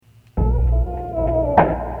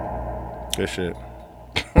Good shit.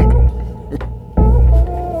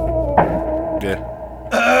 Yeah.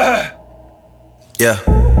 Yeah.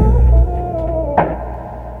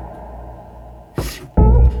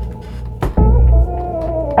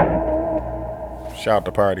 Shout out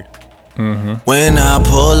the party. When I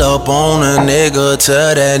pull up on a nigga,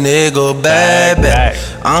 tell that nigga back.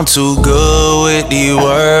 I'm too good with these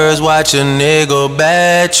words, watch a nigga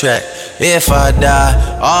backtrack. If I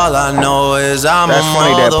die, all I know is I'm That's a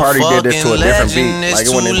funny that Party did this motherfucking to a different beat. legend. Like,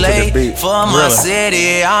 It's it went too into this late beat. for my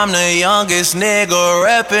city. I'm the youngest nigga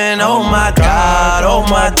reppin'. Oh my God, oh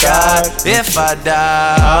my God. If I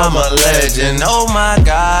die, I'm a legend. Oh my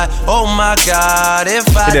God, oh my God. If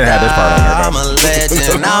I He didn't have this part on there, die, I'm a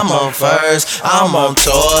legend. I'm on first, I'm on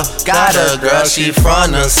tour. Got a girl, she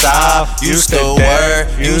from the south. Used to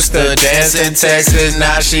work, used to dance in Texas.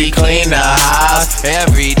 Now she clean the house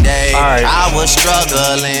every day. I was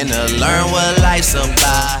struggling to learn what life's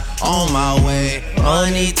about. On my way,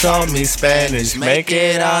 money taught me Spanish. Make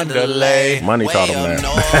it on delay. Money taught him that.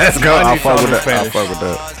 Let's go. I'll fuck with that. I'll fuck with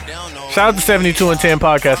that. Shout out to 72 and 10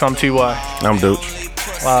 podcast. I'm TY. I'm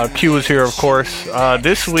Dooch. Q is here, of course.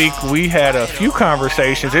 This week we had a few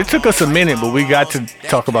conversations. It took us a minute, but we got to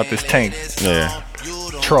talk about this Tank. Yeah.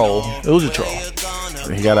 Troll. It was a troll.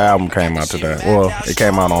 He got an album came out today. Well, it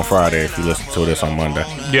came out on Friday if you listen to this on Monday.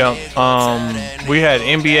 Yeah. We had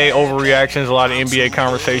NBA overreactions, a lot of NBA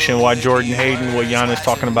conversation. Why Jordan Hayden, what Giannis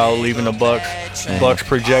talking about leaving the Bucks, Bucks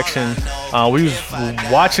projection. We was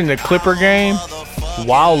watching the Clipper game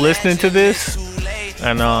while listening to this,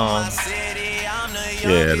 and yeah,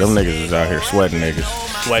 them niggas is out here sweating niggas.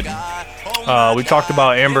 Sweating. We talked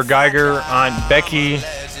about Amber Geiger, Aunt Becky,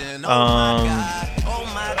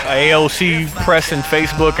 AOC pressing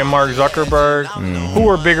Facebook and Mark Zuckerberg. Who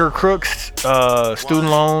are bigger crooks, student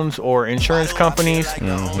loans or insurance companies?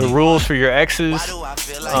 The rules for your exes.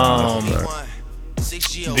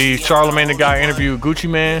 The Charlamagne the Guy interview with Gucci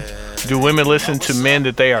Mane. Do women listen to men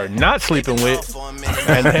that they are not sleeping with?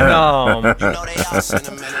 And then a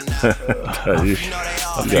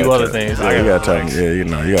few other things. Yeah, you gotta tell me. Yeah,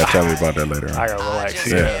 you gotta tell me about that later on. I gotta relax.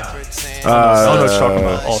 Yeah. I don't know what you're talking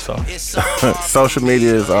about. Also, social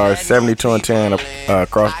medias are 72 and 10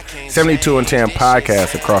 across 72 and 10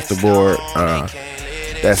 podcasts across the board.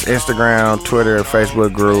 That's Instagram, Twitter,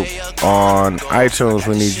 Facebook group. On iTunes,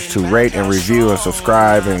 we need you to rate and review and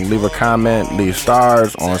subscribe and leave a comment, leave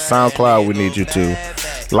stars. On SoundCloud, we need you to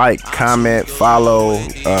like, comment, follow,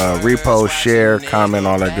 repost, share, comment,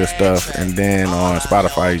 all that good stuff. And then on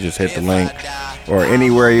Spotify, you just hit the link. Or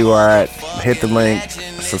anywhere you are at, hit the link,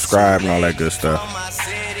 subscribe, and all that good stuff.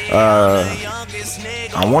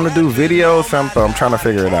 I want to do videos, but I'm trying to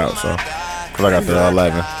figure it out. So, because I got the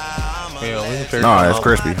 11. No, it's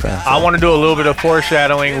crispy. Fast. I want to do a little bit of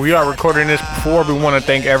foreshadowing. We are recording this before. We want to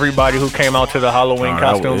thank everybody who came out to the Halloween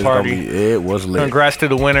costume party. It was lit. Congrats to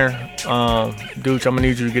the winner. Dude, I'm going to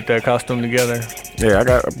need you to get that costume together. Yeah, I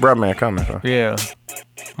got Brutman coming. So. Yeah.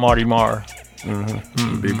 Marty Marr. Be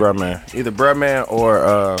Brutman. Either Brutman or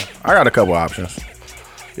I got a couple options.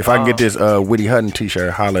 If I can get this Woody Hutton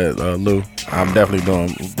t-shirt, holla at Lou. I'm definitely doing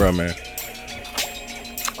Brutman.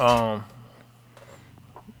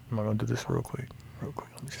 I'm going to do this real quick. Let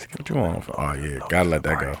me just get what you want? Oh, yeah. Gotta let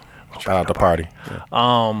that go. Shout out the party.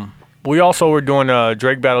 Yeah. We also were doing a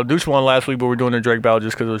Drake battle. Deuce won last week, but we're doing a Drake battle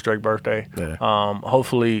just because it was Drake's birthday. Yeah.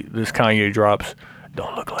 Hopefully this Kanye drops.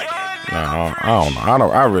 Don't look like it. No, I don't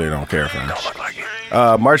know. I really don't care for him. Don't look like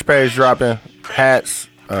it. Merch page dropping. Hats,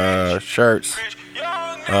 shirts.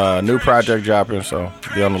 New project dropping, so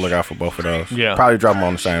be on the lookout for both of those. Yeah. Probably drop them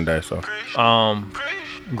on the same day, so.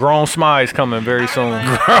 Grown Smize coming very soon.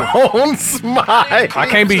 Grown Smize. I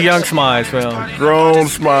can't be Young Smize, fam. Grown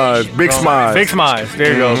Smize. Big Smize. Big Smize.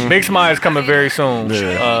 There you go. Big Smize coming very soon.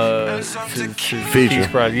 Yeah.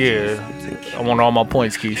 Feature. Yeah. I want all my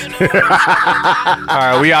points, Keith. All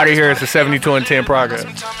right, we out of here. It's a 72 and 10 progress.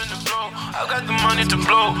 I've got the money to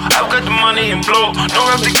blow. I've got the money and blow. No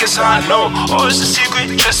replicas, I know. Oh, it's a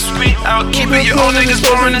secret. Just sweet. I'll keep it. Your old niggas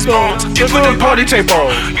boring as bones. You put the party tape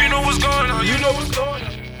on. You know what's going on. You know what's going on.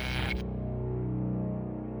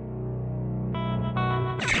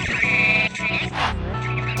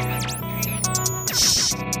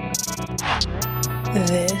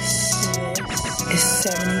 This is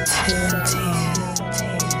 72 and 10.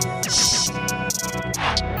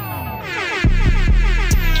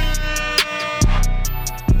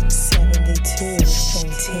 72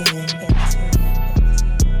 and 10.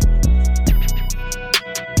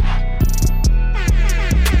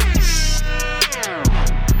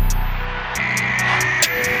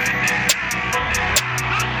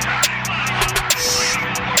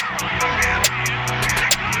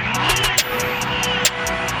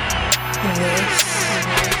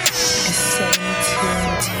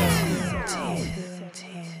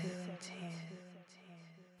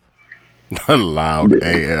 Loud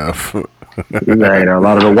AF. Right, a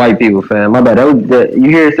lot of the white people, fam. My bad. You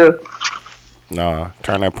hear it, sir? Nah,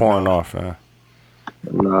 turn that porn off, man.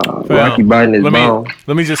 Nah, Fam, Rocky biting his let bone.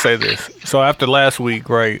 me just say this. So after last week,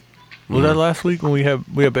 right? Was that last week when we had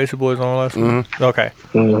Basic Boys on last week? Okay.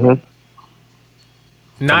 Mm-hmm.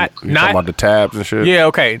 Not You talking about the tabs and shit? yeah,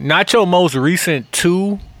 okay. Not your most recent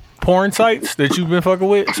 2 porn sites that you've been fucking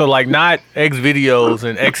with. So like not X videos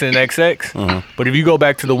and X and XX. But if you go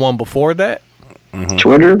back to the one before that,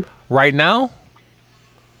 Twitter? right now,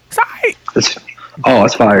 it's alright.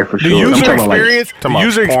 It's fire for The sure. I'm user talking about, experience, talking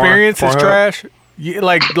about is Pornhub? trash. Yeah,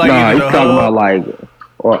 like Nah, in he's the talking hub. about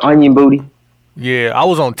or onion booty. Yeah, I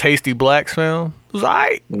was on Tasty Blacks, fam. It was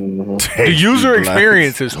alright. Mm-hmm. The user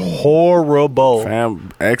experience is horrible.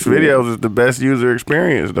 Fam, X videos is the best user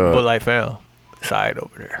experience, though. But like, fam, it's alright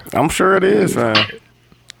over there. I'm sure it is, fam.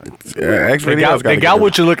 X videos They got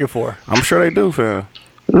what you're looking for. I'm sure they do, fam.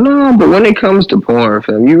 No, but when it comes to porn,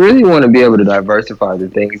 fam, you really want to be able to diversify the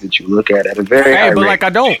things that you look at a very high Hey, but rate. like I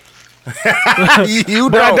don't. You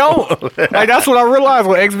But I don't. Like that's what I realized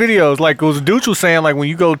with X videos. Like it was Dude was saying, like when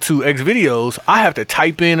you go to X videos, I have to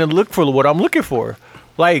type in and look for what I'm looking for.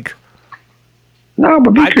 Like No,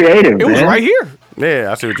 but be creative, it man. was right here.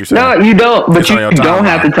 Yeah, I see what you're saying. No, you don't. But It's you on your don't timeline.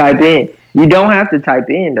 have to type in. You don't have to type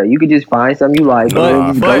in though. You could just find something you like. Nah,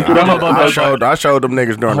 and just go but- through the but- whole- I showed them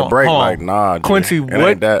niggas during the break, Hold on. like, nah, G, Quincy, it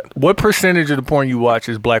ain't that. what percentage of the porn you watch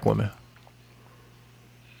is black women?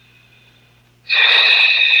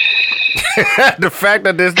 The fact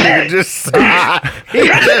that this nigga just sighed. He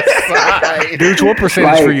just sighed. Dude, what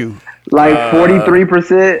percentage Like- for you? Like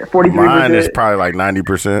 43%, 43%. Mine is probably like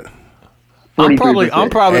 90%. I'm probably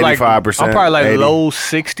 43%. like 85%, I'm probably like 80. low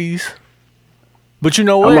 60s. But you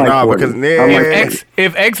know what? I'm like Nah, 40. because I'm like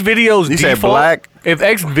if X videos You said default, black? if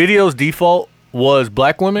X videos default was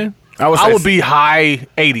black women, I would I would say- be high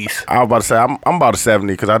 80s. I was about to say I'm about a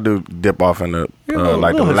 70 because I do dip off in the like the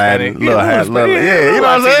little Latin, Hispanic. little Yeah, hat, little little, Hispanic. yeah, you know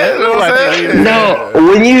what I'm saying? You know what I'm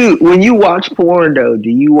saying? No, when you watch porn though, do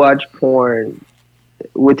you watch porn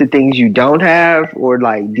with the things you don't have, or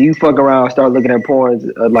like do you fuck around and start looking at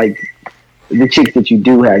porns like the chicks that you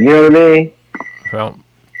do have? You know what I mean? Well,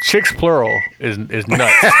 chicks plural is nuts.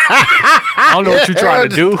 I don't know what you're trying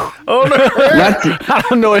to do. Not I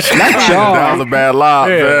don't know what you're not trying to y'all. That was a bad lob,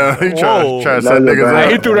 Yeah. man. He Whoa. trying to set That was a niggas bad- Hey,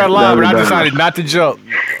 he up. threw that line, but I That was decided not to jump.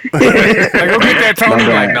 Like, go get that Tony. My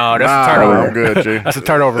bad. Like, no, that's Nah, a turnover. I'm good, G. That's a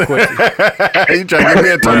turnover, Quincy. You trying to give me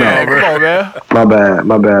a Come turnover? on, man. My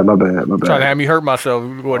bad. Trying to have me hurt myself.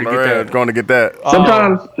 We going to get that. Going to get that.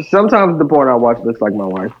 Sometimes the porn I watch looks like my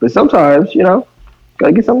wife, but sometimes gotta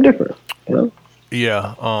get something different. You know,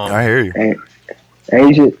 Yeah. I hear you. and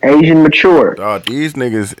Asian mature. Dog, these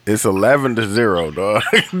niggas, it's 11-0, dog.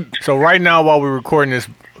 So right now, while we're recording this,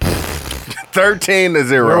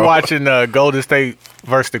 13-0. we're watching Golden State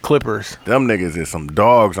versus the Clippers. Them niggas is some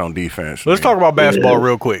dogs on defense. Let's nigga. talk about basketball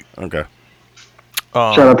real quick. Okay.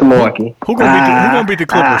 Shout out to Milwaukee. Who gonna beat the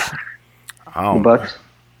Clippers? I The don't, Bucks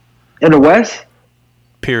in the West.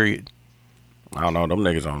 Period. I don't know. Them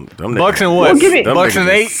niggas on. Them Bucks niggas, and what? Well, give me- them Bucks niggas and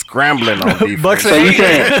is 8. Scrambling on defense. Bucks So and you 8.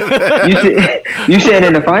 said you said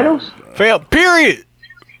in the finals? Fail. Period.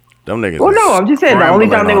 Them niggas. Well, is no, I'm just saying the only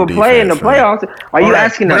time they scrambling would on play in the defense, man. playoffs. Are you All right,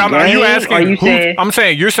 asking but a are game? you asking? Are you saying? I'm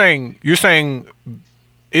saying you're saying.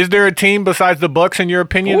 Is there a team besides the Bucks in your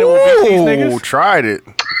opinion that would beat these Ooh, niggas? tried it.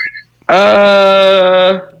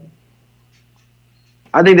 I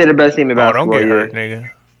think they're the best team in Oh, don't basketball. get yeah. hurt,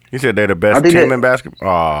 nigga. You said they're the best I think team that- in basketball.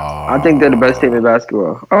 Oh, I think they're the best team in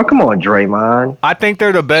basketball. Oh, come on, Draymond. I think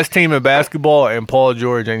they're the best team in basketball, and Paul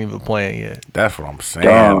George ain't even playing yet. that's what I'm saying,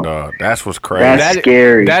 Dog. dog. That's what's crazy. That's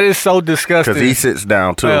scary. That is so disgusting. Because he sits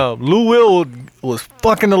down too. Lou Will was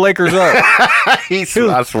fucking the Lakers up. He He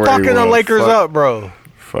was I swear he fucking the was. Lakers Fuck- up, bro.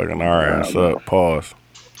 Fucking our ass up. Pause.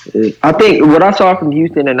 I think what I saw from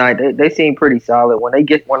Houston tonight, they seem pretty solid. When they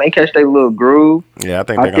catch their little groove, Yeah, I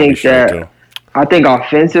think I they're gonna be think straight that too. I think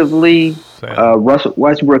offensively, Russell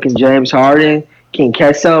Westbrook and James Harden can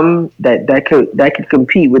catch something that could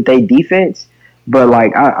compete with their defense. But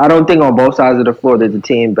like I don't think on both sides of the floor there's a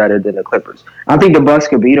team better than the Clippers. I think the Bucks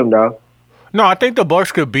could beat them though, No, I think the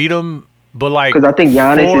Bucks could beat them, but like because I think four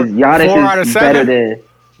out Giannis of is seven? better than.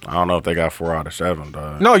 I don't know if they got 4 out of 7,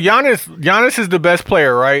 dog. No, Giannis is the best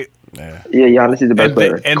player, right? Yeah. Yeah, Giannis is the best And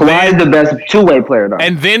player. then- and Kawhi then- is the best two-way player though.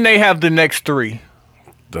 And then they have the next 3.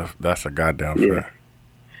 That's a goddamn Yeah. fact.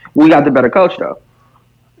 We got the better coach though.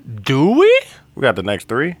 Do we? We got the next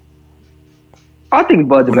 3. I think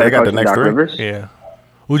Bud's a Well, they better got coach the than next Doc 3? Rivers. Yeah.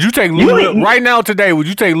 Would you take Lou Will right now today? Would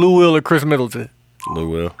you take Lou Will or Chris Middleton? Lou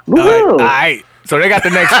will. Lou Will. All right. So they got the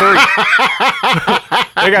next 3.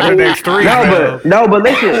 They got the next 3. But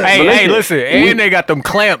listen. Hey, listen. And they got them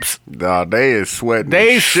clamps. Nah, they is sweating.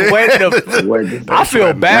 They shit. sweating the. I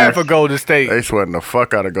feel bad for Golden State. They sweating the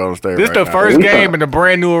fuck out of Golden State. This right the now. first game in the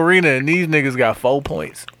brand new arena, and these niggas got 4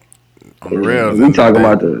 points. On the real, We talking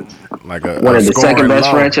about one of the second best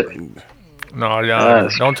franchise. No,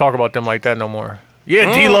 don't talk about them like that no more.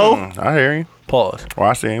 Yeah, D-Lo. I hear you. Pause. Well,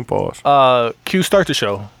 I see him. Pause. Q, start the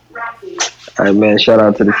show. All right, man. Shout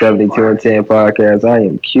out to the 72 and 10 podcast. I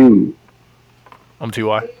am Q. I'm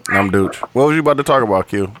T.Y. I'm Dooch. What was you about to talk about,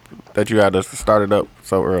 Q? That you had to start it up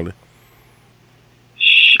so early.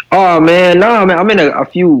 Oh man, I'm in a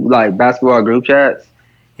few like basketball group chats,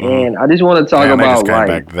 and I just want to talk Damn, they about just came like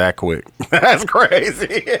back that quick. That's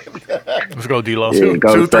crazy. Let's go, D-Lo. Yeah,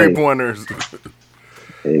 go Two State. 3-pointers.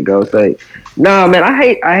 Yeah, go State. No, man, I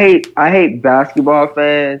hate basketball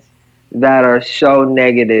fans that are so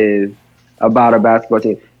negative about a basketball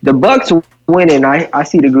team. The Bucks winning, I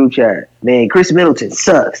see the group chat. Man, Chris Middleton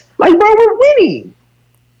sucks. Like, bro, we're winning.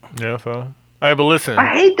 Yeah, fella. Hey, but listen.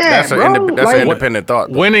 I hate that, That's bro. an independent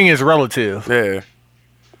thought. Though. Winning is relative. Yeah.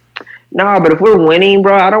 Nah, but if we're winning,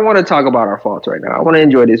 bro, I don't want to talk about our faults right now. I want to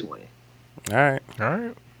enjoy this win. All right.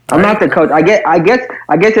 I'm not the coach. I guess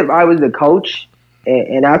if I was the coach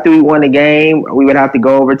and after we won the game, we would have to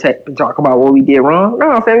go over and talk about what we did wrong.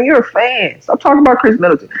 No, fam, you're a fan. Stop talking about Chris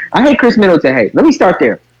Middleton. I hate Chris Middleton. Hey, let me start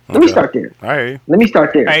there. All right. Let me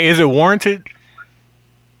start there. Hey, is it warranted?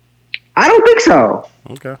 I don't think so.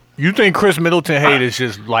 Okay. You think Chris Middleton hate is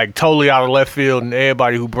just like totally out of left field, and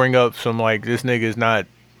everybody who bring up some like this nigga is not,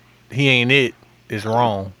 he ain't it, is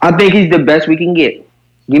wrong. I think he's the best we can get.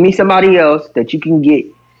 Give me somebody else that you can get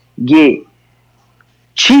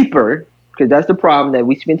cheaper, because that's the problem, that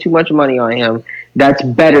we spend too much money on him. That's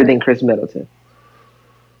better than Chris Middleton.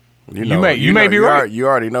 You may be right. You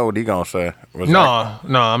already know what he gonna say. No,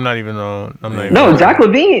 I'm not even. No, Zach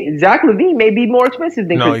Levine may be more expensive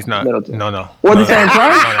than Chris Middleton. No. What the same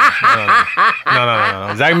price?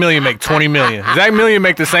 No. Zach Million make $20 million. Zach Million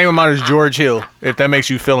make the same amount as George Hill. If that makes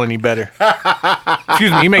you feel any better.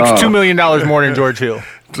 Excuse me, he makes $2 million more than George Hill.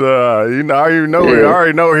 I already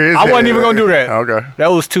know his. I wasn't even gonna do that. Okay, that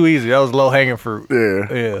was too easy. That was low hanging fruit.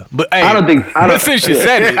 Yeah. But hey, I don't think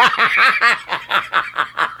said it.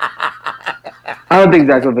 I don't think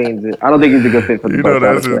Zach Levine's. I don't think he's a good fit for the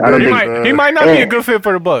Bucks. He might not be a good fit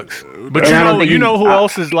for the Bucks. But you know who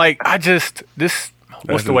else is like?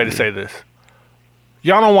 What's the way to say this?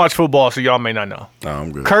 Y'all don't watch football, so y'all may not know. No,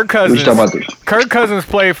 I'm good. Kirk Cousins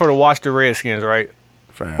played for the Washington Redskins, right?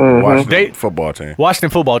 Washington football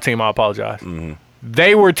team. I apologize. Mm-hmm.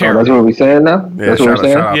 They were terrible. That's what we saying now. Yeah, that's what we're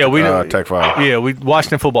saying. Yeah, we know. Tech 5. Yeah, we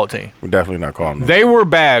Washington football team. We're definitely not calling them. They were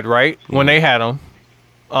bad, right? When they had them.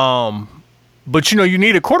 But you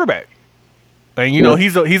need a quarterback, and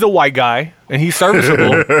he's a white guy and he's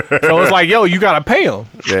serviceable. So it's like, yo, you gotta pay him.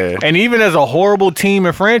 Yeah. And even as a horrible team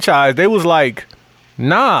and franchise, they was like,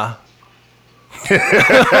 nah.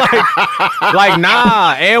 like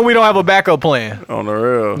nah, and we don't have a backup plan. On the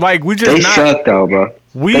real. Like we just they suck though, bro.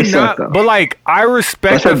 But like I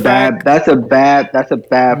respect that's a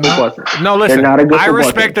bad football team. No, listen. They're not a good I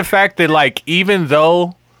respect team. the fact that like even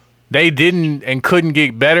though they didn't and couldn't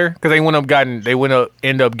get better because they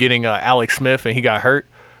end up getting Alex Smith and he got hurt.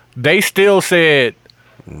 They still said,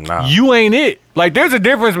 nah, you ain't it. Like there's a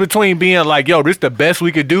difference between being like, yo, this is the best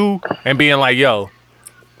we could do, and being like, yo,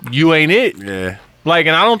 you ain't it. Yeah. Like,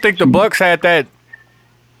 and I don't think the Bucks had that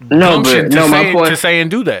gumption to say and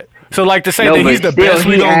do that. So like to say that he's the best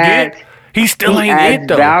we don't get, he still ain't it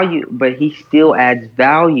though. Value, but he still adds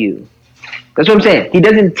value. That's what I'm saying. He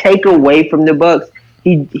doesn't take away from the Bucks.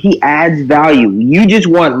 He adds value. You just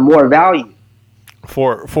want more value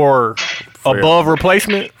for above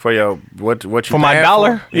replacement for your what you for my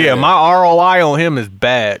dollar. Yeah, my ROI on him is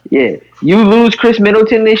bad. Yeah, you lose Chris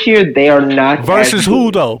Middleton this year. They are not versus who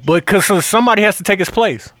though? Because somebody has to take his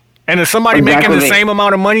place, and is somebody making the same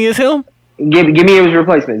amount of money as him? Give me his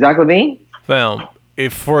replacement, Zach Levine. Fam,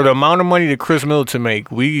 if for the amount of money that Chris Middleton make,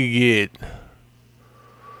 we could get.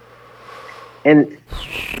 And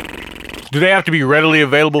do they have to be readily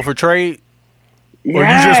available for trade? Or you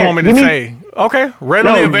just want me to say, okay,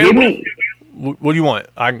 readily available? What do you want?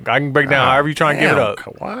 I can break down however you try and give it up.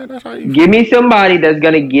 Why? That's how you give me somebody that's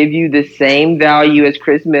going to give you the same value as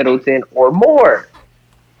Chris Middleton or more.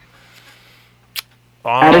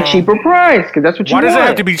 At a cheaper price, because that's what you want. Why does it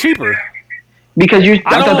have to be cheaper? Because I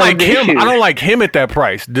don't like him. I don't like him at that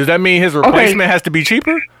price. Does that mean his replacement has to be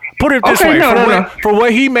cheaper? Put it this way. For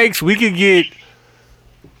what he makes, we could get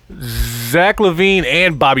Zach Levine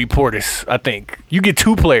and Bobby Portis, I think. You get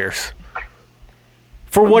two players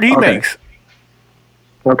for what he makes.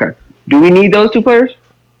 Okay. Do we need those two players?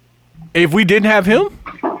 If we didn't have him,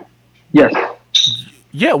 Yes.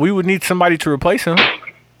 yeah, we would need somebody to replace him.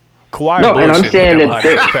 Kawhi No, and I'm bullshit saying with that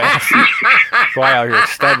them high pass. Kawhi out here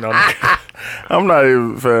stunting on him. I'm not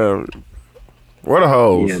even fam. What a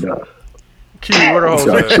hoes. Yeah, no. Q, what are hoes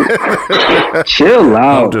at? Chill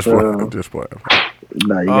out. I'm just playing. I'm just playing.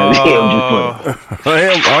 No, you gotta I'm just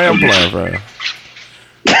playing. I am playing, fam.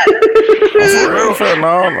 I'm for real, fam.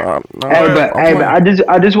 No, Hey, but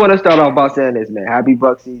I just want to start off by saying this, man. Happy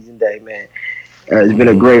Buck season day, man. It's been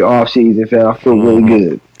a great off season, fam. I feel really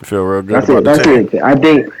good. I feel real good. That's about it. That's the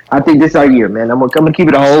team. it. I think this is our year, man. I'm gonna keep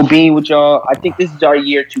it a whole bean with y'all. I think this is our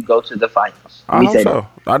year to go to the finals. Let I me hope say so.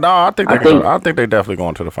 that. I think they definitely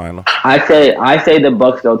going to the final. I say the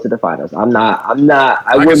Bucks go to the finals. I I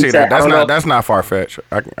can wouldn't see say that. That's not far fetched.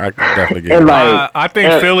 I can definitely get And it. like, I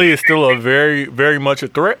think Philly is still a very, very much a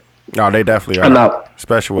threat. No, they definitely are. I'm out.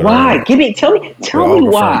 Especially with Why? Tell me Over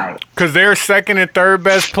why. Because their second and third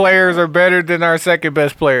best players are better than our second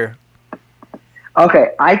best player.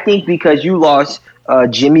 Okay, I think because you lost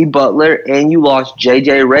Jimmy Butler and you lost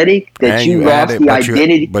JJ Redick, that And you lost added- the but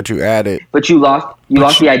identity. But you added. But you lost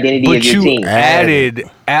the identity But of your you team. added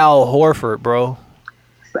Al Horford, bro.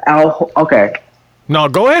 Okay. No,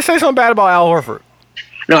 go ahead and say something bad about Al Horford.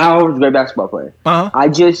 No, Al Horford's a great basketball player. Uh-huh. I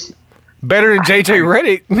just Better than JJ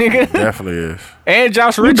Redick, nigga. Definitely is. And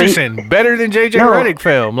Josh Richardson. Better than JJ No. Redick,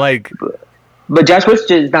 fam. Like, but Josh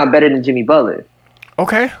Richardson is not better than Jimmy Butler.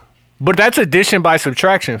 okay. But that's addition by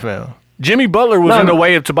subtraction, fam. Jimmy Butler was in the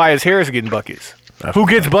way of Tobias Harris getting buckets. Who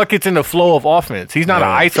gets buckets in the flow of offense? He's not an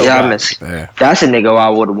ISO Yeah, guy. Yeah. That's a nigga I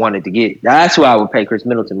would have wanted to get. That's who I would pay Chris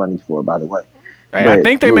Middleton money for, by the way. Hey, I But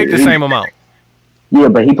think they make the same amount. Yeah,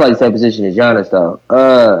 but he plays the same position as Giannis, though.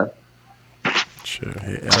 Sure.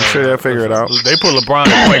 Yeah, I'm sure they'll figure it out. They put LeBron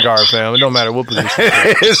at point guard, fam. It don't matter what position.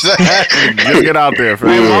 Exactly. Just get out there, Hey,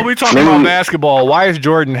 fam. while we talking about basketball, why is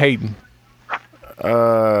Jordan hating?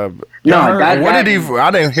 No, What did he?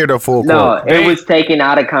 I didn't hear the full No, quote. it was taken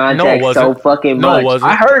out of context No, it wasn't. so fucking No, much. it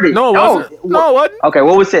wasn't. I heard it. No, it wasn't. No, it wasn't. Okay,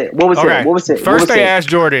 what was it? What was Okay. it? What was it? First, what was they it? asked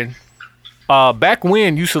Jordan, back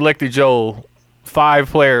when you selected your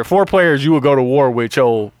 4 players you would go to war with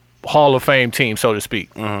your Hall of Fame team, so to speak.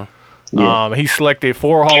 Yeah. He selected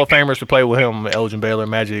 4 Hall of Famers to play with him: Elgin Baylor,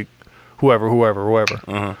 Magic, whoever.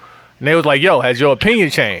 And they was like, "Yo, has your opinion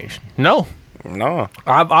changed?" No. No.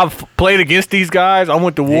 I've played against these guys. I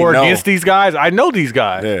went to war know. against these guys. I know these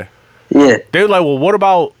guys. Yeah. Yeah. They were like, well, what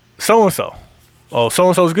about so-and-so? Oh,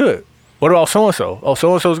 so-and-so's good. What about so-and-so? Oh,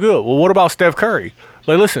 so-and-so's good. Well, what about Steph Curry?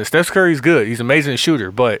 Like, listen, Steph Curry's good. He's an amazing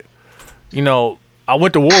shooter. But, I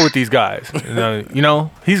went to war with these guys.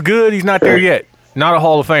 He's good. He's not there yet. Not a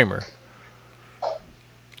Hall of Famer.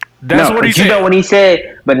 That's what he said. You know when he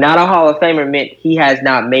said, but not a Hall of Famer meant he has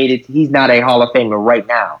not made it. He's not a Hall of Famer right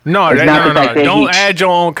now. No. Don't add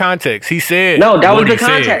your own context. He said. No, that was what the he said.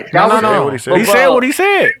 context. That was what he said. He said what he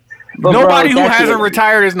said. But Nobody bro, who that's hasn't it.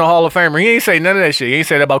 retired is in the Hall of Famer. He ain't say none of that shit. He ain't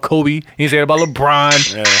said about Kobe. He ain't said about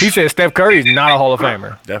LeBron. Yeah. He said Steph Curry is not a Hall of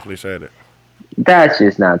Famer. Definitely said it. That's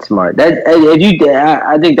just not smart. I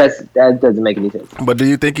think that doesn't make any sense. But do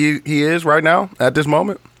you think he is right now at this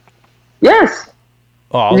moment? Yes,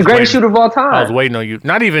 Oh, I he's was the greatest waiting- shooter of all time. I was waiting on you.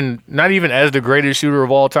 Not even as the greatest shooter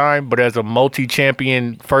of all time, but as a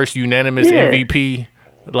multi-champion, first unanimous Yeah. MVP.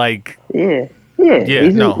 Like, Yeah. Yeah,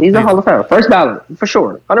 He's a Hall of Famer. First ballot, for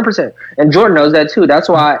sure. 100%. And Jordan knows that too. That's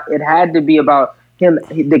why it had to be about him.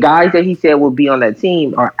 The guys that he said would be on that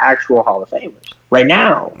team are actual Hall of Famers right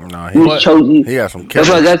now. No, He has some That's killers.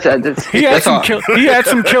 why that's he had he had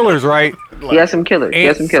some killers, right? he has some killers. He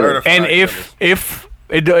has some killers. And if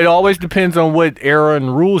it always depends on what era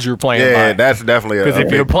and rules you're playing Yeah, by. that's definitely Because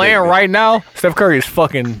if you're playing right now, Steph Curry is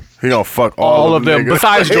fucking he gonna fuck all of them niggas.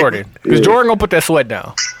 besides Jordan. Because Jordan gonna put that sweat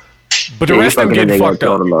down. But the Yeah, rest of them he's fucking getting a nigga fucked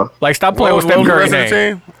throwing him up. off. Like, stop playing What with was Steph the Curry's rest of the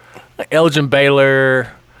name. team? Elgin Baylor,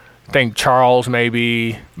 I think Charles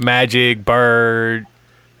maybe, Magic, Bird.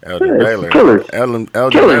 Elgin Baylor. Killers. Elgin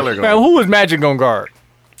Killers. Baylor. Man, who was Magic gonna guard?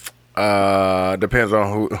 Depends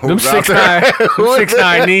on Them who's out 6'9", there.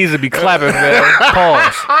 6'9" knees would be clapping, man.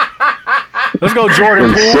 Pause. Let's go,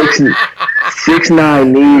 Jordan Poole.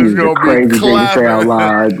 6'9" knees is gonna a be crazy thing to say clapping. out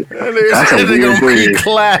loud. That's a They weird gonna be thing.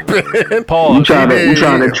 clapping. Pause. You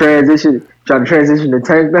trying to transition to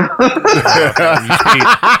Tank now? You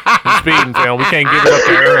speeding, fam. We can't give it up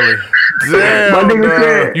there early. Damn, My nigga dog.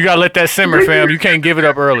 said, You gotta let that simmer, fam. You can't give it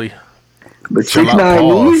up early. but Chill out, 6'9"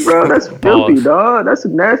 pause. knees, bro, that's filthy, Pause. dog. That's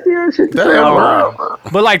some nasty ass shit to say Damn, out loud, bro.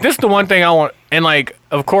 But like, this is the one thing I want, and like,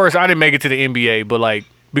 of course, I didn't make it to the NBA, but like,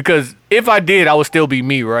 because if I did, I would still be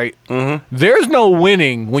me, right? Mm-hmm. There's no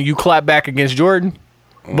winning when you clap back against Jordan.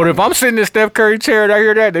 But if I'm sitting in Steph Curry chair and I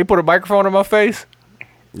hear that, they put a microphone in my face.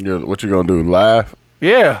 What you gonna do? Laugh?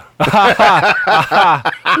 Yeah.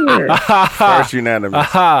 First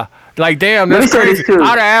unanimous. Like, damn, Let me that's say crazy. this, too. I'd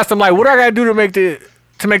have asked him, like, what do I got to do to make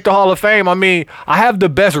the Hall of Fame? I mean, I have the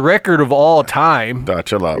best record of all time. Nah,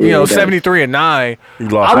 chill out. You know, Yeah, 73-9. You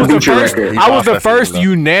lost. I was I the beat your first. record. I was You the lost that first season, though.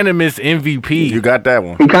 unanimous MVP. You got that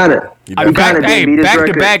one. He kind of. back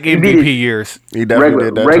to back MVP years. He definitely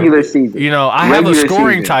did that. Regular season. You know, I have a Regular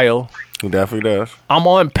scoring season. title. He definitely does. I'm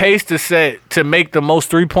on pace to make the most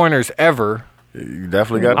 3-pointers ever. You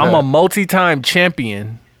definitely got that. I'm a multi-time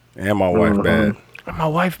champion. And my wife bad. My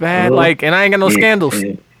wife bad, like, and I ain't got no scandals.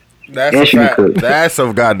 That's Yeah, a she fact. could. That's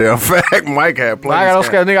a goddamn fact. Mike had plenty. I got no of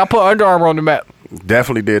scandals. Nigga, I put Under Armour on the map.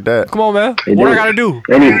 Definitely did that. Come on, man. He What I did. gotta do?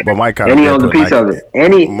 But Mike kind And he of owns a piece of it.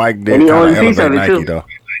 And he Mike did and he kind owns of a piece of elevate it Nike too. though.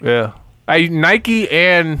 Yeah.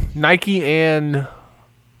 Nike and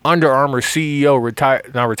Under Armour CEO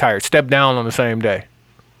retired, stepped down on the same day.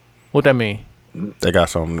 What that mean? They got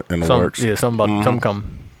something in the works. Yeah, something about something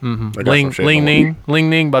coming. They got some shit in the works. Ling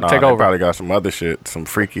Ning about to Nah, take they over. probably got some other shit, some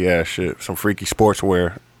freaky ass shit, some freaky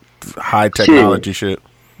sportswear, high technology shit.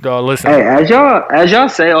 Listen, Hey, as y'all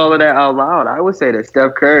say all of that out loud, I would say that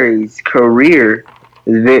Steph Curry's career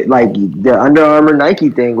is like the Under Armour Nike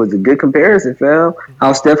thing was a good comparison, fam.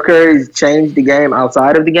 How Steph Curry's changed the game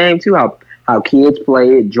outside of the game too. How kids play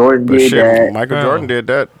it. Jordan But did shit, that. Michael Jordan did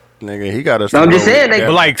that. Nigga, he got us. No, I'm just saying,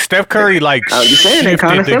 but like Steph Curry, like I'm just saying, they shifted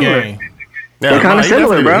kinda the similar. game. yeah, they're kinda he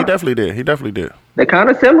similar, definitely bro. did. He definitely did. They're kind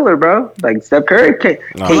of similar, bro. Like Steph Curry can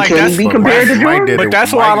like, he that's be what compared to Mike Jordan? did. But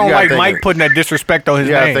that's why I Mike, don't you like gotta Mike think- putting that disrespect on his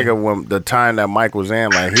You gotta name. think of when the time that Mike was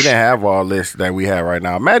in. Like he didn't have all this that we have right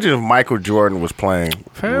now. Imagine if Michael Jordan was playing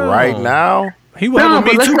Hell. right now. He would No, have a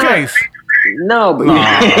but Me let's Too not- case. No, but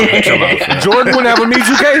Jordan wouldn't have a Me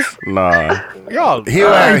Too case. Nah, Y'all, he would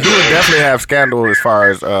definitely have scandal as far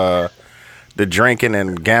as the drinking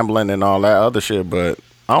and gambling and all that other shit. But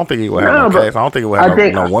I don't think he would have No, no but case. I don't think he would I have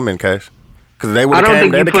think- no woman case because they would I have don't came.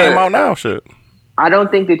 think you They'd have came put- out now. Shit. I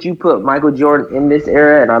don't think that you put Michael Jordan in this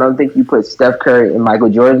era, and I don't think you put Steph Curry in Michael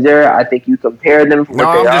Jordan's era. I think you compare them for what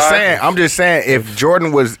No, they I'm just are. saying. I'm just saying. If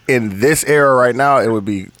Jordan was in this era right now, it would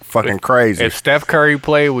be fucking crazy. if Steph Curry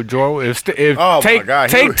played with Jordan, if Oh, my take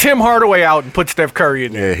God, he take would- Tim Hardaway out and put Steph Curry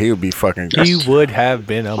in there, Yeah, he would be fucking. he would have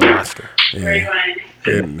been a monster. Yeah.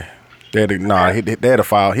 They'd have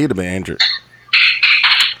filed. He'd have been injured.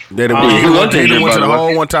 They'd have he was went to injured, by the the way.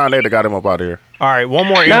 hole one time. They'd have got him up out of here. All right, one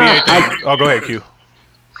more Nah, NBA thing. Oh, go ahead, Q.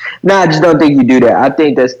 No, I just don't think you do that. I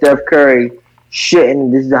think that Steph Curry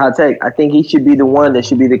shouldn't. This is a hot take. I think he should be the one that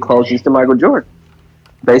should be the closest to Michael Jordan,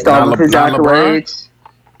 based Not off of his not accolades.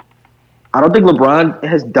 I don't think LeBron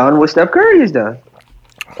has done what Steph Curry has done.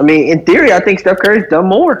 I mean, in theory, I think Steph Curry's done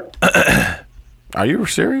more. Are you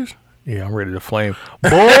serious? Yeah, I'm ready to flame. Boy,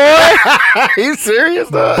 Are you serious?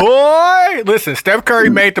 Though? boy. Listen, Steph Curry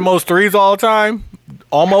made the most threes all the time.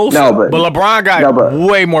 Almost. No, but- LeBron got no, but-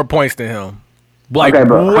 way more points than him. Like, Okay,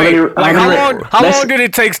 but how long did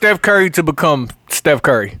it take Steph Curry to become Steph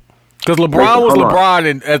Curry? Because LeBron was Hold on.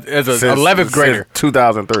 LeBron as an 11th grader.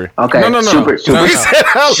 2003. Okay, No. super. No. Super. No.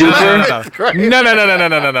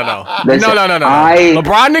 Listen,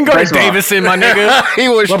 LeBron didn't go to first of all- Davidson, my nigga. He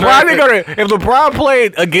was LeBron didn't go to. If LeBron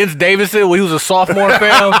played against Davidson when he was a sophomore,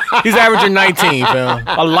 fam, he's averaging 19, fam.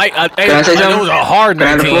 Can I say It something? was a hard Can I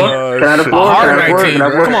have the 19. floor? Can I have the A floor? hard Can I have the floor? 19. Can I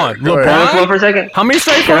have the Come floor? on, Can I have the floor for a LeBron. second? How many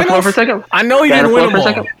straight Can I have the floor finals? for a second? I know he Can I have didn't the win floor them for a all.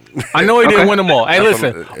 second? I know he didn't Okay. win them all. Hey,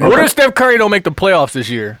 listen. What if Steph Curry don't make the playoffs this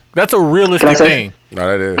year? That's a Can I realistic say- thing. No,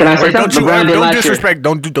 that is. Can I say Wait, something? LeBron did don't last year. disrespect.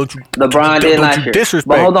 Don't you? LeBron did don't last you year. disrespect.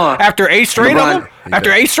 But hold on. After 8 straight LeBron- of them?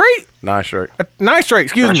 After 8 straight? 9 straight. 9 straight.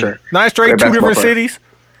 Excuse Not me. sure. 9 straight. Great 2 basketball different player. cities.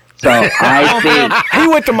 So I think He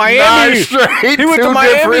went to Miami. 9 straight, He went to 2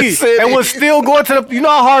 Miami different cities. and was still going to the. You know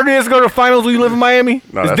how hard it is to go to the finals when you live in Miami?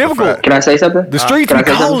 No, It's that's a difficult. fact. Can I say something? The streets Can I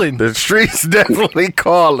be say something? calling. The streets definitely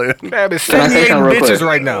calling. Man, it's Can I say 78 something real bitches quick?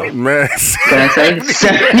 right now. Man. Can I say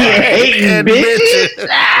 78 bitches?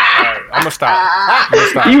 I'm gonna stop.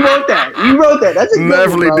 You wrote that. You wrote that. That's a good one,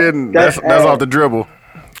 Definitely bro. didn't. That's off the dribble.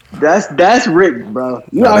 That's written, bro.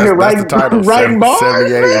 You out That's here the writing title. writing bars.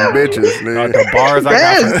 78 man. bitches, nigga. The bars I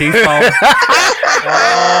got from Keith Phone.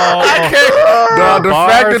 Dog, the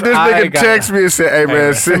bars fact that this I nigga got. text me and said, "Hey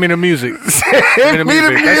man, Send me the music. send me the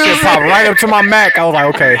That shit music." popped right up to my Mac. I was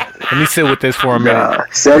like, okay, let me sit with this for a minute.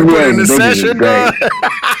 78 Put in the bitches is session, great. dog.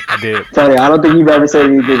 I did. Tony, I don't think you've ever said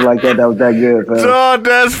anything like that was that good, fam. Dog,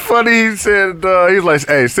 that's funny. He said, he's like,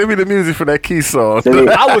 hey, send me the music for that key song.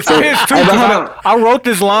 I was pissed too. Hey, but 'cause hold on. I wrote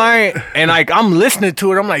this line and like I'm listening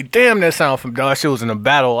to it. I'm like, damn, that sound from that shit was in a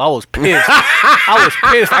battle. I was pissed.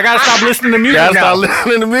 I gotta stop listening to music That's now. not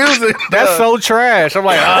listening to music. That's so trash. I'm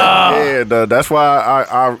like, Yeah, dog, that's why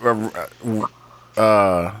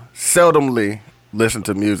I seldomly listen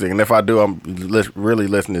to music, and if I do, I'm really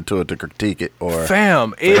listening to it to critique it or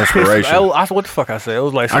fam, it pissed me. inspiration. What the fuck I said? It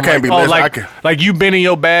was like I something can't be like, listening. like you been in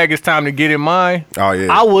your bag. It's time to get in mine. Oh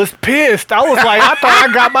yeah, I was pissed. I was like, I thought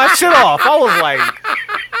I got my shit off. I was like,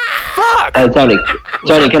 fuck. Hey,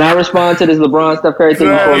 Tony, can I respond to this LeBron Steph Curry thing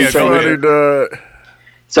before we yeah, say go this? ahead. dog.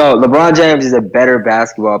 So LeBron James is a better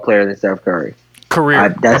basketball player than Steph Curry. Career,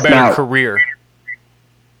 that's a better not- career.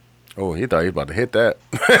 Oh, he thought he was about to hit that.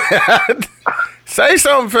 Say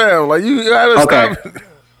something, fam. Like you gotta Okay. stop.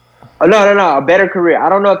 Oh, no, a better career. I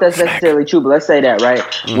don't know if that's necessarily true, but let's say that, right?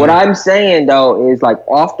 Mm-hmm. What I'm saying though is like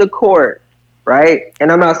off the court, right?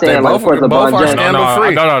 And I'm not saying They like of both- course both LeBron are James. scandal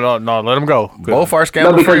free. No, let him go. Both are No,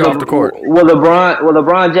 scandal because free off the court.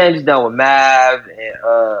 LeBron James is done with Mav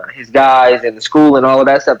and his guys and the school and all of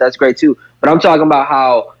that stuff. That's great too. But I'm talking about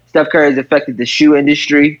how Steph Curry has affected the shoe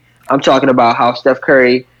industry. I'm talking about how Steph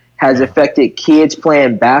Curry has affected kids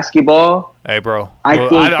playing basketball. Hey, bro. I Well,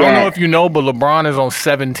 think I don't that- know if you know, but LeBron is on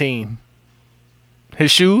 17.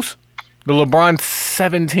 His shoes, the LeBron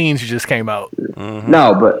 17s just came out.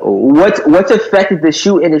 No, but what's affected the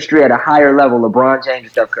shoe industry at a higher level? LeBron James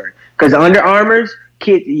and Steph Curry. Because Under Armour's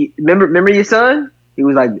kid, remember your son? He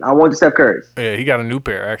was like, I want the Steph Curry's. Yeah, he got a new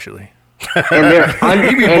pair actually. And they're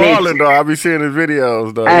He be balling, though. I be seeing his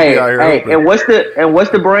videos, though. He be out here Hey, hooping. and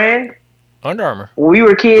what's the brand? Under Armour. When we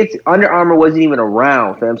were kids, Under Armour wasn't even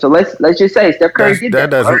around, fam. So let's just say Steph Curry did that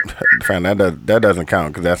that. doesn't, fam, that doesn't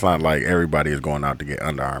count because that's not like everybody is going out to get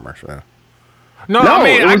Under Armour. So. No, No, I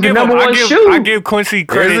mean it was the number one shoe. I give Quincy Is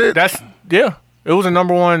credit. it? That's it was a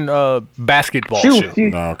number one basketball shoe. Shoe.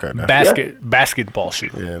 No, okay. That's, Basketball shoe.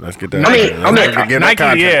 yeah, let's get that. I mean, let's get that Nike,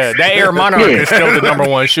 context. yeah, that Air Monarch Yeah. is still the number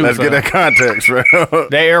one shoe. Let's get fam. that context, bro.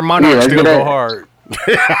 That Air Monarch let's still get go that. hard.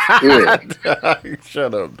 Yeah.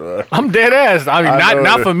 Shut up, dog. I'm dead ass. I mean, I know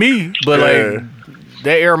not that. for me, but Yeah. like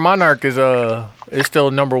that Air Monarch is still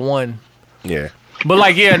number one. Yeah. But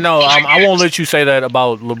like, yeah, no, I won't let you say that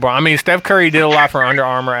about LeBron. I mean, Steph Curry did a lot for Under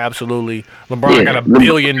Armour, absolutely. LeBron Yeah, got a $1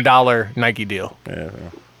 billion Nike deal.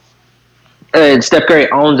 And Steph Curry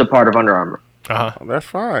owns a part of Under Armour. That's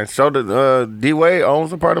fine. So the D Wade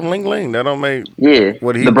owns a part of Ling Ling. That don't make. Yeah.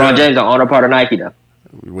 What he LeBron done. James don't own a part of Nike though.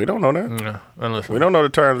 We don't know that. Yeah, and listen, We don't know the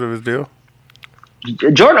terms of his deal.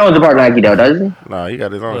 Jordan owns a part of Nike though, doesn't he? Nah, he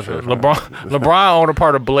got his own listen, shit. fam. LeBron owned a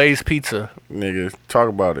part of Blaze Pizza Nigga, talk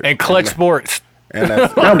about it. and Clutch Sports. And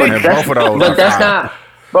that's No, but and that's, both of those. but are that's fine. not.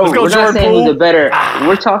 Bro, Let's go we're not Jordan saying who's Poole. a better.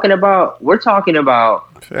 We're talking about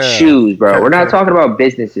Yeah. shoes, bro. Okay, We're not okay. talking about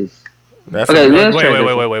businesses. That's Okay, what- let's Wait.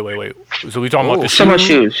 transition. So we talking about the Some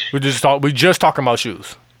shoes? shoes. We just talking about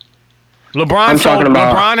shoes. I'm talking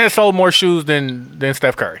about- LeBron has sold more shoes than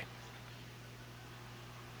Steph Curry.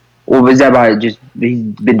 Well, is that by just he's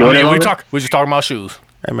been doing it? we longer? we just talking about shoes.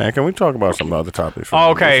 Hey man, can we talk about some other topics?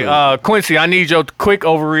 Oh, okay, Quincy, I need your quick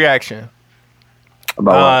overreaction.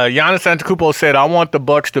 About what? Giannis Antetokounmpo said, "I want the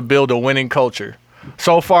Bucks to build a winning culture.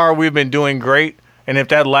 So far, we've been doing great, and if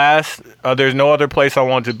that lasts, there's no other place I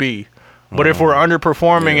want to be. But if we're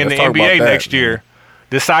underperforming Yeah, in the let's talk NBA about that, next year,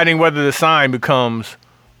 deciding whether to sign becomes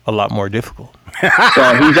a lot more difficult." So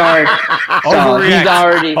he's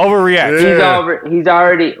already. Overreact. He's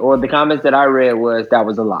already. Or the comments that I read was that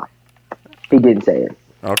was a lie. He didn't say it.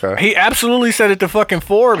 Okay. He absolutely said it to fucking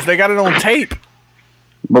Forbes. They got it on tape.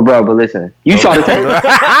 But listen, you saw the tape.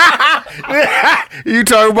 You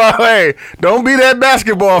talk about, hey, don't be that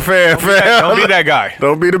basketball fan, fam. Don't be that guy.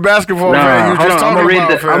 Don't be the basketball fan. You hold just on, I'm talking gonna read about,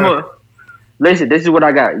 the. fam. Listen, this is what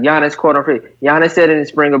I got. Giannis quote on free. Giannis said in the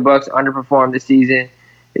spring of Bucks underperformed this season.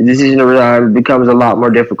 The decision to resign becomes a lot more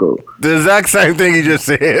difficult. The exact same thing he just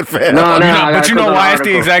said, fam. No, You know, I but gotta you know click on why it's the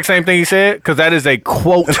article. exact same thing he said? Because that is a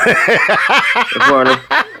quote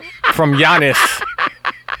from Giannis.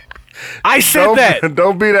 I said that.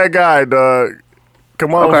 Don't be that guy, dog.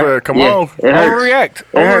 Come on, Okay. fam. Come Yeah. on. It hurts. Overreact.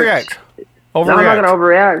 It hurts. No, I'm not gonna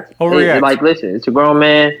overreact. Overreact. Like, listen, it's a grown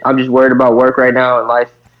man. I'm just worried about work right now in life.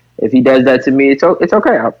 If he does that to me, it's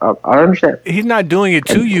okay. I understand. He's not doing it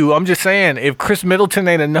to you. I'm just saying, if Chris Middleton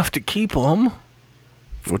ain't enough to keep him,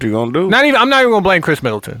 What you gonna do? I'm not even gonna blame Chris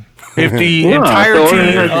Middleton. If the Yeah, entire so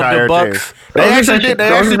team of Entire the Bucks, team. They actually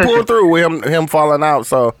Organization. pulled through with him falling out,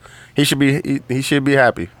 so he should be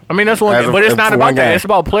happy. I mean that's one As thing, of- but it's for not one about that. game. It's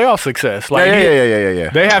about playoff success. Like Yeah.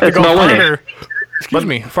 they have to It's go about winning. further. Excuse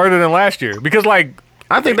me, further than last year. Because, like,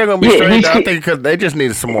 I think they're gonna be Yeah, straight. he's- I think because they just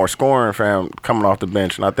needed some more scoring, fam, coming off the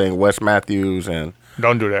bench. And I think Wes Matthews and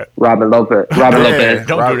don't do that. Robin Lopez. Don't Rob-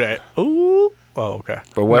 do that. Ooh. Oh, okay.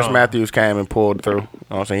 but Wes No. Matthews came and pulled through. You know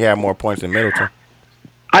what I'm saying? He had more points than Middleton.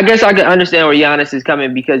 I guess I can understand where Giannis is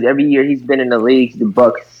coming because every year he's been in the league, the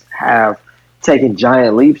Bucks have taken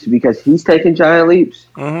giant leaps because he's taking giant leaps.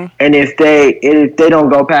 Mm-hmm. And if they don't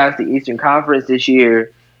go past the Eastern Conference this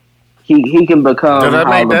year, he can become Does that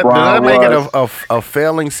how make that? LeBron Does that make it was. a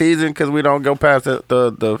failing season because we don't go past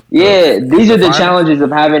the Yeah, these are the finals? challenges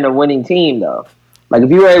of having a winning team, though. Like if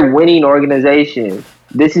you're a winning organization,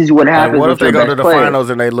 this is what Like, happens. what if with they your go best to the player. finals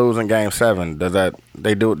and they lose in Game 7? Does that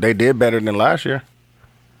they did better than last year?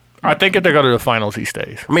 I think if they go to the finals, he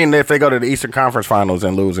stays. I mean, if they go to the Eastern Conference Finals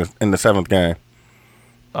and lose in the 7th game,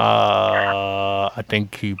 I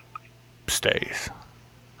think he stays.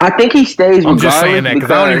 I think he stays. I'm just saying regardless that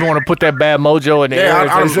because I don't even want to put that bad mojo in the air.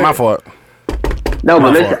 it's my fault. No, but My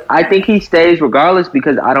listen, fault. I think he stays regardless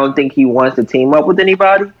because I don't think he wants to team up with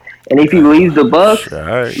anybody. And if he leaves the Bucks, All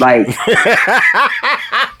right. like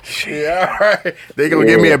Yeah, all right. They gonna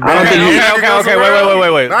give me a I don't bad. think he-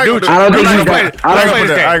 Okay, wait. I ain't Dude, gonna I don't think do- he's got- I Let's don't- play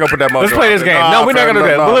this game. I ain't gonna put that much. Let's play this game. No, we're not gonna do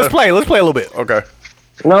that. But let's play. Let's play a little bit. Okay.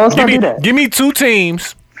 no, let's not do that. Give me two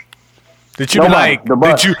teams that you No, be no, like the that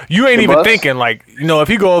Bucks. you ain't The even Bucks. thinking like if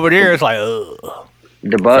you go over there it's like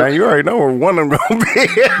The Man, Bucks. you already know where one of them gonna be.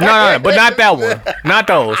 no, but not that one, not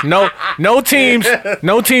those. No teams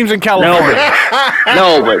in California.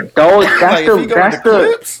 No, but those. Like, That's if he the. go That's to the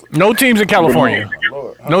the. No teams in California.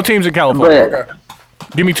 No teams in California. But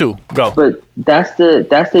Give me two. Go. but that's the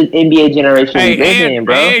NBA generation Hey, we've been in,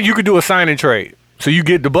 bro. and you could do a sign and trade. So you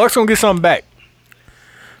get the Bucks gonna get something back.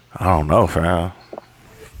 I don't know, fam.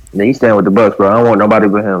 Nah, you staying with the Bucks, bro. I don't want nobody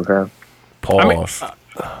but him, fam. Pause.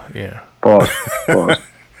 Yeah. Pause.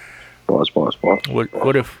 Pause.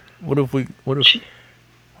 What if say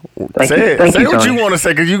Thank say you, what Tony. you want to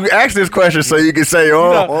say, because you asked this question so you can say,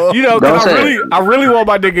 oh, you know, Don't 'cause say it. I really want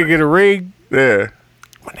my nigga to get a ring. yeah.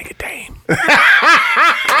 My nigga Dame.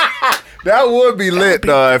 That would be lit,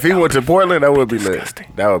 though. If he went to Portland, that would be lit.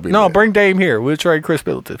 Disgusting. That would be No, lit. bring Dame here. We'll trade Chris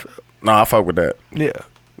Middleton. No, I fuck with that. Yeah.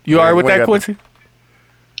 You all right with we that, got Quincy?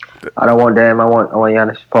 I don't want Dame. I want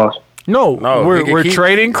Giannis. Pause. No, No, he we're can we're keep-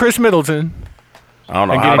 trading Chris Middleton. I don't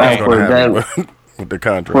know And how get that's Dame. going to For happen Dame. with the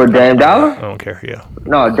contract. For Dame Dollar? I don't care. Yeah.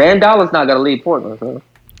 No, Dame Dollar's not gonna leave Portland. Bro.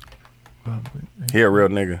 He a real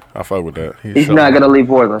nigga. I fuck with that. He's not gonna leave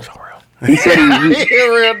Portland. He said he He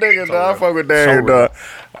a real nigga, dog. I fuck with Dame, dog.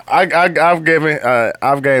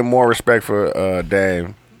 I've gained more respect for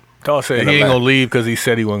Dame. Dawg said he ain't gonna leave because he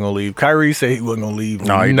said he wasn't gonna leave. Kyrie said he wasn't gonna leave.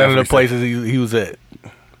 No, he none of the definitely places he was at.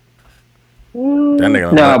 That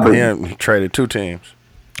nigga Nah, but- he traded 2 teams.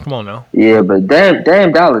 Come on now. Yeah, but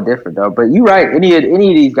Dame Dollar different though. But you right. Any of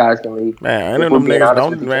these guys can leave. Man, If any of we're them being niggas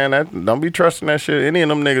honest with you. don't be trusting that shit. Any of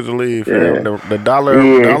them niggas will leave. Yeah. Fam. The dollar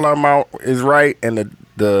Yeah. amount is right, and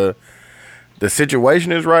the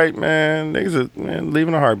situation is right, man. Niggas are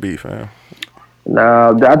leaving a heartbeat, fam.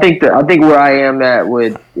 No, I think where I am at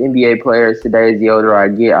with NBA players today is the older I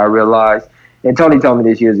get, I realize. And Tony told me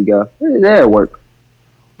this years ago. They're at work.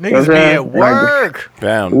 Niggas be at work.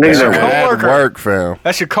 Damn, Niggas that's at at work. work, fam.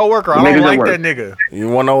 That's your coworker. I Niggas don't at like work. that nigga. You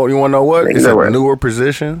wanna know what? Niggas It's at a work. newer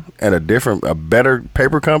position at a better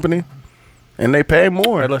paper company, and they pay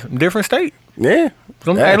more. Hey, listen, different state. Yeah.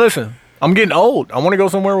 Hey, Yeah. listen. I'm getting old. I want to go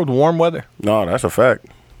somewhere with warm weather. No, that's a fact.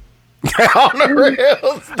 On the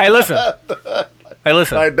real, Hey, listen. Hey,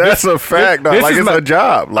 listen. like that's a fact. Dog. this Like is it's my- a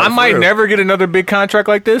job. Like, I for might real. never get another big contract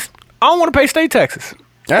like this. I don't want to pay state taxes.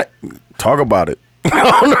 Talk about it.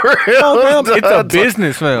 On the real, Oh, man, it's a dog.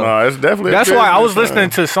 business, man. No, it's definitely. That's a why I was business, listening man.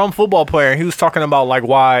 to some football player, and he was talking about like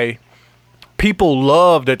why people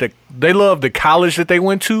love they love the college that they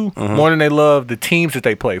went to more than they love the teams that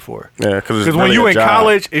they play for. Yeah, because Because when you in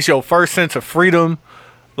college, it's your first sense of freedom.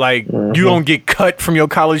 Like you don't get cut from your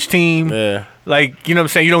college team. Yeah. Like you know what I'm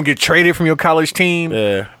saying. You don't get traded from your college team.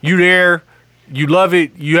 Yeah. You there. You love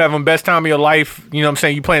it. You having the best time of your life. You know what I'm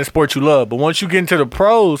saying. You playing a sport you love. But once you get into the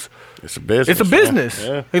pros, It's a business. it's a business.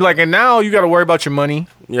 Yeah. He like, and now you got to worry about your money.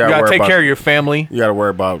 You gotta got to worry take about- care of your family. You got to worry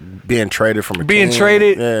about being traded from a Being team.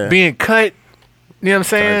 traded, Yeah. being cut. You know what I'm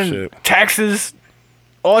saying? shit. Taxes,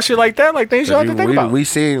 all shit like that. Like things you have to think about.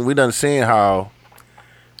 We done seen how,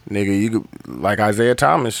 nigga, you could, like Isaiah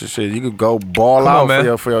Thomas and shit, you could go ball Come on, out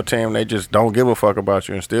man. for your team. They just don't give a fuck about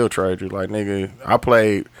you and still trade you. Like,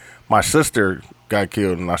 nigga, my sister got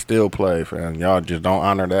killed and I still play, fam. Y'all just don't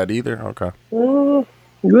honor that either? Okay.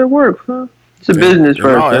 You at work, huh? It's a business No,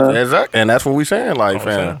 first. huh? exactly. And that's what we saying, like,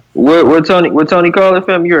 fam. What Tony call it,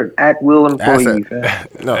 fam? You're an at-will employee,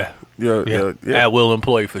 Asset. fam. No, At will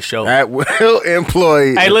employee for sure. At will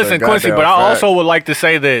employee. Hey, is a listen, Quincy, goddamn but I fact. also would like to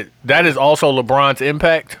say that is also LeBron's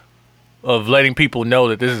impact of letting people know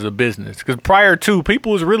that this is a business. Because prior to,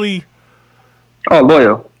 people was really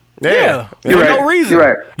loyal. Yeah, You're for right. no reason.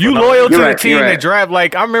 You're right. You loyal to You're the right. team You're that right. draft.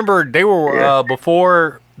 Like I remember, they were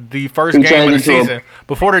before the first He game of the changed into a- season,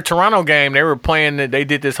 before the Toronto game. They were playing. They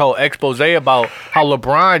did this whole expose about how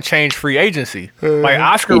LeBron changed free agency. Like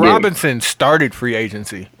Oscar He did. Robinson started free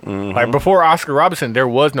agency. Like before Oscar Robinson, there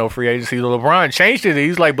was no free agency. LeBron changed it.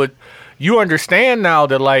 He's like, but you understand now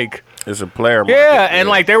that like. It's a player market. Yeah, and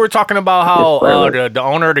like they were talking about how It's the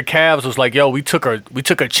owner of the Cavs was like, "Yo, we took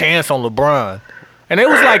a chance on LeBron," and it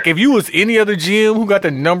was like if you was any other GM who got the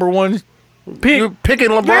number one pick, You're picking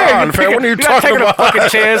LeBron, yeah, fam. What are you you're not talking taking about? a fucking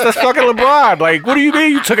chance. That's fucking LeBron. Like, what do you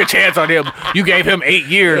mean you took a chance on him? You gave him 8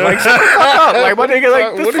 years. Like, shut the fuck up. Like, my nigga,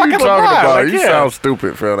 like, this What are fucking you talking LeBron. about? Like, You yeah. sound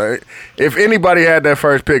stupid, fam. Like, if anybody had that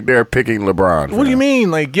first pick, they're picking LeBron. What do you mean?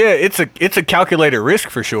 Like, yeah, it's a calculated risk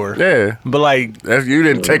for sure. Yeah. But like, You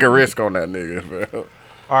didn't take a risk on that nigga, fam.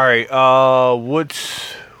 all right,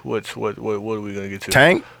 what are we gonna get to?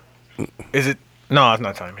 Tank? Is it? No, it's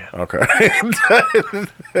not time yet. Okay.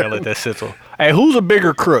 Gotta let that sizzle. Hey, who's a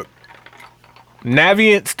bigger crook?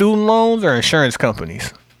 Navient student loans or insurance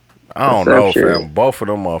companies? I don't know, Perception. fam. Both of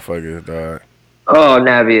them motherfuckers, dog. Oh,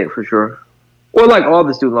 Navient for sure. Well, like all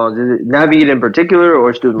the student loans. Is it Navient in particular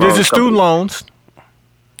or student loans? There's the student loans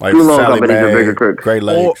Like Student loan Sally companies are Mae, bigger crooks. Great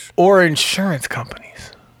Lakes. or insurance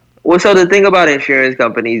companies. Well, so the thing about insurance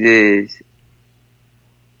companies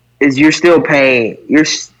is you're still paying.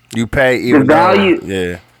 You pay even value-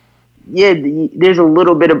 though, There's a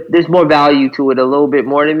little bit of there's more value to it, a little bit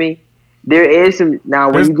more to me. There is some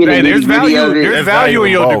now when you get a There's nitty-gritty value. of it. There's value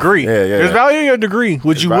in your both. degree. Yeah, yeah. There's value in your degree,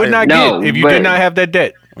 which you There's would not value. get if you No, did but- not have that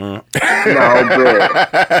debt. No,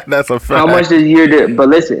 but That's a fact. how much does your debt? But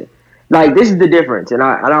listen, like this is the difference, and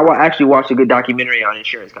I actually watched a good documentary on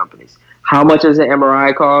insurance companies. How much does an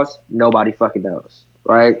MRI cost? Nobody fucking knows,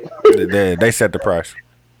 right? They set the price.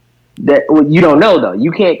 That well, you don't know though.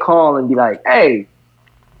 You can't call and be like, "Hey,"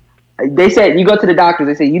 they said you go to the doctor.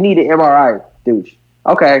 They say you need an MRI, dude.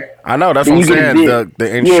 Okay, I know. That's Then what I'm you get a saying. deal.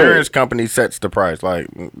 The insurance company sets the price. Like,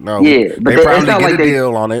 no, Yeah, but they it's probably not get like a they-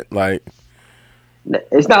 deal on it. Like,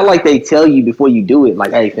 it's not like they tell you before you do it.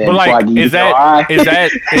 Like, hey, fam, But before I like, give you is the that MRI. is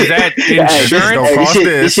that Hey, insurance? don't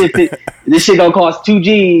cost this shit gonna cost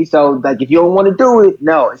 $2,000. So like, if you don't want to do it,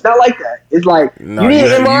 no, it's not like that. It's like No, you need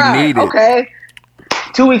you an MRI. need it. Okay.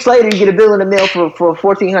 2 weeks later, you get a bill in the mail for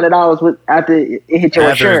 $1,400 after it hit your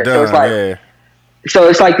after insurance. it's So it's done, like, yeah. so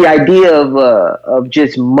it's like the idea of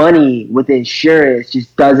just money with insurance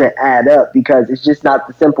just doesn't add up because it's just not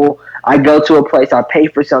the simple. I go to a place, I pay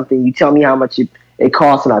for something, you tell me how much it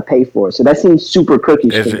costs, and I pay for it. So that seems super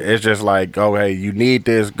cookish to me. It's just like, oh, hey, you need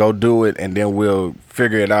this, go do it, and then we'll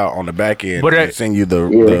figure it out on the back end But and send you the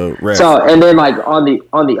Yeah. rest. So and then like on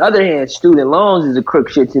the other hand, student loans is a crook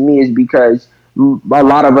shit to me is because a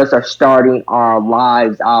lot of us are starting our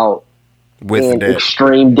lives out with in that,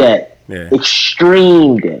 extreme debt. Yeah.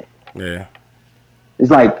 Extreme debt. yeah. It's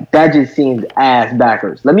like that just seems ass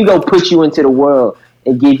backwards. Let me go put you into the world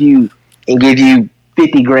and give you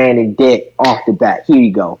 50 grand in debt off the bat. Here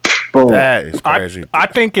you go. Boom. That is crazy. I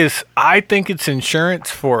think it's insurance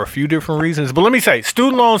for a few different reasons. But let me say,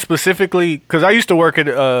 student loans specifically, because I used to work at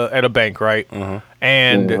a bank, right?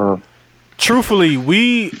 And truthfully,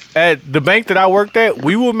 we at the bank that I worked at,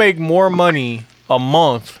 we would make more money a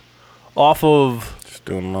month off of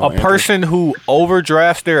Student a loan interest. person who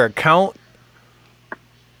overdrafts their account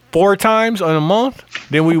 4 times in a month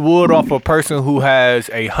than we would off a person who has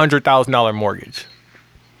a $100,000 mortgage.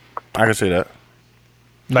 I can see that.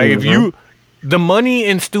 Like if the money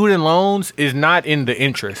in student loans is not in the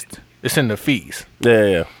interest, it's in the fees.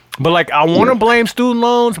 Yeah. But like I want to blame student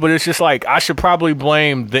loans, but it's just like I should probably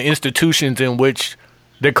blame the institutions in which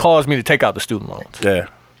that caused me to take out the student loans. Yeah.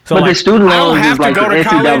 So But the like, student I don't loans have is to like go the to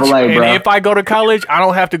college, NCAA, bro. and if I go to college, I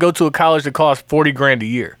don't have to go to a college that costs $40,000 a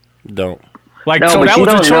year. Don't. Like No, so but that you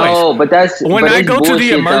was a don't choice. know. But that's When but I it's go to the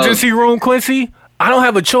bullshit, emergency room, Quincy, I don't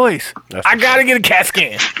have a choice. That's I for gotta sure. get a CAT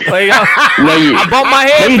scan. Like, No, you- I bump my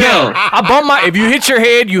No, head you down. don't. I bump my. If you hit your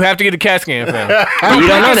head, you have to get a CAT scan, fam. You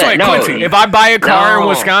don't know It's that. like, No. Quincy, if I buy a car in No.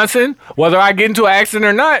 Wisconsin, whether I get into an accident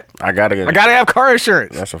or not, I gotta get. I gotta have car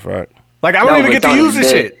insurance. That's a fact. Like I don't No, even but get to Tony, use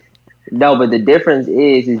this the- shit. No, but the difference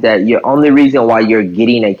is that your only reason why you're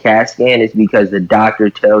getting a CAT scan is because the doctor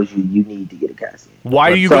tells you need to get a CAT scan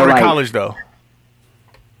Why do you So, go to like- college though?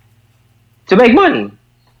 to make money.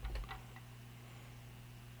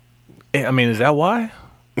 I mean, is that why?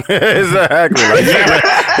 Exactly. Like,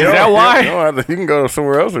 that why? You can go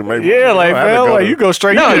somewhere else and make. Yeah, like, man, like, you go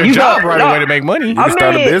straight. No, you get a you job go- right no. away to make money. You can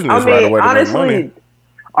start a business right away to honestly, make money.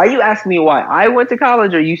 are you asking me why I went to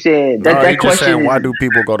college, or you said No, that you just question? saying why do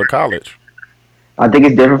people go to college? I think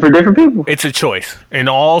it's different for different people. It's a choice. In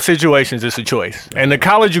all situations, it's a choice. And the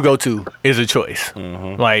college you go to is a choice.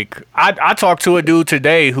 Like, I talked to a dude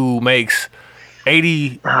today who makes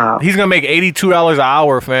 80. He's gonna make $82 an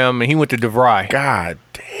hour, fam, and he went to DeVry. God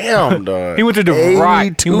damn, dog. He went to DeVry.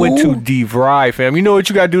 82? He went to DeVry, fam. You know what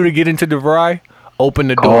you gotta do to get into DeVry? Open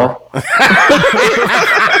the door.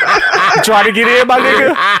 Try to get in, my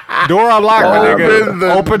nigga. Door unlocked, my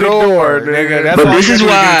nigga. Open the door, nigga. That's But all this you is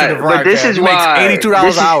gotta do to why- get to DeVry, but this fam. is He makes why- $82 this an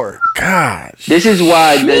is- hour. Gosh. This is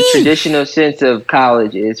why the traditional sense of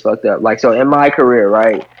college is fucked up. Like, so in my career,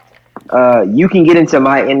 right, you can get into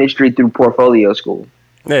my industry through portfolio school,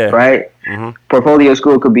 Yeah. right? Portfolio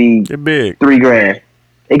school could be Get big. $3,000.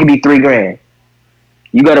 It could be $3,000.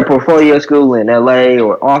 You go to portfolio school in LA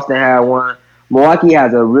or Austin had one. Milwaukee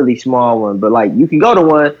has a really small one, but like you can go to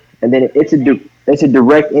one, and then it's a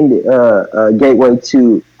direct gateway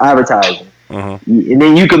to advertising. And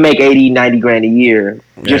then you can make 80, 90 grand a year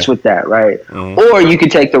just with that, right? Or you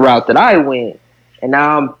could take the route that I went, and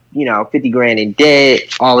now I'm 50 grand in debt,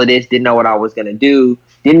 all of this, didn't know what I was going to do,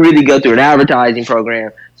 didn't really go through an advertising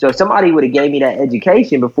program. So if somebody would have gave me that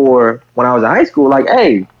education before when I was in high school, like,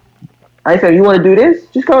 hey, fam, you want to do this?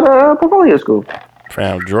 Just go to portfolio school.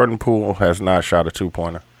 Fam, Jordan Poole has not shot a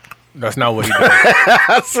 2-pointer. That's not what he does.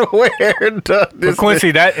 I swear, dog. But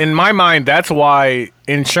Quincy, that in my mind, that's why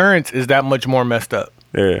insurance is that much more messed up.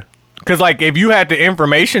 Yeah. Because like, if you had the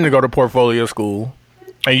information to go to portfolio school,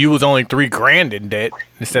 and you was only $3,000 in debt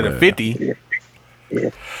instead of 50,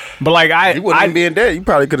 but like You wouldn't be in debt. You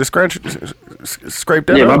probably could have scraped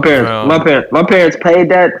that Yeah, up. my parents paid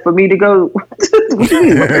that for me to go. What you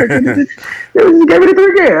mean? My parents just gave me the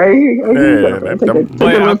 $3,000.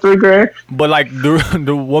 $3,000. But like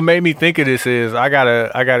the what made me think of this is I got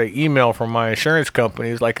an email from my insurance company.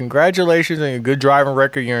 It's like, congratulations on your good driving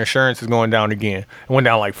record. Your insurance is going down again. It went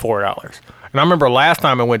down like $4. And I remember last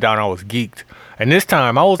time it went down, I was geeked. And this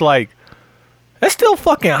time I was like, that's still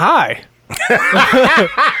fucking high. You know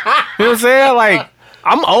what I'm saying? Like,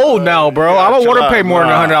 I'm old now, bro. I don't want to pay more than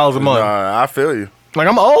 $100 a month. Nah, I feel you. Like,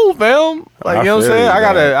 I'm old, fam. Like, you know what I'm feel saying?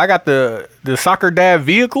 you, I got the soccer dad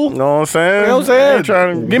vehicle. You know what I'm saying? You know what I'm saying? I ain't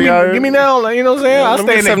trying to give be out here. me now. Like, you know what I'm saying? Yeah, I let stay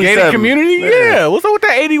me in the 77. gated community. Yeah. What's up with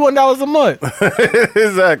that $81 a month?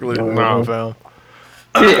 Exactly. Nah, fam.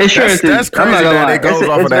 Insurance That's is, I'm crazy not gonna that lie. it goes It's-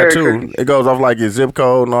 off it's of that very too. crazy. It goes off like your zip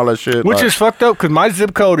code and all that shit. Which like, is fucked up because my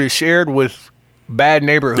zip code is shared with bad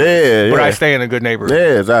neighborhoods. Yeah, But yeah. I stay in a good neighborhood.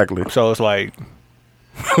 yeah, exactly. So it's like,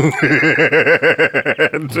 I'm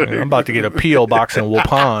about to get a P.O. box in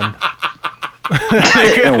Waupun.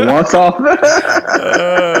 And walks off.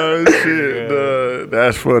 Oh shit,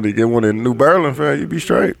 that's funny. Get one in New Berlin, fam. You be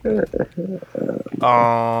straight.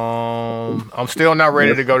 I'm still not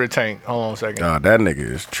ready to go to Tank. Hold on a second. Nah, that nigga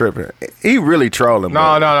is tripping. He really trolling.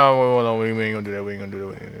 No, bro. we ain't gonna do that. We ain't gonna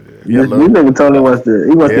do that. This nigga Tony wants the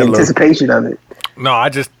Yeah, look. anticipation of it. No, I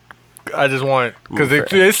just want, because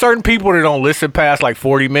there's certain people that don't listen past like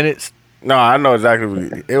 40 minutes. No, I know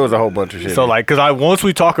exactly. It was a whole bunch of shit. So like, because once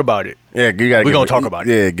we talk about it, yeah, you gotta. we gonna talk about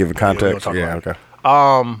it. Yeah, give it context. talk Yeah, about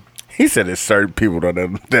okay. He said it's certain people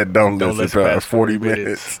that don't listen past 40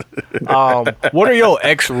 minutes. What are your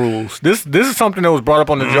X rules? This is something that was brought up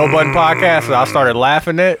on the Joe Budden podcast that I started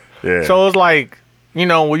laughing at. Yeah. So it's like,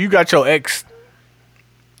 when you got your ex,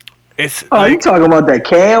 it's Oh, you like, talking about that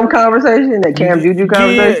Cam conversation? That Cam Juju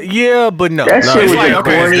conversation? yeah, but no. That No, shit it's was like, the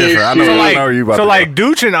okay, it's corniest different. I shit. know- So I know you about to like go.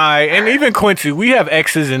 Dooch and I, and even Quincy, we have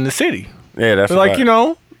exes in the city. Yeah, that's So like,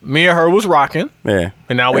 right. me and her was rocking, Yeah,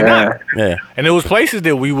 and now we Yeah. not. yeah. And there was places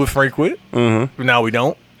that we would frequent, but now we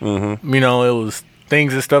don't. Mm-hmm. It was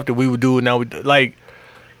things and stuff that we would do, and now we like.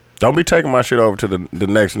 Don't be taking my shit over to the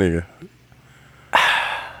next nigga.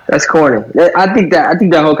 That's corny. I think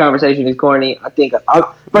that whole conversation is corny. I think first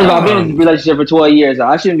of all, I've been in this relationship for 12 years, so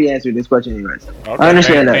I shouldn't be answering this question anyways. I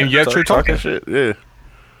understand that. And yet you're talking. shit. Yeah.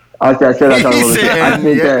 I said I'm talking He about said, I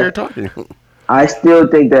think yeah, you're that talking. I still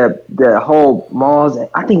think that the whole Malls.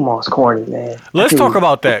 I think Malls corny, man. Let's talk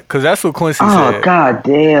about that because that's what Quincy Oh said. god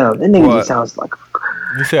damn, that nigga What? just sounds like.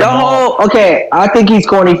 He said The Maul. whole okay. I think he's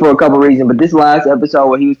corny for a couple reasons, but this last episode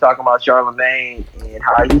where he was talking about Charlamagne and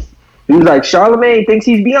how he was like Charlamagne thinks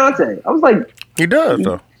he's Beyonce. I was like, He does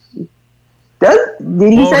though.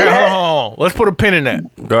 did he say Okay, that? hold on. Let's put a pin in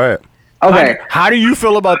that. Go ahead. Okay, How do you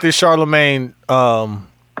feel about this Charlamagne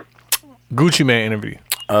Gucci Mane interview?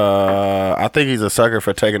 I think he's a sucker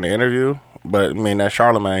for taking the interview, but I mean that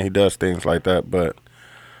Charlamagne, he does things like that. But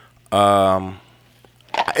I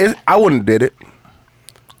I wouldn't have did it.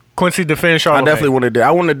 Quincy defends Charlamagne. I definitely wouldn't have did it.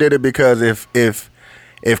 I wouldn't have did it because if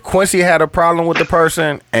Quincy had a problem with the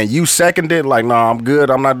person and you seconded it, like, no, I'm good,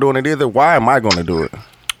 I'm not doing it either, why am I going to do it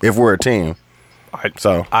if we're a team?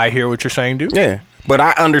 I hear what you're saying, dude. Yeah. But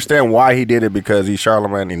I understand why he did it because he's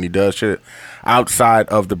Charlamagne and he does shit outside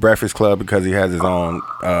of the Breakfast Club because he has his own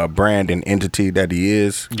brand and entity that he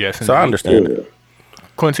is. Yes, so I understand it.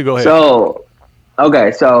 Quincy, go ahead. So,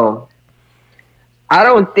 okay, so I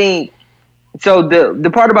don't think so.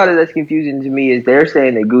 The part about it that's confusing to me is they're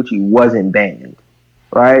saying that Gucci wasn't banned,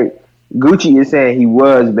 right? Gucci is saying he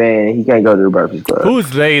was banned and he can't go to the Breakfast Club.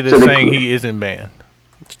 Who's they that's saying he isn't banned?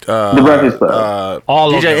 The Breakfast Club.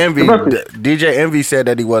 All DJ of Envy. DJ Envy said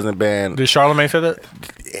that he wasn't banned. Did Charlamagne say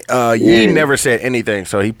that? Yee never said anything,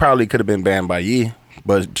 so he probably could have been banned by Yee.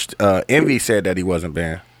 But Envy said that he wasn't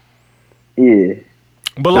banned. Yeah.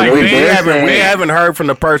 But like we haven't heard from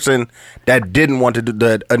the person that didn't want to do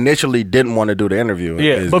that initially didn't want to do the interview.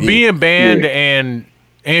 Yeah, but being banned and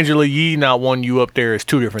Angela Yee not wanting you up there is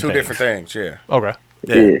two different things. Yeah. Okay.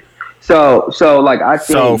 Yeah. So like I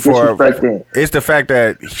think disrespecting. It's the fact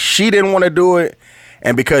that she didn't want to do it,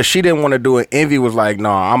 and because she didn't want to do it, Envy was like,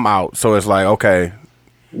 "No, I'm out." So it's like, okay,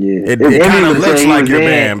 it kind of looks like you're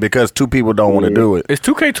banned because two people don't want to do it. Is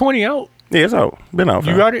 2K20 out? Yeah, it's out. Been out.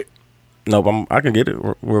 You got it? Nope, I can get it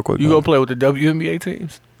real quick. You go play with the WNBA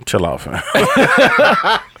teams? Chill out, fam.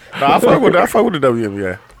 I fuck with the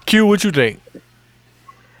WNBA. Q, what you think?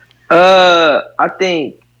 I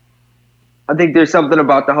think there's something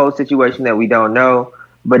about the whole situation that we don't know.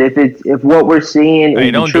 But if what we're seeing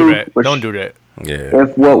is the truth, don't do that. Yeah.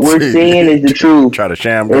 If what we're seeing is the truth, try to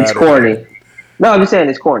sham. It's corny. No, I'm just saying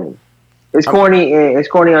it's corny. It's corny, and it's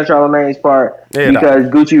corny on Charlamagne's part because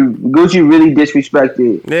Gucci really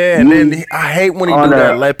disrespected. Yeah, and then I hate when he do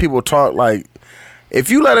that. Let people talk like. If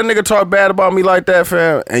you let a nigga talk bad about me like that,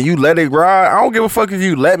 fam, and you let it ride, I don't give a fuck if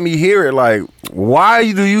you let me hear it. Like, why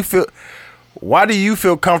do you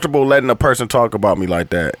feel comfortable letting a person talk about me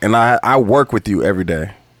like that? And I work with you every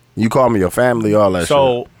day. You call me your family, all that shit.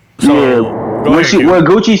 So what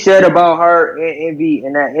Gucci said about her and Envy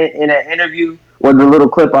in that interview, or the little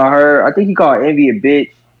clip I heard, I think he called Envy a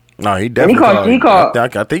bitch. No, he definitely called.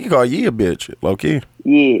 I think he called Yee a bitch, low key.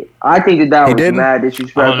 Yeah, I think that was mad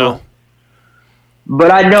disrespectful. I don't know.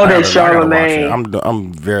 But I know that Charlamagne.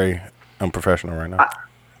 I'm very unprofessional right now.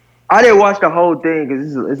 I didn't watch the whole thing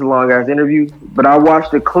because it's a long ass interview. But I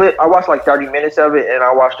watched the clip. I watched like 30 minutes of it, and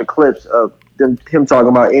I watched the clips of him talking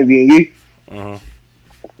about Envy and Yee.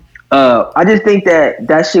 I just think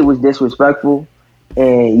that shit was disrespectful,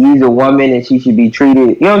 and Yee's a woman and she should be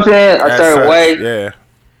treated. You know what I'm saying? A certain way. Yeah.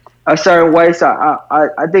 A certain way. So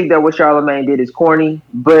I think that what Charlamagne did is corny.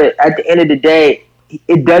 But at the end of the day,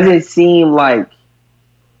 it doesn't seem like.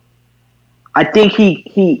 I think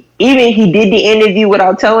he did the interview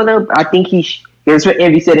without telling her. I think that's what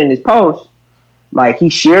Envy said in his post. Like, he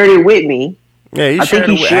shared it with me. Yeah, he shared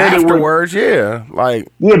it afterwards.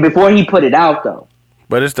 Before he put it out though.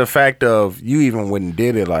 But it's the fact of you even wouldn't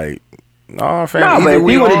did it. Like, no, fam. No, but if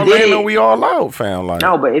he would have did it, we all out, fam. Like,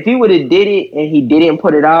 no, but if he would have did it and he didn't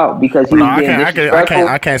put it out because he was being disrespectful.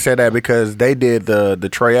 I can't say that because they did the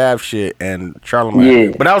Trey Ave shit and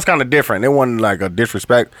Charlamagne. Yeah. But that was kind of different. It wasn't like a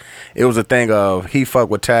disrespect. It was a thing of he fuck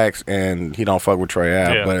with Tax and he don't fuck with Trey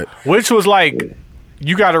Ave. Yeah. But which was like,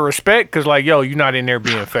 you got to respect because like, yo, you're not in there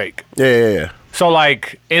being fake. Yeah. So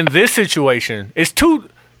like in this situation, it's two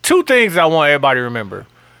things I want everybody to remember.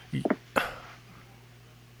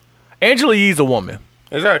 Angela Yee's a woman.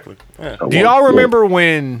 Exactly. Yeah. Do y'all remember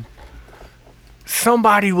when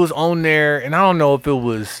somebody was on there, and I don't know if it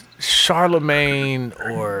was Charlamagne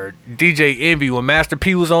or DJ Envy, when Master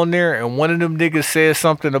P was on there, and one of them niggas said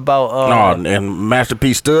something about and Master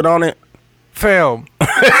P stood on it? Fam,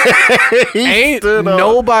 ain't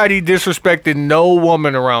nobody disrespected no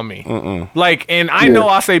woman around me. Like, and I know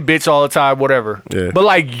I say bitch all the time, whatever. Yeah. But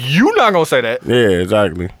like, you not gonna say that. Yeah,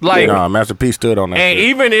 exactly. Like, Master P stood on that. And shit.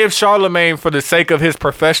 even if Charlamagne, for the sake of his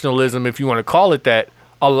professionalism, if you want to call it that,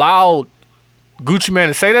 allowed Gucci Mane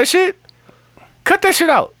to say that shit, cut that shit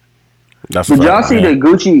out. Did y'all see the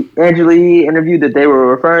Gucci Angela Yee interview that they were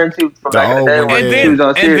referring to from back in the day?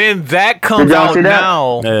 And then that comes out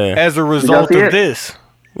now as a result of this.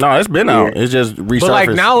 No, it's been out. It's just resurfaced. But like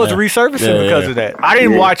now it's resurfacing because of that. I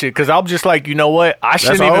didn't watch it because I'm just like, you know what? I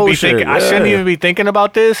shouldn't even be thinking. I shouldn't even be thinking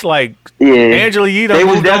about this. Like Angela Yee done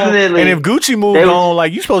moved on, and if Gucci moved on,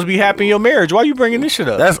 like you supposed to be happy in your marriage. Why are you bringing this shit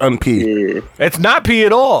up? That's un-P. It's not P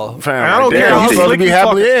at all. Fam, I don't care how you supposed to be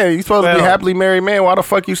happily. talking. Yeah, you supposed to be happily married man. Why the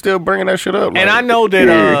fuck you still bringing that shit up? And I know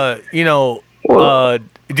that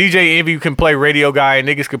DJ Envy can play radio guy and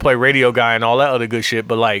niggas can play radio guy and all that other good shit,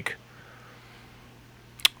 but like,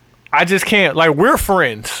 I just can't. Like, we're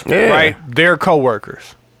friends, right? They're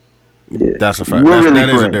coworkers. Yeah. That's a fact. We're really That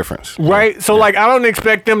is a friends. difference. Right? So, like, I don't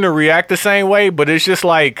expect them to react the same way, but it's just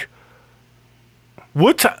like,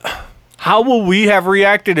 how would we have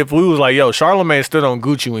reacted if we was like, yo, Charlamagne stood on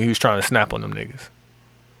Gucci when he was trying to snap on them niggas?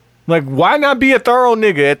 Like, why not be a thorough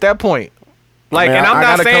nigga at that point? Like, Man, and I'm I not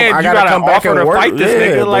gotta saying come- I you gotta gotta come back offer and to work. fight this Yeah,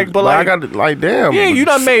 nigga, like, but I like, got like, damn. yeah, you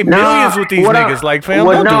done made millions with these niggas. Like, fam,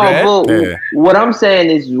 don't do that. But Yeah. what I'm saying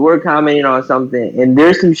is we're commenting on something, and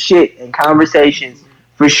there's some shit and conversations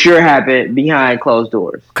for sure happen behind closed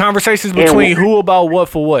doors. Conversations between who about what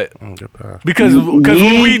for what? Good pass. Because what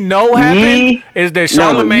we know happened is that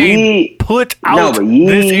Charlamagne put out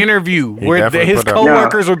this interview where definitely his put out-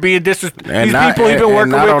 coworkers were being disrespectful. These not- people he's been and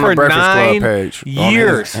working not with on the for Breakfast Club 9 page.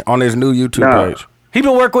 years. On his new YouTube No. page. He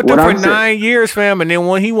been working with them What for I'm saying- 9 years, fam. And then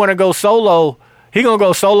when he want to go solo, he gonna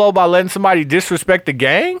go solo by letting somebody disrespect the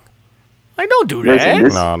gang? Like, don't do that. Listen,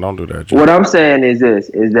 this- No, don't do that. Jay. What I'm saying is this: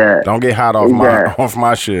 is that Don't get hot off is my that- off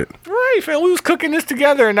my shit. Right, fam. We was cooking this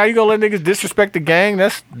together, and now you gonna let niggas disrespect the gang?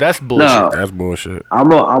 That's bullshit. No. That's bullshit. I'm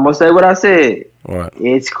gonna say what I said. What?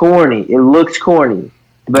 It's corny. It looks corny.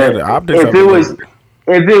 But Yeah, the optics if of it it was look-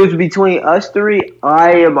 if it was between us three,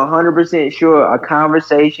 I am 100% sure a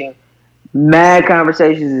conversation, mad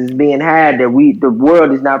conversations is being had that the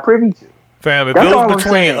world is not privy to. Fam, if That's it all was I'm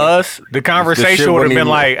between saying. us, the shit conversation would have wouldn't been even-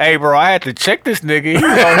 like, hey, bro, I had to check this nigga. He was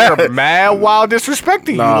on here mad, wild,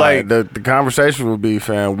 disrespecting Nah, you. Like, the conversation would be,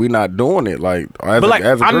 fam, we not doing it. Like, as but like,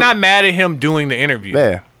 as a I'm group. not mad at him doing the interview.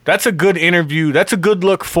 Yeah. That's a good interview. That's a good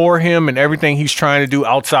look for him and everything he's trying to do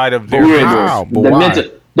outside of their But business. how? But the why?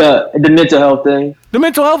 the mental health thing. The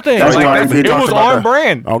mental health thing. That's Like, why that's- he it talks was about on that.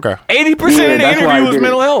 brand. Okay. 80% Yeah, of the that's why interview he was did it.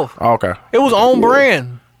 mental health. Okay. It was on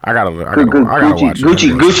brand. I gotta Gucci,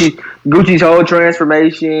 watch it. Gucci's whole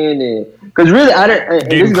transformation, and because really, I didn't. And this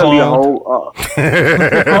Getting is gonna be a cloned. whole thing.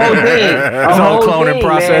 His whole cloning thing,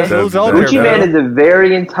 process. man. It was out Gucci there, man is a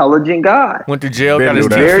very intelligent guy. Went to jail, Been got his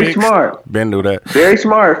through teeth that. Very fixed. smart. Been through that. Very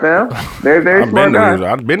smart, fam. Very smart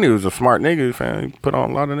guy. I've been he was a smart nigga, fam. He put on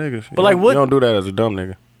a lot of niggas. But like, what- You don't do that as a dumb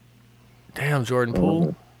nigga. Damn, Jordan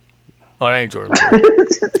Poole. Oh, that ain't Jordan Poole.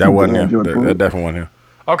 That wasn't him. Jordan Poole. That definitely wasn't him.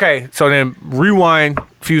 Okay, so then rewind a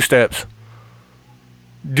few steps.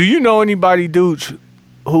 Do you know anybody, dudes,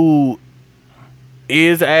 who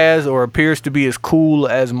is as or appears to be as cool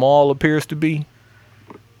as Maul appears to be?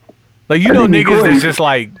 Like, you know think he niggas cool. that's just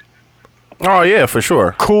like Oh yeah, for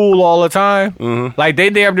sure. cool all the time? Mm-hmm. Like,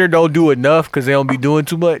 they damn near don't do enough because they don't be doing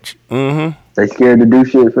too much. Mm-hmm. They scared to do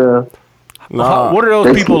shit, fam. Nah, What are those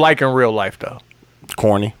they- people like in real life, though?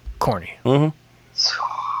 corny. Corny. Corny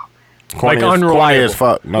Like as, unreliable. Corny as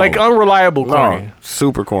fuck. No. Like unreliable corny. No,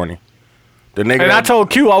 super corny. The nigga. And I told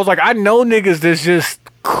Q, I was like, I know niggas that's just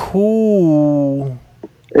cool.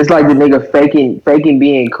 It's like the nigga faking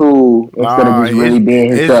being cool instead of just really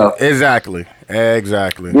being himself. Exactly.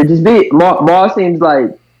 It just be Maul seems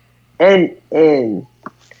like and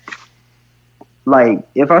like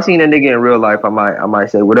if I seen a nigga in real life, I might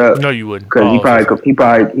say what up No, you wouldn't. because he probably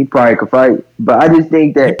could fight. But I just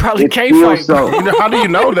think that He probably it can't feels fight, So, You know, how do you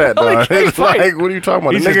know that, No, he dog? can't It's fight. like, what are you talking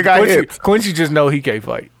about? He's The nigga just- got Quincy, hips. Quincy just know he can't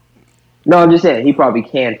fight. no, I'm just saying he probably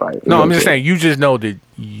can fight. No, I'm just saying you just know that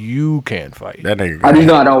you can fight. That nigga. I got just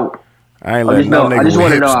know hips. I don't. I ain't I letting just no know- I nigga just with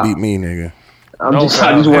wanna hips know- beat me, nigga. I'm No, just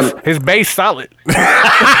fam. want his base solid. his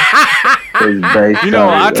base. You know,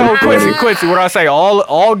 I told Quincy. Quincy, what I say,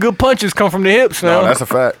 all good punches come from the hips, No, man. that's a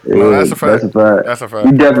fact. No, that's a fact. That's a fact.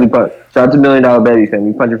 You definitely punch. Shout out to $1 Million Baby, fam.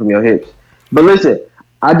 You punch it from your hips. But listen,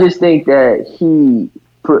 I just think that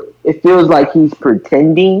it feels like he's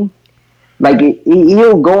pretending. Like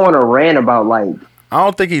he'll go on a rant about like. I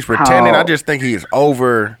don't think he's pretending. How- I just think he's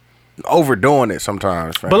overdoing it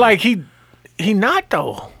sometimes. Fam. But like he not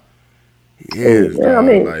though. he is. Yeah, I dog.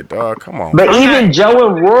 mean- like, dog, come on. But I'm even not- Joe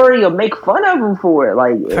and Rory will make fun of him for it.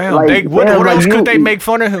 Like, Fam, like what fam, like else you- could they make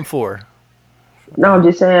fun of him for? No, I'm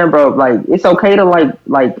just saying, bro. Like, it's okay to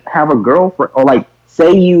like have a girlfriend or like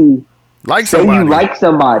say you like say somebody. you like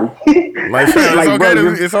somebody. Like, fam, Like, bro,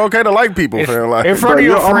 you're- it's okay to like people, fam. Like, In front of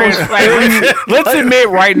Bro, your you're friends, almost- like, let's admit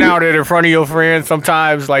right now that in front of your friends,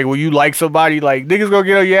 sometimes like when you like somebody, like niggas gonna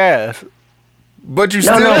get on your ass. but you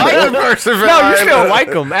still no, like no, the person, fam. No, you still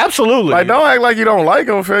like them, absolutely. Like, don't act like you don't like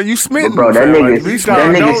him, fam. You smitten, Bro, that fam. nigga, Like, we that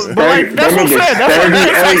start- nigga's but like, 30, that's that what I'm saying.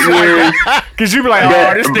 nigga's That's 38 years. Cause you be like,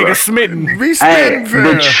 That- oh, this bro. nigga smitten. Be Hey, smitten,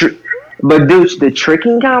 fam. but dude, the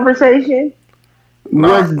tricking conversation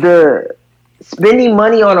was the spending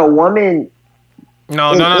money on a woman.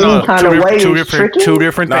 No, in no, any no, no. kind of way is tricking? Two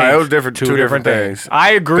different Nah, things. it was different. Two different things.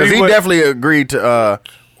 I agree. Because he with, definitely agreed to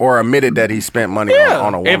or admitted that he spent money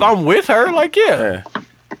on a woman. If I'm with her, like Yeah.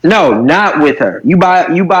 No, not with her. You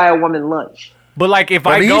buy a woman lunch. But like if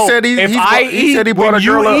But I he go, said he said he bought when a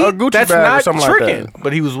girl you a eat, Gucci that's bag or not something like tricking. that.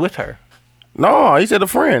 But he was with her. No, he said a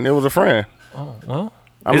friend. It was a friend. Oh well.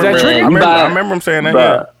 I Is remember, that tricking? I remember him saying that.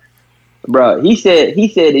 Yeah. Bruh, he said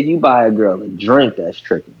if you buy a girl a drink, that's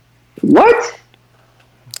tricking. What?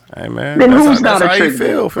 Hey man, Then that's who's how, not that's a how you trick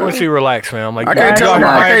feel. I want to see relax, man. I'm like, I can't tell him.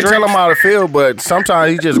 not- I can't tell him how to feel, but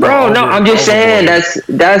sometimes he just. Bro, go no, over- I'm just saying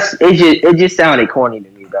overboard. it just sounded corny to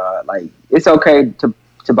me, dog. Like it's okay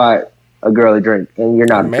to buy a girl a drink and you're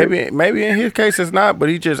not a trick. Maybe in his case it's not, but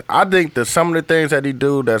he just. I think that some of the things that he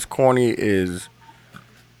do that's corny is.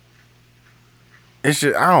 It's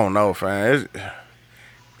just I don't know, fam.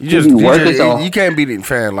 You can't be the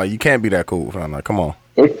fan. Like you can't be that cool, fam. Like come on.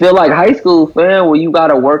 It feel like high school, fam, where you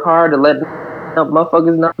gotta work hard to let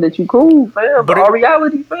motherfuckers know that you cool, fam. But all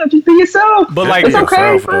reality, fam, just be yourself. But like, it's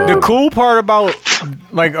okay, yourself, fam. the cool part about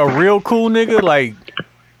like a real cool nigga, like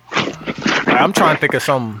I'm trying to think of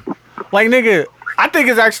something. Like nigga, I think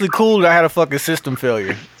it's actually cool that I had a fucking system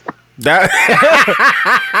failure. That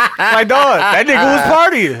Like dog, that nigga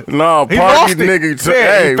was partying. no He party lost it. nigga.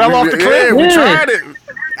 Yeah, he fell off the cliff. We Yeah. tried it.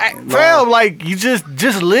 Fam, like you just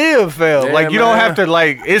live, fam. Yeah, like you don't man. have to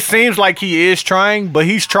like. It seems like he is trying, but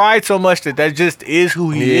he's tried so much that just is who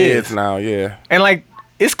he is. now. Yeah, And like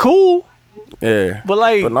it's cool, yeah. but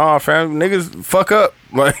like But nah, fam, niggas fuck up.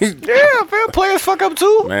 Like yeah, fam, players fuck up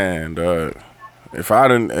too. man, dog. If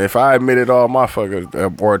I admitted all my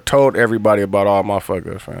fuckers or told everybody about all my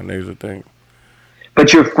fuckers, fam, niggas would think.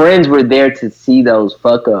 But your friends were there to see those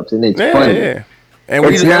fuck ups, and it's Yeah, funny. yeah. And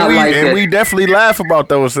It's not like that. we definitely laugh about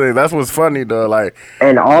those things. That's what's funny, though. Like,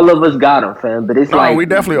 And all of us got them, fam. But it's no, like we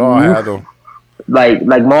definitely all have them. like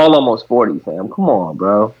Maul almost 40, fam. Come on,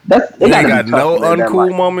 bro. It We ain't gotta got be tough no to live that uncool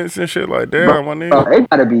life. moments and shit like that, my Bro, nigga. it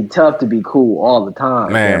gotta be tough to be cool all the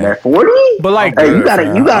time, Man. man. At 40, But like, hey, you good, gotta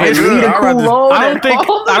fam. leave It's a good. I'd cool rather- load. I don't think I'd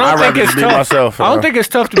it's rather tough. be myself, I don't fam. think it's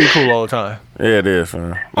tough to be cool all the time. Yeah, it is, man.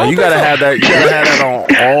 don't Like, you think gotta so. have that. You gotta have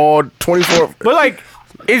that on all 24. But like,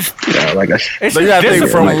 it's Yeah, like a it's So you gotta think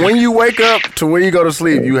discipline. from when you wake up to when you go to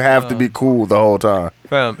sleep, you have to be cool the whole time.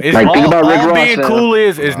 Fam, it's Like, think all, about Rick all Ross, being fam. cool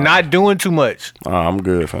is not doing too much. I'm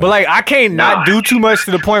good, fam. But like, I can't not do too much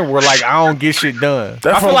to the point where like I don't get shit done.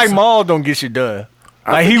 That's I feel what like I'm Maul don't get shit done.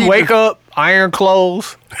 Like think he he wake just- up, iron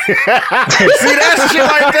clothes. See that shit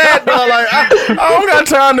like that, though. Like I don't got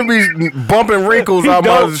time to be bumping wrinkles out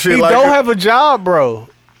my shit he like don't that. have a job, bro.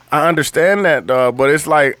 I understand that, dog, but it's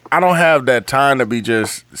like I don't have that time to be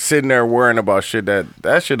just sitting there worrying about shit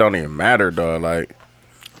that shit don't even matter, dog. Like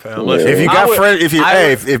if you got friends,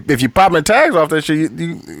 if you popping tags off that shit,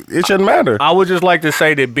 it shouldn't matter. I would just like to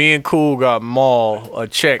say that being cool got Maul a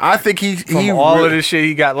check I think he from all really, of this shit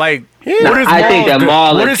he got. Like, Nah, what is I think Maul's that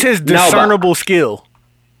Maul what is- is his no, but- discernible skill?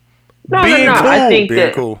 No, being no, no. cool. I think being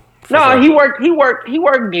that cool. For no, sure. he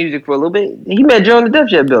worked music for a little bit. He met Joe in the Def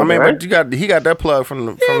Jam I building, mean, right? but he got that plug from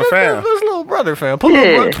the fan. That's little brother, fam. Put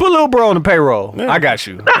Yeah. little bro on the payroll. I got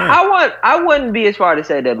you. I wouldn't be as far to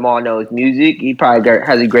say that Maul knows music. He probably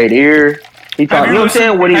has a great ear. He probably, you know what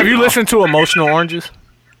I'm saying? Have you listened to Emotional Oranges?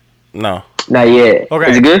 No, Not yet.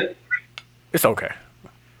 Okay. Is it good? It's okay.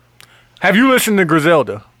 Have you listened to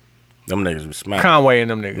Griselda? them niggas be smacking. Conway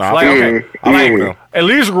and them niggas. Nah, like, I fuck okay. with them. I fuck with them. At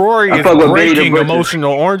least Rory I is fuck with Benny the breaking Butcher.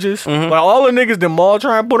 Emotional Oranges. But all the niggas that Maul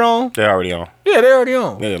trying to put on, They already on. yeah, they're already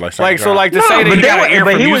on. Yeah, like so John. like to No, say that but he they got were- an ear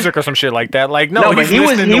but for he was- music or some shit like that. Like, no, No, but he's he was-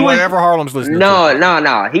 listening he to was- whatever Harlem's listening to.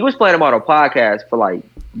 No. He was playing them on a podcast for like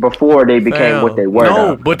before they became Fam. what they were. No,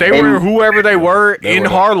 now. but they And- were whoever they were in were.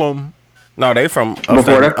 Harlem. No, they from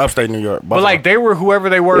Before that? upstate New York. But like they were whoever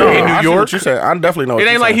they were no, in I New see York. what you said. I definitely know. It what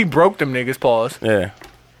ain't you like he said. broke them niggas. Pause. Yeah.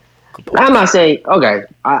 I'm not saying okay.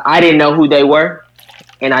 I didn't know who they were,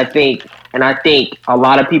 and I think a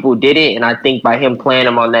lot of people did it, and I think by him playing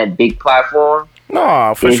them on that big platform,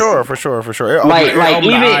 No, for It's- sure. It Like- opened, like it opened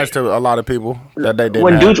even- the eyes to a lot of people that they didn't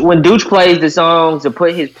when have. Dooch plays the songs to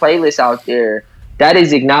put his playlist out there, that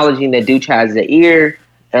is acknowledging that Dooch has the ear.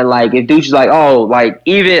 And like if Dooch is like, oh, like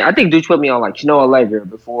even I think Dooch put me on like Snow Allegra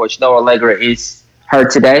before Snow Allegra is her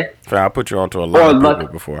today, I put you onto a lot of Lucky-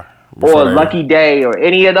 people before or they- Lucky Day or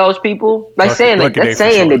any of those people. Like Lucky- saying Lucky that Day that's for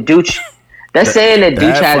saying sure. that Dooch that's saying that Dooch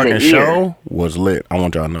That has fucking an ear. show was lit. I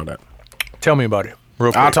want y'all to know that. Tell me about it.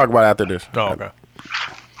 Real quick. I'll talk about it after this. Oh, okay.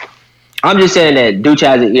 I'm just saying that Dooch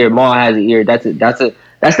has an ear, Maul has an ear. That's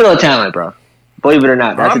still a talent, bro. Believe it or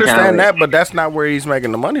not, I that's a understand talent. that, but that's not where he's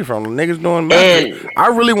making the money from. The niggas doing And- master. I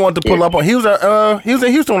really want to pull up on. He was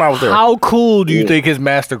in Houston when I was there. How cool do you think his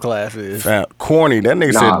master class is? Corny. That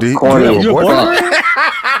nigga Nah, said, "Do you corny have as a fuck. boyfriend?"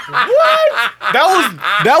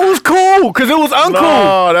 That was cool because it was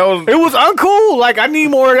uncool. No, It was uncool. Like, I need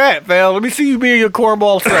more of that, fam. Let me see you being your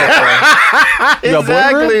cornball self, fam.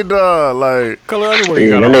 exactly, dog. Like, Color anyway.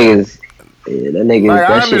 Yeah, that niggas. like I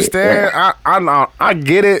that shit, understand. yeah. I know. I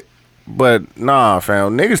get it. But nah,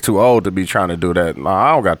 fam, niggas too old to be trying to do that. Nah,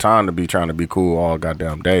 I don't got time to be trying to be cool all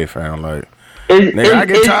goddamn day, fam. Like, nigga, I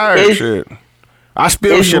get tired of shit. I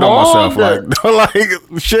spill shit on myself.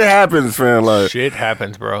 Like shit happens, fam. Like, Shit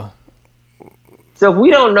happens, bro. So if we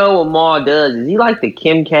don't know what Maul does, is he like the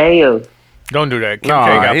Kim K of? Don't do that. Kim nah,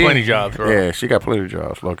 K got he- plenty jobs, bro. Yeah, she got plenty of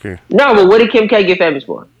jobs, low key. No, but what did Kim K get famous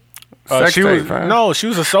for? Sex She tape, was fam. no, she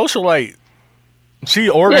was a socialite. She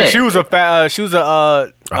ordered. Yeah. She was a fat. She was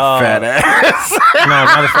a Fat ass. no,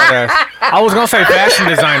 not a fat ass. I was gonna say fashion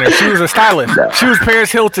designer. She was a stylist. She was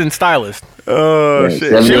Paris Hilton stylist. Oh Yeah,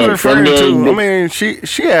 shit. She was referring 78 to. I mean,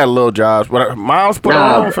 she had little jobs, but Miles put her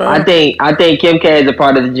Nah, on, fam. I think Kim K is a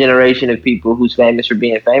part of the generation of people who's famous for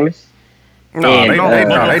being famous. No, And,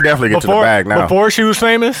 they definitely get to the bag now. Before she was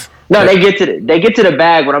famous. No, they get to the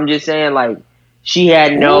bag, but I'm just saying, like, she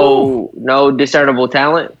had no discernible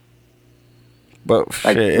talent. But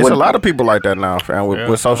like, shit, it's what- a lot of people like that now, fam, Yeah.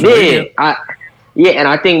 with social Yeah, media. and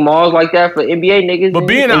I think Maul's like that for NBA niggas. But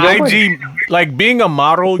being and an your money. IG, like being a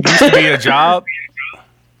model used to be a job.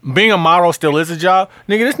 Being a model still is a job.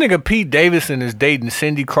 Nigga, this nigga Pete Davidson is dating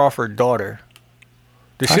Cindy Crawford's daughter.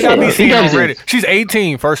 The shit I be He seeing on doesn't- Reddit. She's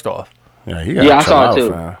 18, first off. Yeah, he got Yeah, I chill saw it out, too.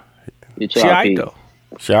 fam. You She chill out, aight Pete. though.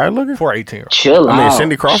 She alright looking? For 18. Chill out. I mean,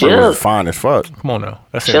 Cindy Crawford Chill. was fine as fuck. Come on now.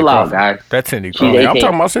 That's Chill Cindy out, Crawford. guys. That's Cindy She's Crawford. I'm 18.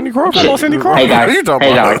 talking about Cindy Crawford. Come on, Cindy Crawford. Hey guys, What you talking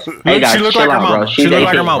hey about? guys, hey guys, She look chill like her out, mama. bro. She She's look like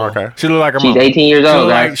her 18. mama. Okay. She look like her She's mama. 18 years She old, look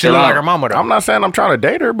like, guys. she Chill look like out. her mama though. I'm not saying I'm trying to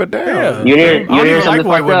date her, but damn. Yeah. You didn't I hear don't even like something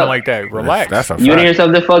white fucked women up? like that. Relax. That's a fact. You want to hear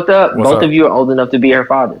something fucked up? What's Both up? of you are old enough to be her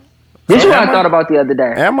father. This is what I Emma? thought about the other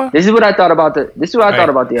day. Emma? This is what I thought about the. This is what I Hey, thought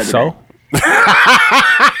about the other so? day.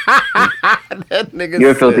 That nigga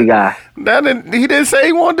You're a said- filthy guy. He didn't say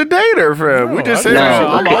he wanted to date her, fam. We just said No. she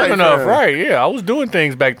I'm looked old like enough, fam. right? Yeah, I was doing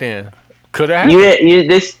things back then. Could have happened.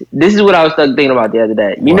 This is what I was thinking about the other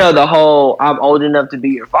day. You know the whole "I'm old enough to be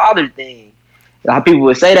your father" thing. How people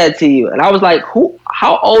would say that to you, and I was like,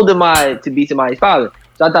 How old am I to be somebody's father?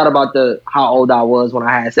 So I thought about how old I was when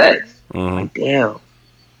I had sex. Like, damn,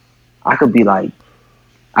 I could be like,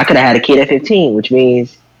 I could have had a kid at 15, which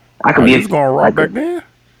means I could Oh, be. you was going raw like, back then?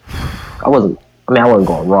 I wasn't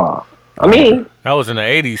going raw. I mean, That was in the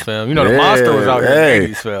 80s, fam. You know, the Yeah, monster was out here hey. in the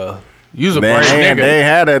 80s, fam. You was a They brave had,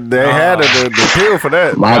 nigga. they had the pill for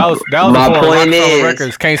that. my That was my before point Rockefeller is,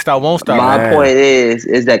 Records. Can't Stop, Won't Stop. my Man. point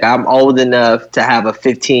is that I'm old enough to have a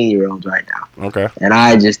 15-year-old right now, Okay. and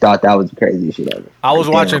I just thought that was the craziest shit ever. I was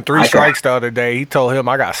Like, watching damn, Three I Strikes the other day. He told him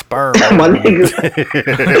I got sperm. My nigga,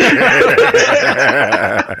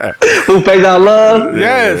 who pays out love?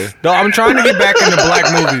 Yes. No, I'm trying to get back into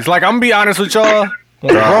black movies. Like, I'm going to be honest with y'all.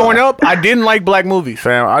 When growing up, I didn't like black movies.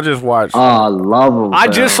 Fam, I just watched Oh, I love them. I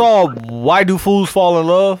just saw Why Do Fools Fall in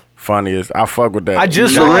Love? Funniest. I fuck with that. I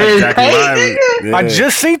just You know, saw it. Jackie Hey, Lyman. nigga. Yeah. I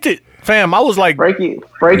just seen it. Fam, I was like, Frankie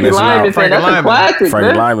Missing out. Lyman, Frankie that's a Lyman. classic, Frankie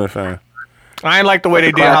man. Lyman, fam. I ain't like the way they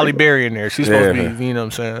did classic. Halle Berry in there. She's supposed Yeah. to be, you know what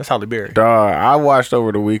I'm saying? That's Halle Berry. Dog, I watched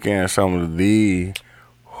over the weekend some of the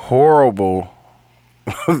horrible,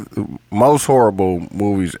 most horrible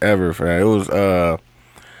movies ever, fam. It was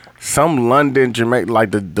some London, Jamaica,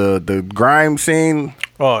 like the grime scene.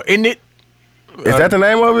 Isn't it? Is that the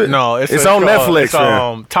name of it? No, it's on Netflix, It's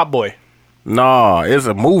fam. Top Boy. No, it's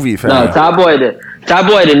a movie, fam. No, Top Boy,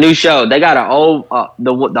 the new show. They got an old,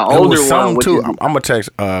 the it older was one. something Which too. is, I'm gonna text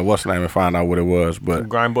what's the name and find out what it was, but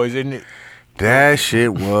Grime Boys, isn't it? that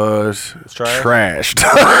shit was trash? trashed.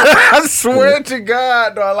 I swear to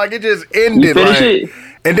God, dog. Like it just ended. You finish like- it?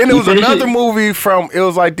 And then there You was finish another it? movie from. It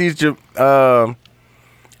was like these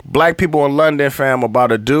black people in London, fam,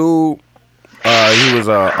 about a dude. He was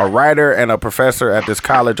a writer and a professor at this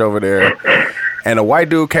college over there, and a white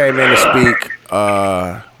dude came in to speak,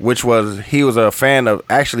 he was a fan of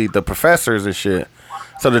actually the professors and shit.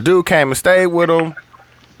 So the dude came and stayed with him.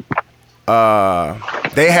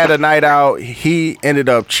 They had a night out. He ended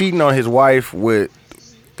up cheating on his wife with,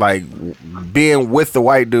 like, being with the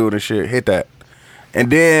white dude and shit. Hit that.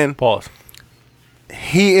 And then Pause.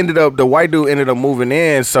 the white dude ended up moving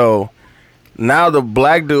in. So now the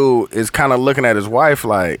black dude is kind of looking at his wife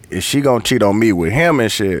like, is she gonna cheat on me with him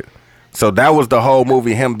and shit? So that was the whole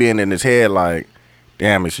movie, him being in his head like,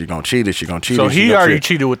 damn, is she gonna cheat? Is she gonna cheat? So Is she he gonna already cheat?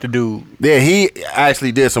 cheated with the dude. Yeah, he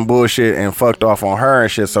actually did some bullshit and fucked off on her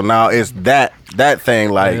and shit. So now it's that thing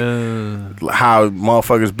like how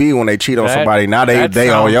motherfuckers be when they cheat on somebody. Now they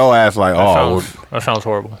on your ass like, that sounds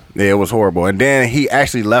horrible. Yeah, it was horrible. And then he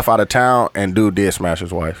actually left out of town and dude did smash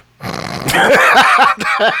his wife.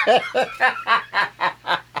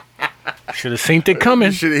 Should have seen it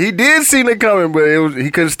coming. He did see it coming, but he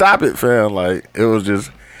couldn't stop it, fam. Like it was just.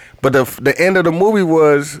 But the end of the movie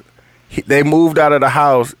was they moved out of the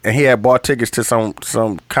house and he had bought tickets to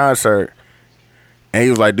some concert, and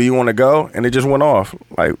he was like, "Do you want to go?" And it just went off.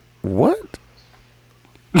 Like what?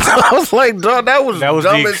 I was like, dog, that was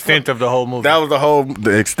the extent of the whole movie. That was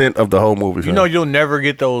the extent of the whole movie. Fam. You know, you'll never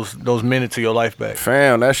get those minutes of your life back.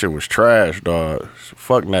 Fam, that shit was trash, dog.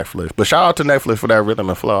 Fuck Netflix. But shout out to Netflix for that rhythm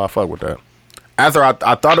and flow. I fuck with that. After I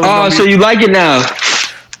thought it was. Oh, so you like it now?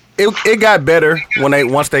 It got better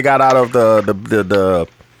once they got out of the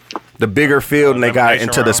bigger field and they got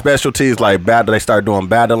into the specialties like battle. They started doing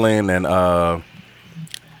battling and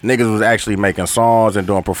niggas was actually making songs and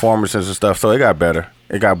doing performances and stuff. So it got better.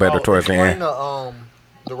 It got better towards the end. The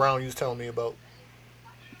round you was telling me about.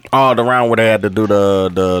 Oh, the round where they had to do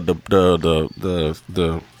the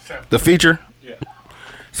feature. Yeah.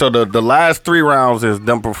 So the last 3 rounds is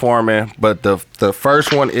them performing, but the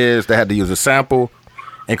first one is they had to use a sample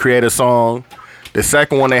and create a song. The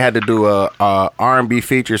second one they had to do a R&B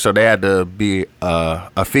feature, so they had to be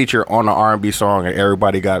a feature on an R&B song, and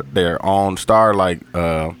everybody got their own star. Like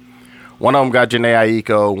one of them got Jhené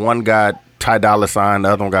Aiko, one got Ty Dolla $ign, the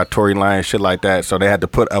other one got Tory Lanez, shit like that. So they had to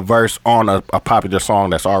put a verse on a popular song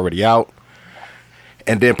that's already out,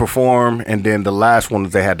 and then perform. And then the last one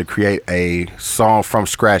they had to create a song from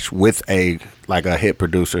scratch with a hit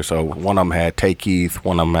producer. So one of them had Tay Keith,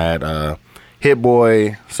 one of them had Hit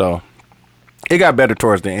Boy. So it got better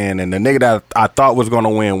towards the end, and the nigga that I thought was gonna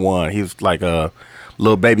win won. He was like a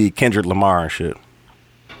little baby Kendrick Lamar and shit.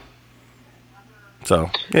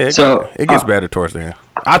 So yeah, it gets better towards the end.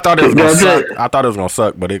 I thought it was gonna suck. I thought it was gonna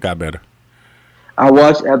suck, but it got better. I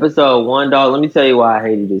watched episode 1, dog. Let me tell you why I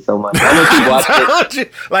hated it so much. I'm gonna keep watching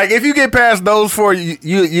it. Like if you get past those 4,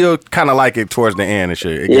 you'll kind of like it towards the end and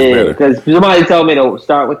shit. It gets better. Because somebody told me to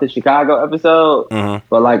start with the Chicago episode,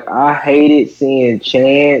 but like I hated seeing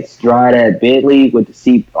Chance drive that Bentley with the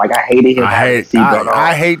seat. Like I hated him.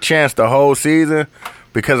 I hate Chance the whole season.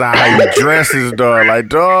 Because of how he dresses, dog. Like,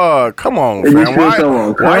 dog, come on, fam. Why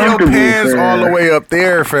your pants all the way up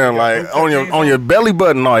there, fam? Like on your belly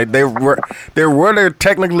button. Like they're where they're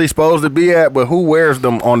technically supposed to be at, but who wears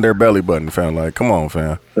them on their belly button, fam? Like, come on,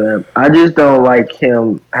 fam. I just don't like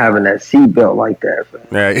him having that seatbelt like that, fam.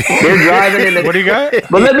 Yeah. They're driving in the. What do you got?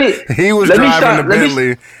 But he was driving the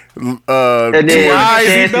Bentley.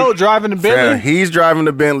 T.I.'s driving the Bentley. He's driving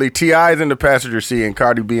the Bentley. T.I.'s in the passenger seat and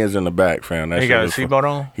Cardi B is in the back, fam. He got a seatbelt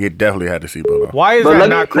on? He definitely had the seatbelt on. Why is that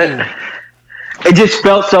not cool? It just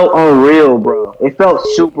felt so unreal, bro. It felt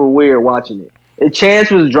super weird watching it. And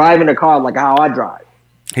Chance was driving a car like how I drive.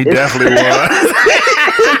 He definitely was.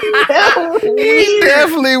 He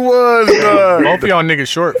definitely was, bro. Both of y'all niggas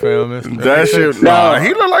short, fam. That shit. Nah,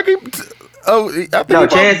 he looked like he. Oh, I think no,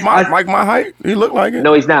 Chance, my height. He looked like it.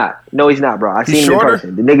 No, he's not. No, he's not, bro. I seen him in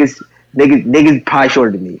person. The niggas probably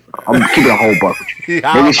shorter than me. I'm keeping a whole buck with you.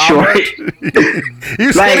 Niggas short.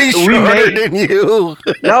 You said he's shorter than you.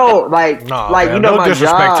 No, like you know my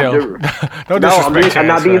job. I'm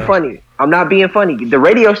not being funny. I'm not being funny. The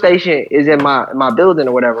radio station is in my building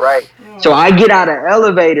or whatever, right? So I get out of the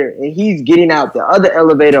elevator and he's getting out the other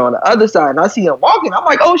elevator on the other side, and I see him walking. I'm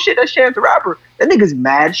like, oh shit, that's Chance the Rapper. That nigga's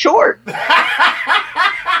mad short.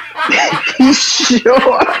 He's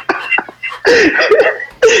short.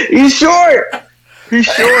 He's short. He's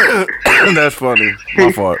short. That's funny.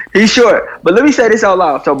 My fault. He's short. But let me say this out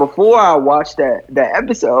loud. So before I watched that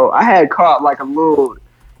episode, I had caught like a little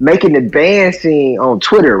making the band scene on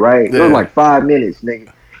Twitter, right? Yeah. It was like 5 minutes,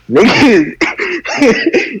 nigga.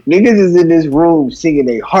 Niggas is in this room singing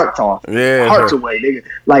their hearts off. Yeah, hearts away, nigga.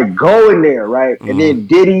 Like go in there, right? And then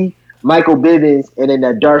Diddy, Michael Bivins, and then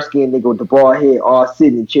that dark skinned nigga with the bald head all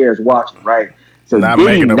sitting in chairs watching, right? So not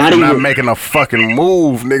making a fucking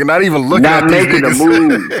move, nigga. Not even looking at these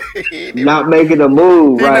niggas. Not making a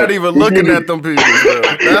move. He's not even looking at them people, bro.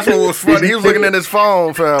 That's what was funny. He was looking at his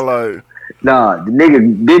phone, fam. Like, nah, the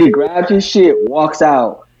nigga Diddy grabs his shit, walks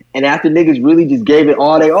out, and after niggas really just gave it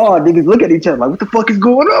all they are, niggas look at each other like, what the fuck is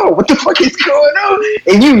going on? What the fuck is going on?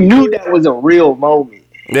 And you knew that was a real moment.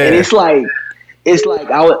 Yeah. And it's like this is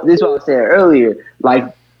what I was saying earlier.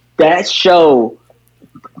 Like that show.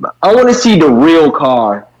 I want to see the real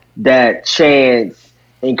car that Chance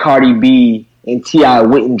and Cardi B and T.I.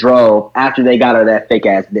 went and drove after they got out of that fake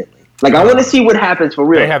ass Bentley. Like, I want to see what happens for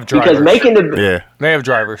real. They have drivers. Because making the they have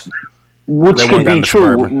drivers, which They could went down be the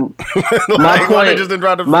true. Suburban. My Like, why they point, just didn't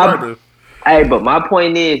drive the my, Suburban? hey, but my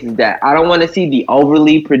point is that I don't want to see the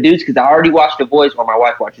overly produced because I already watched The Voice, or my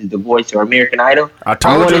wife watches The Voice or American Idol. I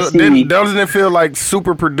told wanna you, see- doesn't it feel like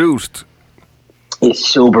super produced? It's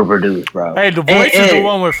super produced, bro. Hey, The Voice is the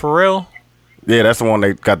one with Pharrell. Yeah, that's the one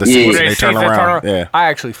they got the Yeah. seats. They They turn seats that around. Yeah, I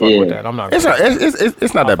actually fuck Yeah. with that. I'm not. it's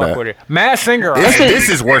not that fuck bad. with it. Masked Singer. This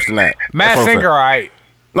is worse than that. Masked That's what I'm Singer. saying. Alright.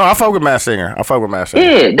 No, I fuck with Masked Singer.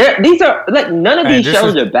 Yeah, these are like none of these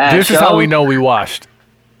shows are bad. This is how we know we watched.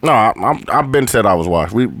 No, I've been said I was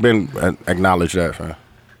washed. We've been acknowledged that, fam.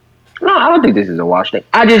 No, I don't think this is a wash thing.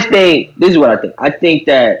 I just think this is what I think. I think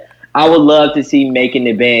that I would love to see Making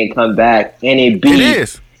the Band come back and it be. It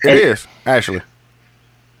is actually.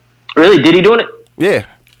 Really? Did he doing it? Yeah.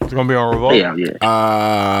 It's gonna be on Revolt. Yeah.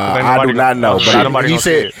 I do not know, but he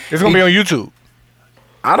said it's gonna be on YouTube.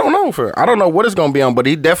 I don't know I don't know what it's gonna be on, but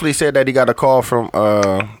he definitely said that he got a call from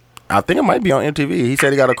I think it might be on MTV. He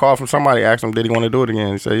said he got a call from somebody, asked him did he want to do it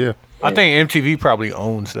again. He said yeah. I think MTV probably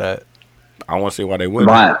owns that. I want to see why they wouldn't.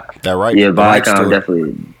 That right? Yeah, the rights to Viacom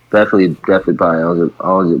it. definitely probably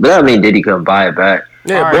owns it. But I mean, did he come buy it back?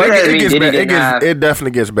 Yeah, All but right. it gets better. have- It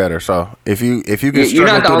definitely gets better. So if you can struggle You're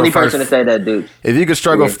not the through only the first, person to say that, dude. if you can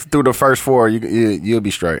struggle Yeah. through the first four, you'll be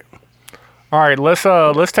straight. All right,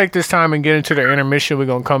 let's take this time and get into the intermission. We're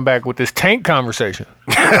gonna come back with this Tank conversation.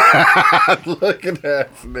 Look at that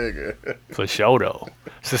nigga. For sure, though.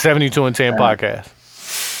 It's the 72 and 10 podcast.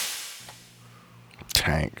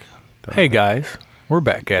 Tank. Hey guys, we're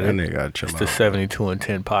back at That it. nigga gotta chill It's the out. 72 and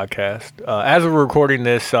 10 podcast. As we're recording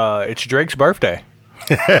this, it's Drake's birthday.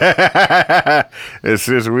 It's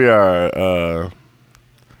since we are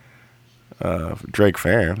Drake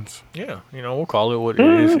fans. Yeah, we'll call it what it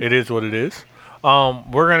is. It is what it is.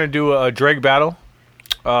 We're gonna do a Drake battle.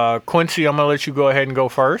 Quincy, I'm gonna let you go ahead and go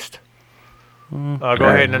first. Go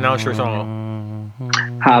ahead and announce your song.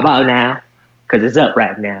 How about now? Because it's up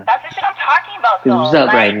right now. That's the shit I'm talking about, though. Because it's up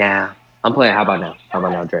Like, right now. I'm playing How About Now? How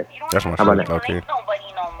About Now, Drake? You don't That's my How about shit. that? Okay. like nobody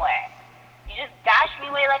no more. You just dash me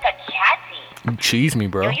away like a catty. You cheese me,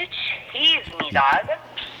 bro. Yo, you cheese me, dog.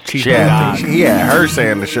 Cheese me, Yeah, dog. yeah, her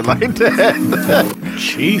saying the shit like that.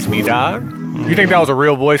 Cheese me, dog. You think that was a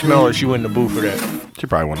real voicemail, or she went in the booth for that? She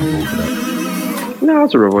probably wouldn't move for that. No,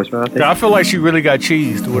 it's a real voicemail, I think. I feel like she really got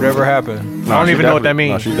cheesed. Whatever happened, I don't she even know what that definitely-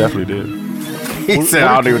 means. No, she definitely did. He said,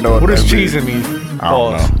 "I don't even know what does that means." cheesing mean? I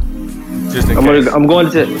don't Pause. Just in I'm case.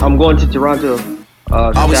 going to Toronto.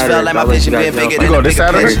 Always Saturday, felt like my I'll let vision you been guys know. bigger You than go a this bigger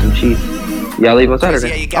Saturday? picture. Some cheese. Yeah, I leave on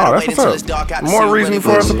Saturday. Oh, that's what's up. More reason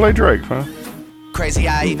for us to play Drake, huh? Crazy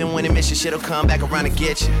how even when it miss you, shit'll come back around and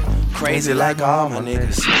get you. Crazy like all my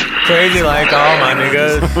niggas. Crazy like all my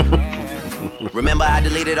niggas. Remember I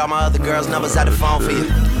deleted all my other girls' numbers out the phone for you.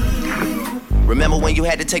 Remember when you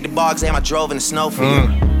had to take the bar exam, I drove in the snow for you.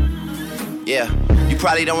 Yeah, you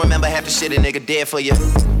probably don't remember half the shit a nigga did for you.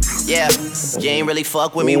 Yeah, you ain't really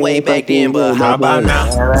fuck with me way back then, but how about now?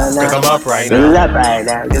 Cause I'm up right It's now. up right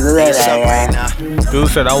now. It's up right now. Dude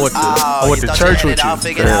said I went to thought church you with had it all you.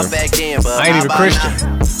 figured out back then, but I ain't how even about Christian.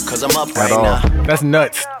 now? Cause I'm up right all. now. That's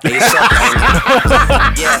nuts. It's up right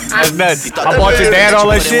now. Yeah. That's nuts. You thought I bought the your dad that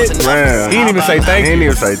all you that put in was shit. enough. Man. He didn't even say He thank didn't you.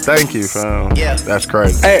 even say thank you, fam. Yeah. That's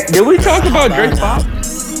crazy. Hey, did we talk about Drake Pop?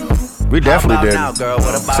 We definitely How did. about now, girl?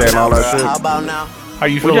 What about Saying now, all that girl? shit. How about now? How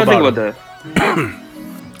you What feel y'all think about about it?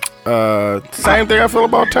 that? Same thing I feel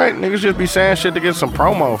about Tank. Niggas just be saying shit to get some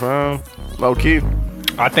promo, fam. Low key.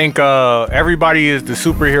 I think everybody is the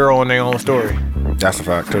superhero in their own story. That's a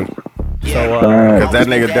fact, too. So Because that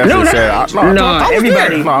nigga definitely said, I was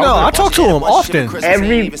everybody- there. I was I there. talk to him often.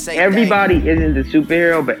 Everybody isn't the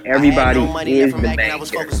superhero, but everybody is the main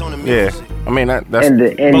character. Yeah. I mean, that's. And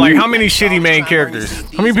But like, how many shitty main characters?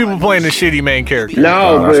 How many people playing the shitty main character?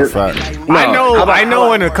 no, that's a but fact. no, I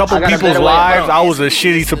know. In a couple I got a people's better way. lives, I was a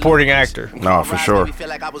shitty supporting actor. No, for sure.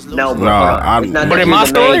 no, No, I'm- not but that in you're my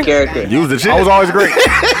the main story, character. You was the shit. I was always great.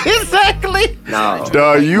 Exactly. No,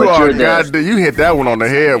 Dog, you But are you're the- goddamn. You hit that one on the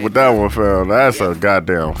head with that one, fam. That's a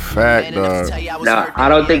goddamn fact, dog. no, I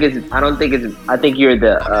don't think it's. I think you're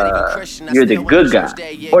the good guy,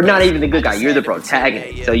 or not even the good guy. You're the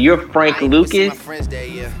protagonist. So you're Frank Lucas,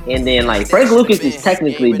 and then like Frank Lucas is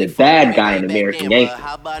technically the bad guy in American Gangster,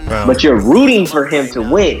 but you're rooting for him to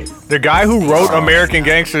win. The guy who wrote American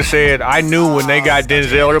Gangster said, I knew when they got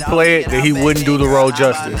Denzel to play it that he wouldn't do the role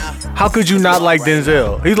justice. How could you not like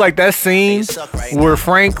Denzel? He's like, that scene where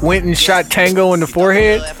Frank went and shot Tango in the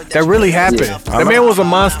forehead, that really happened. Yeah. That man was a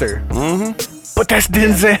monster. But But that's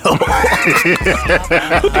Denzel. What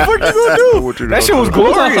the fuck you gonna do? That shit was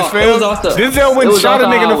glorious, fam. Denzel went and shot a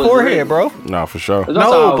nigga in the forehead, bro. No, for sure.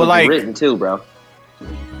 No, but like written too, bro.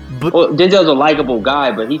 Well, Denzel's a likable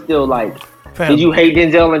guy, but he's still like. Fam. Did you hate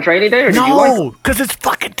Denzel in Training Day? Or did you like him? Because it's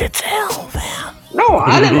fucking Denzel, fam. No,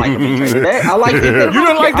 I didn't like him in Training Day. I like Denzel. You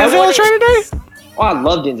didn't like Denzel in Training Day? Oh, I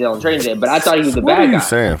love Denzel in Training Day, but I thought he was the What bad are you guy.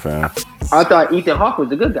 saying, fam? I thought Ethan Hawke was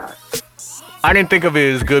the good guy. I didn't think of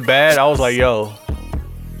it as good bad. I was like, yo.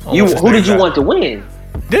 Who did you want to win?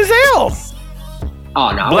 Denzel.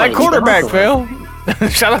 Oh no, Black quarterback, fam.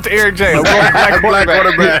 Shout out to Eric J. I'm going black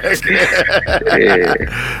quarterback.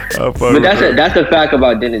 But that's the fact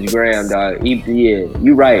about Dennis Graham, dog.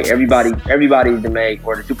 You're right. Everybody's the main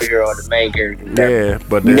or the superhero or the main character. Yeah,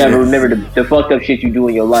 but you never remember the fucked up shit you do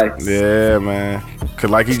in your life. Yeah, man.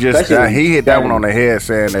 Cause like he hit that one on the head,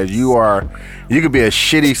 saying that you could be a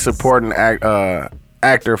shitty supporting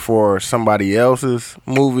actor for somebody else's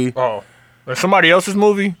movie. Oh. Somebody else's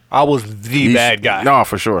movie, I was the bad guy. No,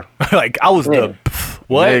 for sure. Like I was the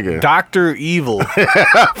what? Nigga. Dr. Evil.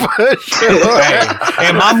 For sure. Hey,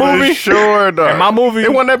 in my movie, for sure, dog. In my movie,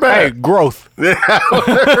 it wasn't that bad. Hey, growth.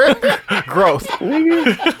 Growth.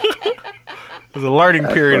 It was a learning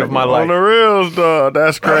period of my life. On the reals, dog.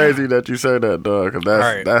 That's crazy that you say that, dog. Cause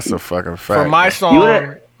that's a fucking fact. For my song,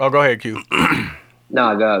 go ahead, Q.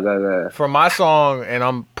 No, go. For my song, and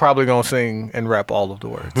I'm probably gonna sing and rap all of the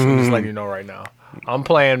words. So just letting you know right now. I'm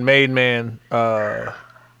playing Made Man,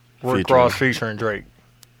 Rick Ross featuring Drake.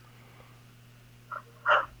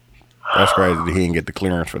 That's crazy that he didn't get the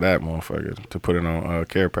clearance for that motherfucker to put it on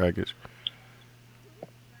care package.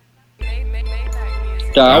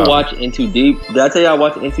 I watched Into Deep. Did I tell you I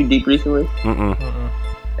watched Into Deep recently?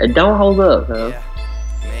 It don't hold up, man.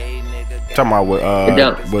 Talking about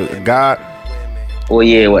with God. Well,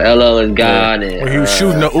 yeah, with LL is God and when he was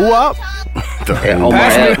shooting the ooh-wop.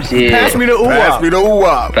 Pass me the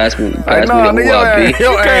ooh-wop. Pass me the ooh-wop.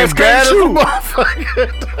 Your ass bad as a motherfucker.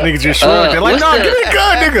 Nigga just shrugged. They're like, nah, give me a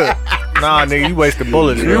gun, nigga. Nah, nigga, you wasted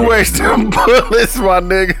bullets. You wasted bullets, my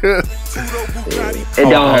nigga. It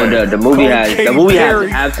don't hold up. The movie has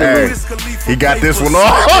absolute. He got this one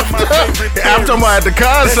off. I'm talking about at the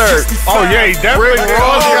concert. Oh yeah, he definitely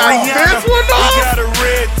got this one off.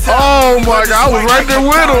 Oh my God, I was right there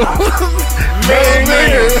with him. Man,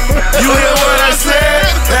 nigga. You hear what I said?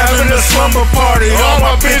 Having a slumber party, all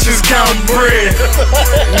my bitches counting bread.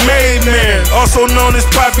 Made Man, also known as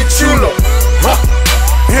Papi Chulo.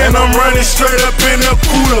 And I'm running straight up in the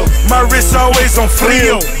cooler. My wrist always on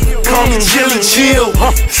frio. Call me Chillin' Chill.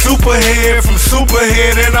 Superhead from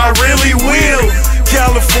Superhead, and I really will.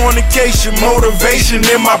 Californication, motivation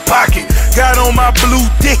in my pocket. Got on my blue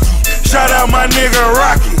dicky. Shout out my nigga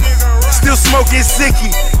Rocky. Still smoking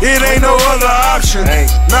sicky. It ain't no other option.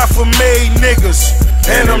 Not for made niggas.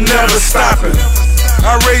 And I'm never stopping.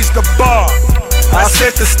 I raised the bar. I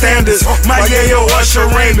set the standards, my yayo Usher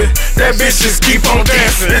Raymond. That bitch just keep on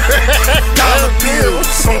dancing. Dollar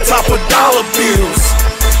bills on top of dollar bills.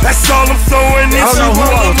 That's all I'm throwing in. I don't know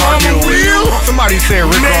who I was arguing with. Somebody said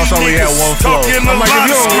Rick Ross only had one flow. I'm like,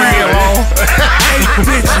 if you don't leave me alone.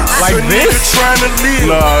 Like this?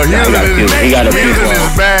 No, he got a piece in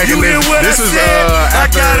his bag. This is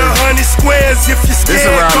after. This is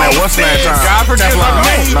around that what's that time? Godford Teflon.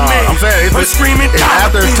 No, I'm saying it's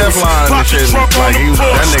after Teflon and shit. Like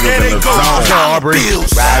that nigga was in the zone.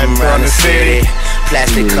 Riding around the city.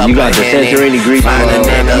 Plastic cup you got the Santorini Greek. Find a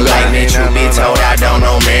nigga like me, truth be told, I don't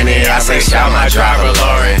know many. I say shout my driver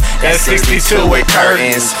Lauren. That's 62 with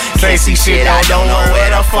curtains. Can't see shit, I don't know where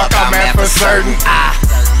the fuck I'm at for certain.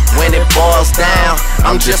 When it boils down,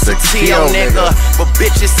 I'm just a T.O. nigga. But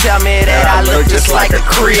bitches tell me that I look just like a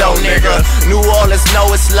Creole nigga. New Orleans know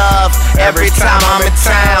it's love every time I'm in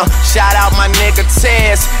town. Shout out my nigga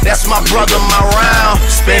Tez, that's my brother, my round.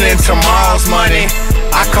 Spending tomorrow's money,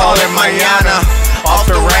 I call it mañana. Off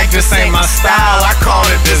the rack, this ain't my style, I call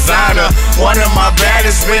it designer. One of my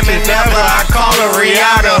baddest women ever, I call her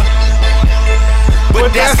Rihanna.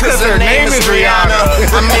 But that's cause her name is Rihanna.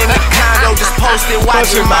 I'm in the condo just posted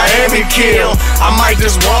watching Miami kill. I might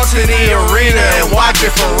just walk to the arena and watch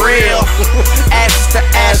it for real. Ashes to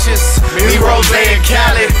ashes, me, Rose, and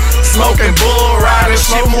Cali. Smoking bull riders,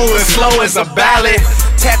 shit moving slow as a ballad.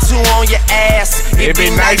 Tattoo on your ass, it'd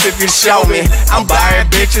be nice if you show me. I'm buying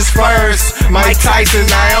bitches first, Mike Tyson,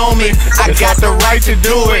 Naomi. I got the right to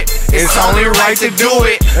do it, it's only right to do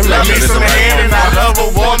it. Love me some head and I love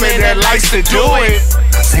a woman that likes to do it.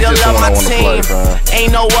 Still love my team,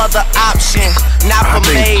 ain't no other option. Not for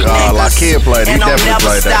made niggas, and I'm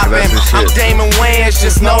never stopping. I'm Damon Wayans,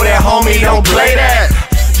 just know that homie don't play that.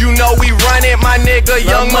 You know we run it, my nigga.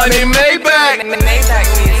 Young Money Maybach.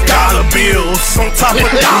 Dollar bills on top of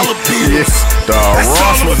dollar bills. The That's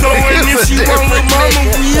Ross all was flowing if she want with mama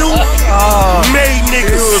wheel. Made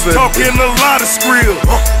niggas talking a lot of skrill.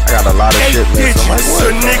 I got a lot of shit list. I'm like, A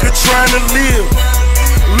what? nigga trying to live.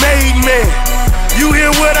 Made man. You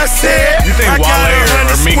hear what I said? You think I Wale got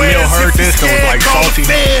or 100 Meek Mill squares heard if you this and was scared, like call salty?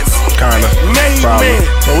 the feds. Kinda. Main Probably. man.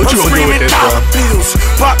 So what you I'm gonna do with screaming this, bro? dollar bills.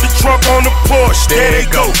 Pop the trunk on the Porsche. There they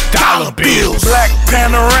go. Dollar bills. Black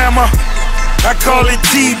Panorama. I call it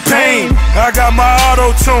T-Pain. I got my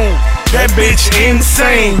auto-tune. That bitch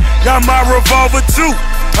insane. Got my revolver too.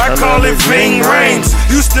 I call it Ving Rhames.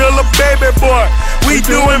 You still a baby boy. We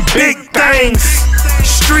doing big things.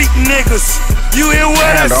 Street niggas. You hear what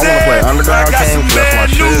Damn, I I wanna said? play Underground I got King, some that's my bad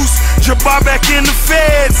shit. news. Jabbar back in the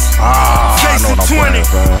feds. I know Facing what I'm 20. playing,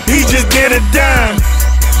 son. He just did a dime.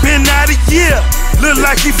 Been out a year. Look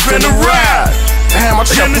like he finna ride. Damn, I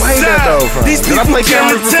think I played that though, fam. These Did I people play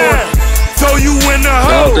Cameras killing before? time. Throw you in the I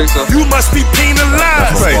hole. don't think so. You must be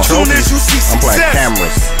penalized. That's Soon as you see I'm playing success,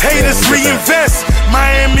 Cameras. haters Yeah, let me get that. reinvest.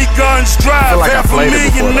 Miami Guns Drive. like I half a played it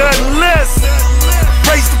million, before, though. nothing less.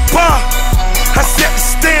 Raise the bar. I set the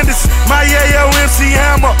standards. My AOMC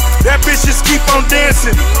Hammer. That bitch just keep on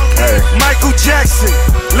dancing. Hey. Michael Jackson.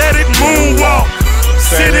 Let it moonwalk.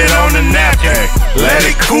 Sit it on the napkin. Let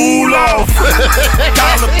it cool off.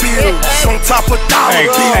 Dollar bills on top of dollar Hey,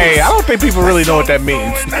 bills. hey, I don't think people really know what that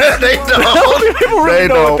means. They I don't think people really They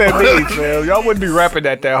know what don't. that means, man. Y'all wouldn't be rapping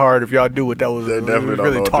that hard if y'all do what that was They definitely don't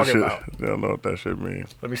really know what that talking shit. about. They don't know what that shit means.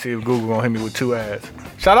 Let me see if Google gonna hit me with 2 ads.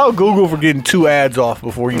 Shout out Google for getting 2 ads off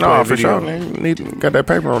before you play No, a for video. sure. Man. Need got that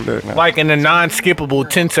paper on deck now. Like in the non-skippable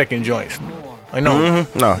 10-second joints. I know.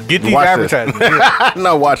 No, Get these watch this. advertisements.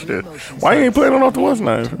 No, watch this. Why you ain't playing it off the what's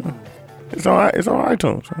name? It's on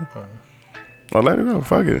iTunes. Oh, let it go.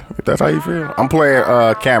 Fuck it. If that's how you feel. I'm playing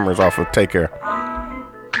Cameras off of Take Care.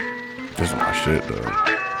 This is my shit, though.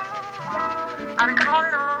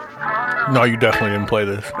 No, you definitely didn't play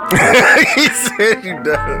this. He said you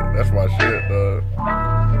done. That's my shit, dog.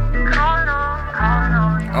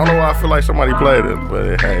 I don't know why I feel like somebody played it,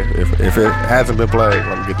 but hey, if it hasn't been played,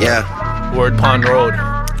 let me get that. Yeah. Word Pond Road.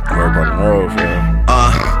 Word on the road, fam.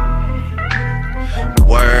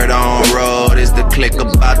 Word on road is the click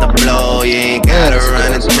about to blow. You ain't gotta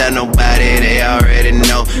run and tell nobody, they already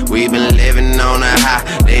know. We been living on a high,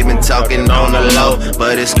 they been talking on the low.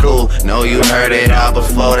 But it's cool, know you heard it all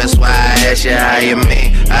before. That's why I asked you how you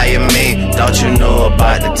mean, thought you knew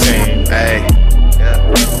about the team, hey.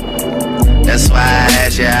 That's why I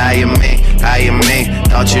asked you how you mean,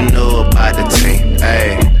 thought you knew about the team,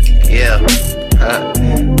 hey. Yeah.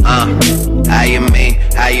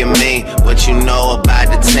 How you mean, what you know about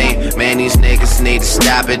the team? Man, these niggas need to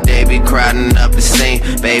stop it, they be crowding up the scene.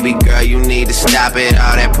 Baby girl, you need to stop it,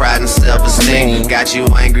 all that pride and self-esteem. Got you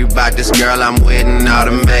angry about this girl I'm with in all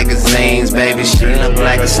the magazines. Baby, she look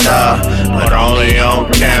like a star, but only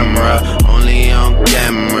on camera. Only on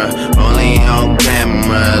camera, only on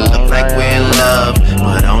camera. Look like we're in love,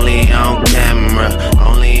 but only on camera.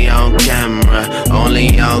 Only on camera,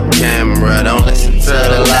 only on camera. Don't listen to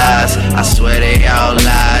the lies, I swear they all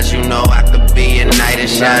lies. You know I could be a knight in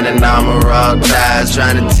shining armor, all ties.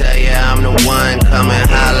 Trying to tell you I'm the one, come and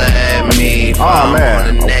holler at me. Oh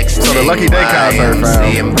man! The next So the Lucky Day concert,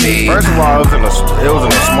 fam. First of all, it was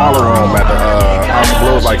in a smaller room at the House of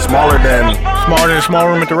Blues, like smaller than a small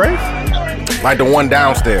room at the rave? like the one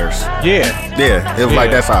downstairs. Yeah. Yeah, it was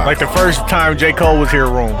like that size. Like the first time J. Cole was here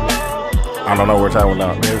room. I don't know where we're talking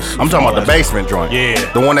about. I'm talking about the basement joint.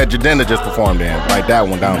 Yeah. The one that Jadena just performed in. Like that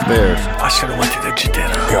one downstairs. I should have went to the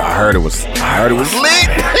Jadena. Yeah, I heard it was lit.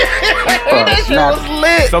 That shit was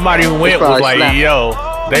lit. Somebody who went was like, yo,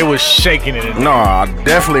 they was shaking it. No, I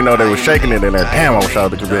definitely know they were shaking it in there. Damn, I wish I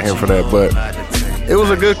would have been here for that. But it was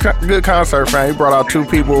a good concert, fam. He brought out two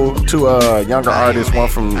younger artists, one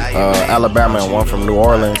from Alabama and one from New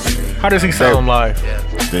Orleans. How does he sound live?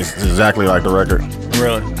 It's exactly like the record.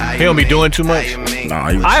 Really? He don't be doing too much? No,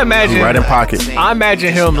 I imagine he's right in pocket. I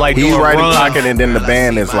imagine him like He's doing right runs. in pocket, and then the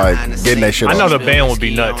band is like getting that shit. I know off. the band would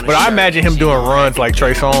be nuts, but I imagine him doing runs like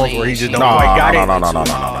Trey Songz where he just don't got it.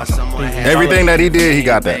 No. Everything that he did, he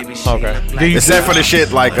got that. Okay. Except for the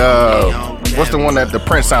shit like what's the one that the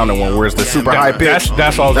Prince sounding one where it's the super high pitch?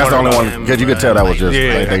 That's all. That's the only one because you could tell that was just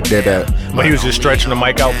they did that. But he was just stretching the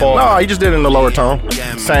mic out for. No, he just did it in the lower tone.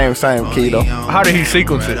 Same key though. How did he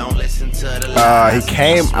sequence it? He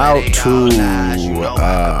came out to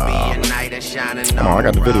come on, I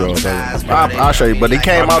got the video. I'll show you, but he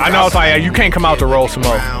came out. I know it's like you can't come out to roll some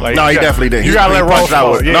more. Like, no, he definitely did. You gotta let roll some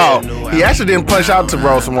more. No, he actually didn't punch out to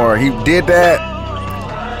roll some more. He did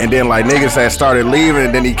that, And then like niggas had started leaving,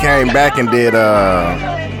 and then he came back and did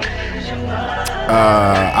I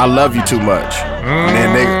Love You Too Much. And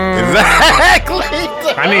then niggas, exactly.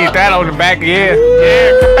 I need that on the back. Yeah,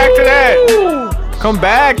 come back to that. Come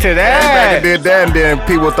back to that. And did that, and then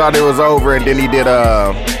people thought it was over, and then he did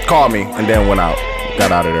Call Me, and then went out,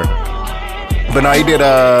 got out of there. But no, he did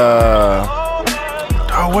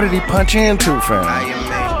what did he punch into, fam?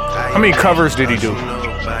 How many covers did he do?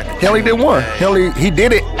 He only did one. He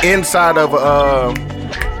did it inside of a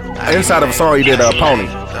song. He did Pony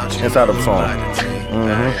inside of a song.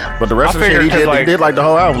 Mm-hmm. But the rest of the shit he did like the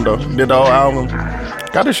whole album though. Did the whole album.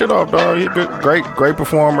 Got his shit off, dog. He good, great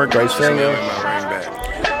performer, great singer.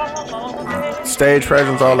 Stage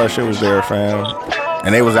presence, all that shit was there, fam.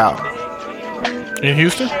 And they was out. In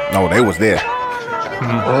Houston? No, they was there.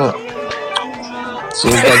 Mm-hmm.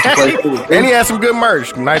 And he had some good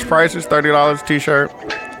merch. Nice prices, $30 t-shirt,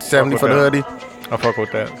 $70 for the hoodie. I fuck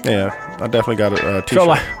with that. Yeah, I definitely got a t-shirt. So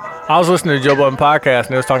like, I was listening to Joe Budden podcast,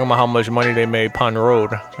 and they was talking about how much money they made Pond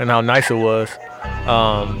Road and how nice it was.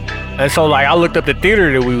 And so like, I looked up the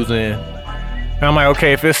theater that we was in, and I'm like,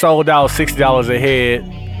 okay, if it sold out $60 a head,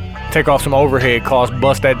 take off some overhead costs,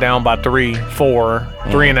 bust that down by 3, 4,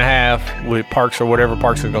 3.5 with Parks or whatever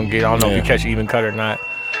Parks is gonna get. I don't know if you catch even cut or not.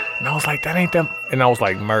 And I was like, that ain't them. And I was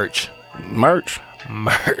like, merch,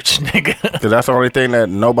 nigga. Because that's the only thing that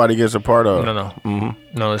nobody gets a part of. No.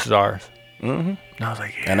 Mm-hmm. No, this is ours. Mm-hmm. And I was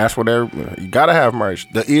like, yeah. And that's what you gotta have merch.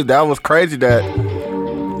 That was crazy that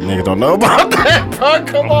niggas don't know about that, bro.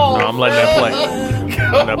 Come on. No, I'm letting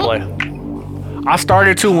that play. I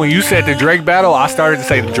started to, when you said the Drake battle, I started to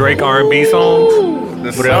say the Drake R&B songs.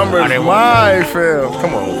 The summer's mine, fam.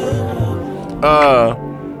 Come on,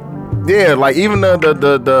 fam. Yeah, like even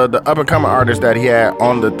the up and coming artists that he had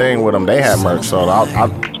on the thing with him, they had merch. So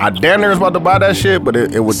I damn near was about to buy that shit, but it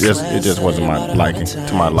just wasn't my liking.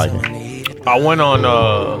 I went on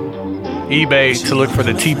eBay to look for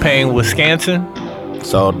the T-Pain Wisconsin.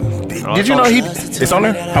 So did you know it's on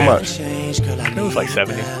there? How much? It was like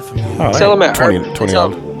 70. Oh, sell them at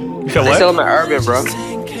 $20. You said what? Sell them at Urban, bro.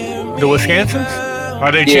 The Wisconsins?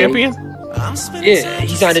 Are they champion? Yeah,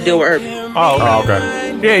 he signed a deal with Urban. Oh, okay.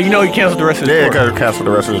 Yeah, you know he canceled the rest of the tour. Yeah, he canceled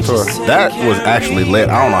the rest of the tour. That was actually lit.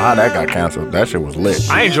 I don't know how that got canceled. That shit was lit.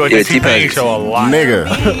 I enjoyed the T-Pain show a lot. Nigga.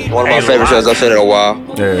 One of my favorite shows I've seen in a while.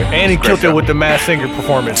 Yeah. And he killed it with the Masked Singer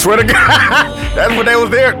performance. Swear to God. That's what they was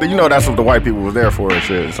there. You know that's what the white people was there for and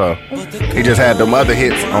shit. So he just had them other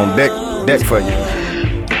hits on deck for you.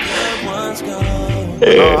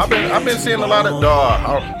 Yeah. I've been seeing a lot of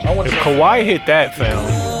if Kawhi hit that, fam.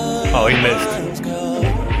 Oh, he missed.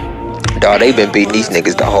 Dog, they been beating these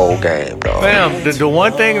niggas the whole game, dog. Fam, the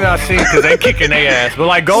one thing that I see, because they kicking their ass, but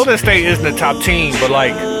like Golden State isn't the top team, but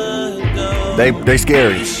like they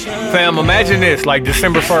scary. Fam, imagine this, like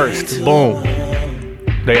December 1st, boom,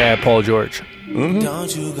 they add Paul George.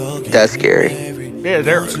 Mm-hmm. That's scary. Yeah,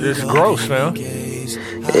 it's gross, fam.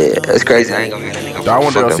 Yeah, that's crazy. I ain't gonna get that nigga. I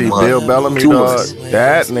want to go see Bill Bellamy, dog.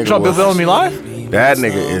 That nigga. Saw Bill Bellamy live? That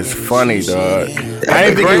nigga is funny, dog. I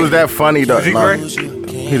didn't think he was that funny, dog. Is he gray?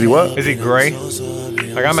 Is he what? Is he gray?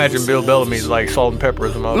 Like I imagine Bill Bellamy's like Salt and Pepper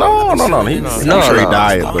or something. No. I'm sure he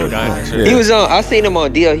died, but yeah. He was on. I seen him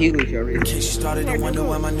on D.L. Hughley show. I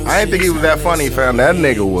didn't think he was that funny, fam. That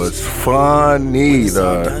nigga was funny,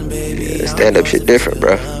 dog. Yeah, stand up shit different,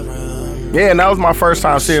 bro. Yeah, and that was my first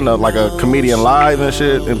time seeing a comedian live and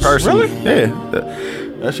shit in person. Really? Yeah.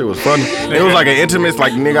 That shit was funny. It was like an intimate,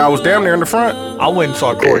 like nigga, I was damn near in the front. I went and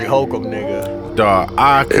saw Corey Holcomb, nigga. Dog,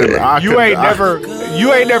 You ain't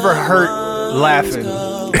never hurt laughing.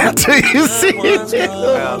 Until you see it.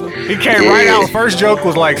 He came right out. First joke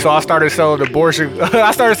was like, so I started selling I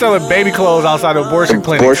started selling baby clothes outside of abortion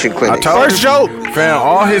clinic. First joke. Fam,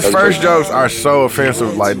 all his first jokes are so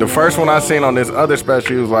offensive. Like the first one I seen on this other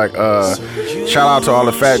special, he was like, shout out to all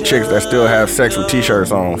the fat chicks that still have sex with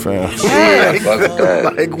t-shirts on, fam.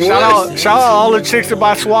 Like what? Shout out all the chicks that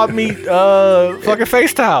buy swap meet fucking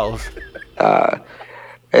face towels.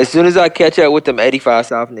 As soon as I catch up with them 85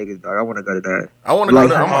 South niggas, dog, I want to go to that. I want to go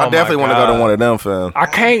to. I definitely want to go to one of them, fam. I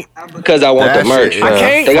can't because I want the merch. I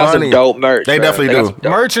can't. They got some dope merch. They definitely do.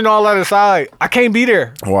 Merch and all that aside, I can't be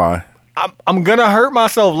there. Why? I'm gonna hurt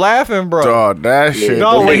myself laughing, bro. Dog, that shit.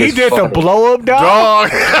 Dog, when he did the blow up, dog.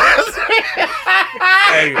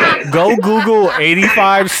 Hey, go Google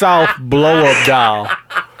 85 South blow up doll.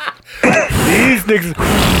 These niggas.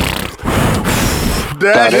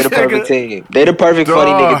 They're the perfect team. They the perfect funny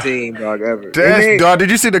nigga team, dog, ever. Dog, did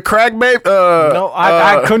you see the crack babe? No,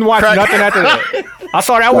 I couldn't watch nothing after that. I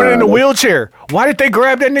saw that one in the wheelchair. Why did they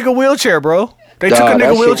grab that nigga wheelchair, bro? They took a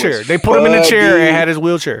nigga wheelchair. They put him in the chair and had his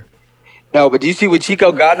wheelchair. No, but do you see what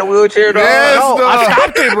Chico got in the wheelchair, dog? Yes, No, dog. I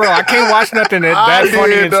stopped it, bro. I can't watch nothing that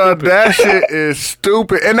funny and stupid. That shit is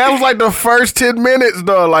stupid. And that was like the first 10 minutes,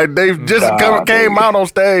 though. Like, they just came out on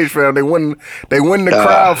stage, fam. They win the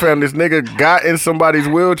crowd, fam. This nigga got in somebody's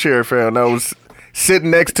wheelchair, fam, that was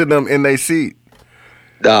sitting next to them in their seat.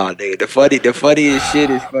 Nah, nigga, the funniest shit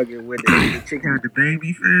is fucking when the chick had the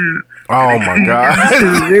baby, fam. Oh, my God.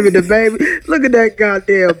 Remember the baby? Look at that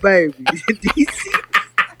goddamn baby.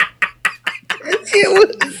 That shit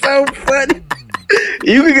was so funny.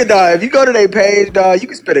 You can get, dog, if you go to their page, dog, you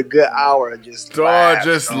can spend a good hour just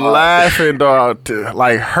laughing, dog.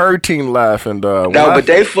 Like hurting laughing, dog. No, but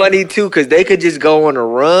they funny too, because they could just go on a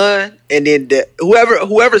run, and then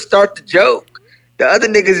whoever start the joke, the other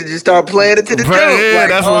niggas just start playing into the joke. Yeah, like,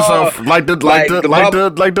 that's what's up. Like the blow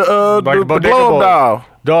up doll.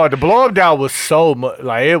 Dog, the blow up doll was so much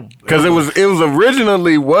like it because it was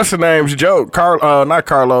originally what's the name's joke, not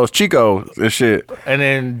Carlos, Chico and shit. And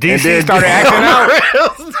then DC started acting out.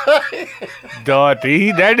 Dog,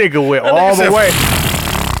 that nigga went all the way.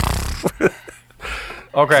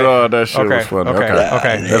 Okay. So that shit was funny.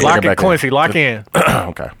 Okay. Let's Lock get it, back Quincy. Lock in.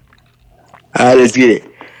 Okay. All right, let's get it.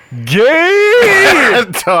 Gay.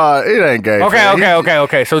 Dog, it ain't gay.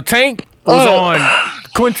 Okay. So Tank was on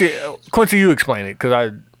Quincy, you explain it because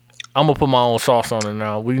I'm gonna put my own sauce on it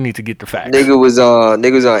now. We need to get the facts. Nigga was on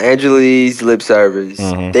Angelique's lip service.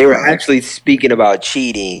 Mm-hmm. They were actually speaking about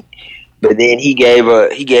cheating, but then he gave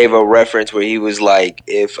a reference where he was like,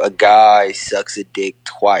 if a guy sucks a dick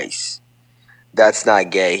twice, that's not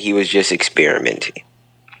gay. He was just experimenting.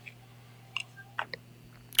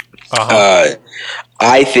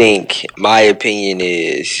 I think my opinion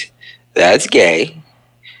is that's gay.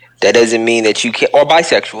 That doesn't mean that you can't, or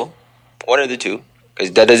bisexual, one of the two,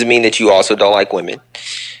 because that doesn't mean that you also don't like women.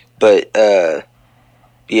 But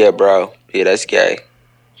yeah, bro, yeah, that's gay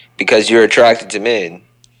because you're attracted to men, and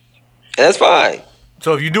that's fine.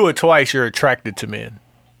 So if you do it twice, you're attracted to men.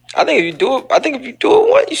 I think if you do it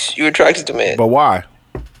once, you're attracted to men. But why?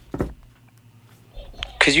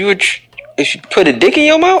 Because if you put a dick in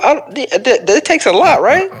your mouth, that takes a lot,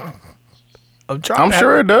 right? I'm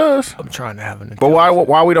sure it does. I'm trying to have an. But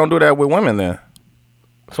why we don't do that with women then?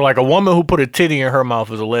 So like a woman who put a titty in her mouth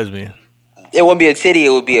is a lesbian. It wouldn't be a titty;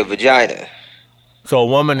 it would be a vagina. So a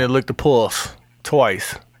woman that licked the pulse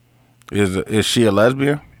twice is she a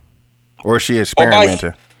lesbian, or is she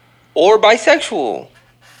experimenting, or bisexual?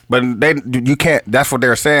 But you can't. That's what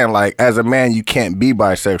they're saying. Like as a man, you can't be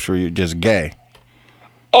bisexual. You're just gay.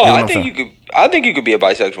 Oh, I think you could. I think you could be a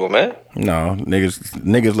bisexual man. No,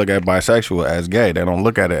 niggas look at bisexual as gay. They don't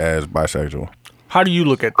look at it as bisexual. How do you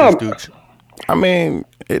look at this, dude? I mean,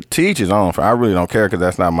 it teaches on. I really don't care because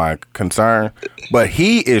that's not my concern. But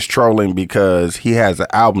he is trolling because he has an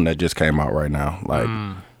album that just came out right now. Like,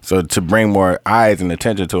 so to bring more eyes and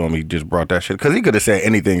attention to him, he just brought that shit. Because he could have said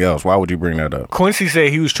anything else. Why would you bring that up? Quincy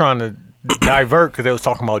said he was trying to divert because they was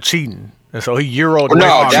talking about cheating. And so he Euroed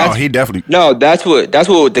away. He definitely. No, that's what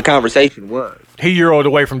the conversation was. He Euroed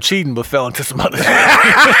away from cheating, but fell into some other shit.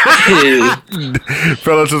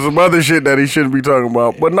 Fell into some other shit that he shouldn't be talking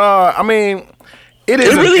about. But nah, I mean, it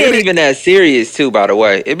really ain't even that serious, too. By the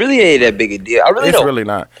way, it really ain't that big a deal. It's really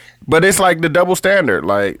not. But it's like the double standard.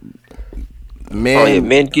 Like men,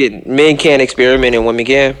 men can't experiment and women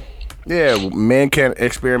can. Yeah, men can't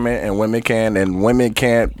experiment and women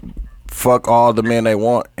can't fuck all the men they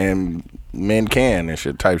want and men can and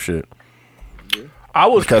shit type shit. I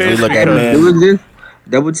was because pissed we look at men.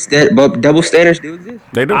 Double standards do exist.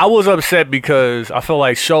 They do. I was upset because I feel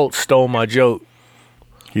like Schultz stole my joke.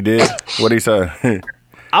 He did. What'd he say?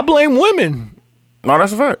 I blame women. No,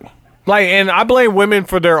 that's a fact. Like, and I blame women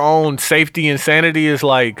for their own safety and sanity. Is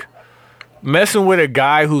like messing with a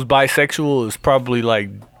guy who's bisexual is probably like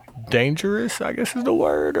dangerous, I guess is the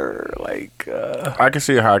word, or like I can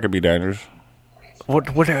see how it could be dangerous. What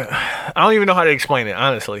I don't even know how to explain it,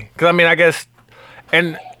 honestly. Because I mean, I guess,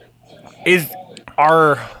 and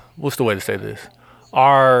what's the way to say this?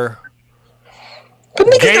 But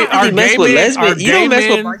niggas don't really mess with lesbians. You don't mess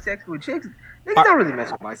with bisexual chicks. Niggas don't really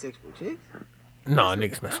mess with bisexual chicks. No,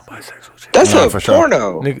 niggas mess with bisexual chicks. That's a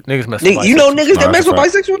porno. Niggas mess with bisexual chicks. You know niggas that mess with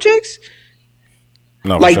bisexual chicks?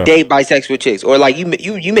 No, like date bisexual chicks, or like you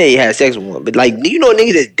may have sex with one, but like, do you know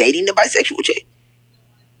niggas that's dating a bisexual chick?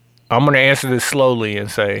 I'm gonna answer this slowly and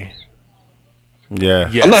say, yeah.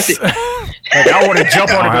 Yes. I'm not saying. Like, I want to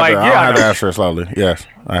jump on it. Like, I have to answer it slowly. Yes,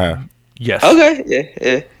 I have. Yes. Okay.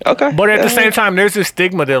 Yeah. Okay. But at the same time, there's this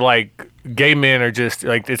stigma that like gay men are just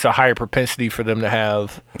like it's a higher propensity for them to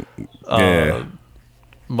have,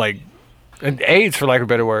 like And AIDS, for lack of a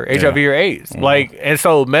better word, HIV or AIDS. Like, and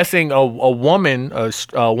so messing a woman,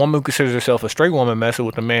 a woman who considers herself a straight woman, messing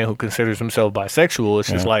with a man who considers himself bisexual, it's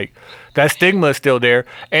just like that stigma is still there,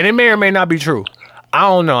 and it may or may not be true. I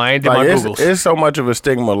don't know. I ain't did my Googles. It's so much of a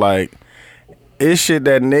stigma. Like, it's shit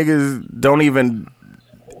that niggas don't even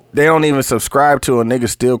subscribe to, and niggas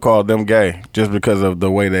still call them gay just because of the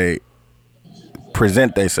way they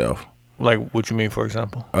present themselves. Like, what you mean, for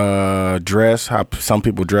example? Dress, how some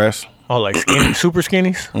people dress. Oh, like skinny, super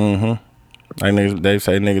skinnies? Like they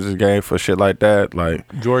say niggas is gay for shit like that. Like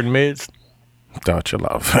Jordan mids? Don't chill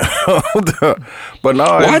out. But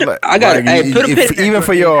no, even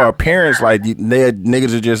for your appearance, like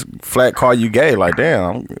niggas would just flat call you gay. Like,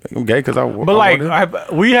 damn, I'm gay because I. But like,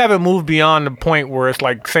 we haven't moved beyond the point where it's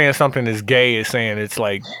like saying something is gay is saying it's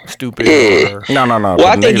like stupid. Or, no. Well,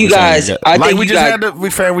 I think you guys. We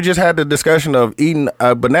just had the discussion of eating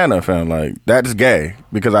a banana, fam. Like, that's gay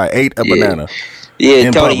because I ate a banana.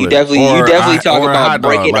 Yeah, Tony, you definitely talk about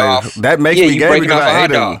breaking off. That makes me gay because I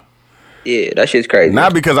ate it. Yeah, that shit's crazy.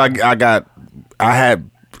 Not because I had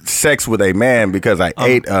sex with a man because I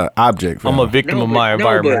ate an object. I'm a victim of my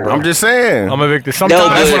environment. I'm just saying. I'm a victim.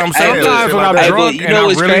 Sometimes that's what I'm saying. Sometimes when I'm drunk and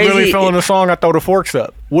I'm really feeling the song, I throw the forks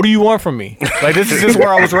up. What do you want from me? Like, this is just where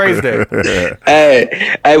I was raised at.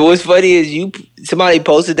 Hey, what's funny is somebody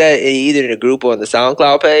posted that either in the group or on the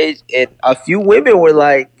SoundCloud page, and a few women were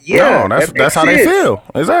like, "Yeah, no, that's how they feel."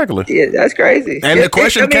 Exactly. Yeah, that's crazy. And the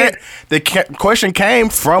question came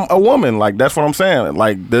from a woman. Like, that's what I'm saying.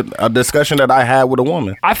 Like a discussion that I had with a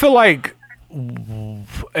woman. I feel like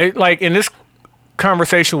in this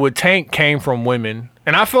conversation with Tank came from women.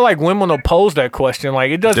 And I feel like women will pose that question. Like,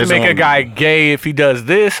 it doesn't make a guy gay if he does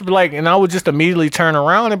this. But like, and I would just immediately turn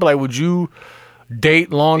around and be like, would you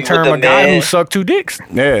date long term a guy who sucked 2 dicks?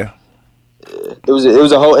 Yeah. It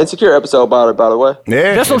was a whole Insecure episode about it, by the way.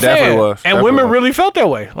 Yeah, that's what I'm saying. Was. And definitely women was. really felt that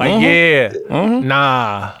way. Like,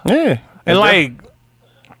 nah. Yeah. And like,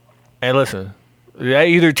 and listen, that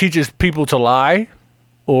either teaches people to lie,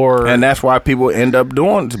 and that's why people end up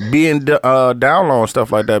being down low and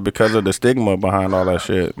stuff like that because of the stigma behind all that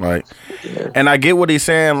shit. Like, and I get what he's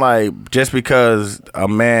saying. Like, just because a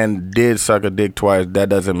man did suck a dick twice, that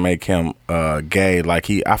doesn't make him gay. Like,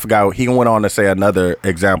 I forgot, he went on to say another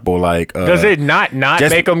example. Like, does it not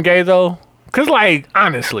make him gay though? Because, like,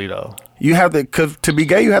 honestly though, you have to, cause to be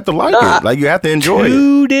gay, you have to like it. Like, you have to enjoy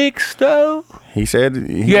 2 dicks though. He said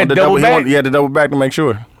he had to double back to make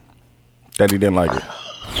sure that he didn't like it.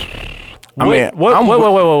 Wait. I'm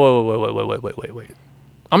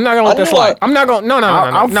not gonna let that slide. I'm not gonna. No.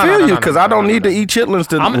 I feel you because I don't need to eat chitlins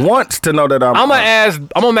to know that I'm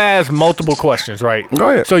gonna ask multiple questions. Right. Go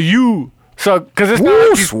ahead. Because it's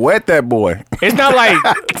not sweat that boy. It's not like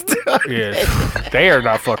they are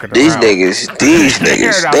not fucking around. These niggas,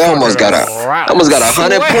 they almost got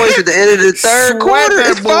 100 points at the end of the third quarter.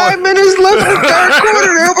 It's 5 minutes left in the third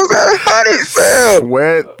quarter. They almost got 100. Fam.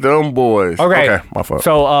 Sweat them boys. Okay, my fault.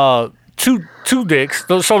 So two dicks.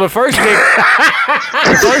 So the first dick,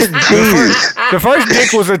 the first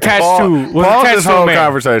dick was attached to a man.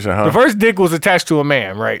 Conversation, huh? The first dick was attached to a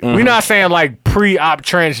man, right? Mm-hmm. We're not saying like pre-op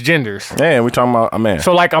transgenders. Yeah, we're talking about a man.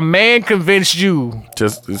 So like a man convinced you to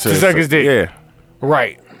suck his dick. Yeah,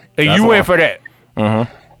 right. And you went for that.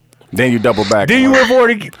 Mm-hmm. Then you double back. Then you went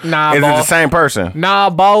for it. Nah, is boss. it the same person?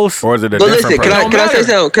 Nah, boss. Or is it a different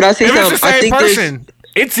person? Can I say something? If it's the same person,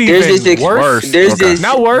 it's even worse.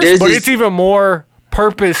 Not worse, but it's even more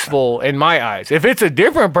purposeful in my eyes. If it's a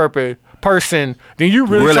different person, then you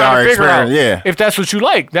really trying to figure out if that's what you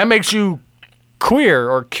like. That makes you queer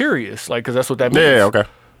or curious, like, because that's what that means. Yeah, okay.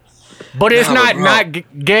 But it's not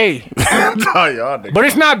gay. But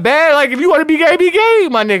it's not bad. Like, if you want to be gay,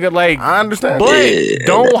 my nigga. Like, I understand. But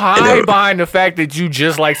don't hide behind the fact that you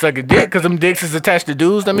just like sucking dick, because them dicks is attached to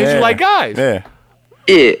dudes. That means you like guys.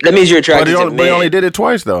 Yeah, that means you're attracted to men. But he only did it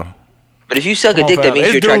twice, though. But if you suck a dick, that means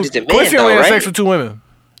you're attracted to men, Quincy only had sex with 2 women.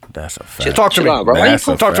 That's a fact. Talk to me, bro.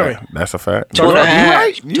 Talk to me. That's a fact.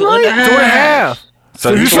 2.5. 2.5.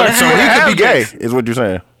 So he could be gay, is what you're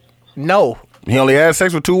saying? No. He only had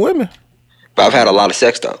sex with 2 women. But I've had a lot of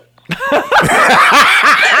sex, though.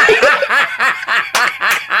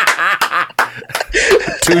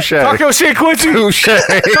 Touche. Talk your shit, Quincy. Touche.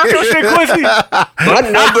 Talk your shit, Quincy. My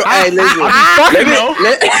number, hey, listen.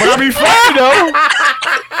 I be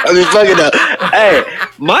fucking though. Hey,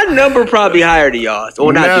 My number probably higher than y'all's.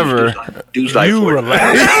 Or not Never. Dude's like You 40.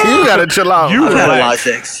 relax. You gotta chill out. You I've had a lot of relax.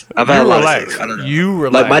 sex. I've had a lot of sex. I don't know. You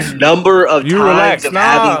relax. Like my number of You times relax. of Nah,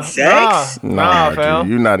 having sex. Nah, fam.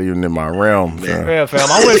 dude, you're not even in my realm, fam. Yeah, fam.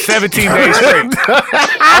 I went 17 days straight.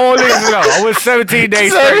 I want niggas to know. I went 17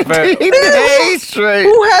 days straight, fam. 17 days straight.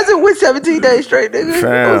 Who hasn't went 17 days straight, nigga?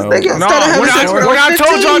 Fam. No, when I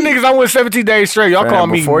told y'all niggas I went 17 days straight, y'all Fam, call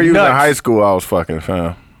me before you was nuts. in high school, I was fucking,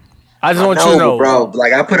 fam. I just want you to know. bro.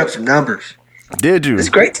 Like I put up some numbers. Did you? It's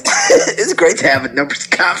great. It's great to have a numbers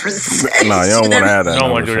conversation. No, you don't want to have that. I don't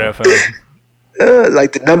want to do number, that, fam.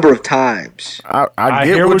 Like the number of times. I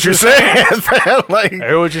hear get what what you're you're saying, fam. Like, I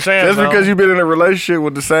hear what you're saying, just fam. because you've been in a relationship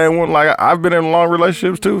with the same one, like I've been in long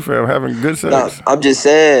relationships too, fam, having good sex. No, I'm just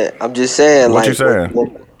saying. What like, you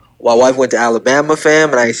saying? My wife went to Alabama,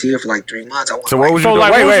 fam, and I ain't see her for like 3 months. So what was you So, doing?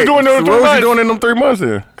 like, Wait, what was you doing in them so 3 what was you months? doing in them 3 months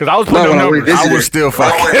then? Because I was putting them numbers. I was still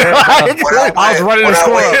fucking. I was running the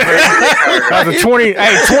score up, man. That was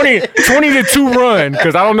a 20 to 2 run.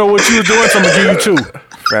 Because I don't know what you were doing, so I'm going to give you 2.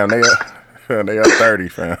 Fam, they up 30,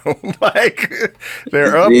 fam. Like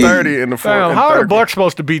they're up 30 in the fourth. Fam, how are the Bucks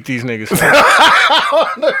supposed to beat these niggas?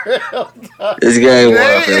 This game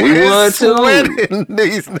won, fam. We won too.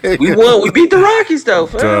 These niggas. We won. We beat the Rockies though,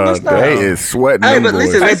 fam. Let's not- They is sweating. Hey, them but boys.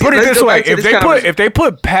 listen, Hey, put it let's this go way: back to if this they conversation.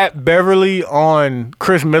 put Pat Beverly on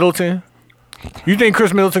Chris Middleton, you think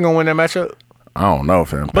Chris Middleton gonna win that matchup? I don't know,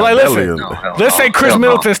 fam. But like, Belly listen, is- let's say Chris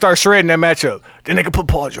Middleton starts shredding that matchup, then they can put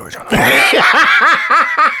Paul George on.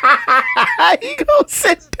 He gonna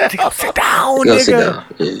sit down. He gonna sit down, Go sit nigga. down.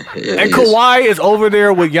 Yeah, And Kawhi is over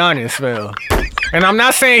there with Giannis, fam. And I'm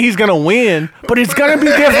not saying he's gonna win, but it's gonna be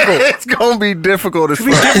difficult. It's gonna be difficult as fuck.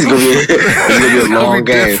 It's gonna be a long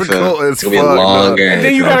game, difficult fam. as It's gonna be a fuck, long dog. game. And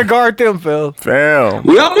then you gotta guard them, fam. Fam.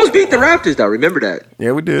 We almost beat the Raptors though. Remember that.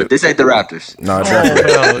 Yeah, we did. This ain't the Raptors. No,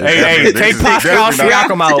 Hey, take Pascal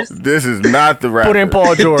Siakam out. This is not the Raptors. Put in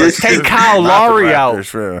Paul George. This Take is Kyle Not the Lowry out. Raptors,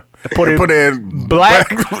 fam. Put in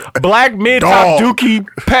black mid Dog. top Dookie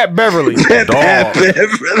Pat Beverly. Dog.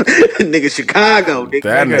 Nigga, Chicago. Nigga.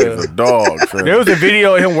 That nigga's a dog, fam. There was a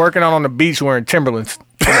video of him working out on the beach wearing Timberlands.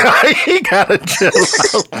 He gotta chill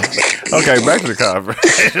out. Okay, back to the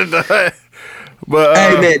conversation. But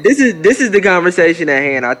Hey man, this is the conversation at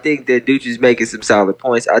hand. I think that Dooch is making some solid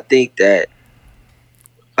points. I think that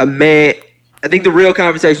I think the real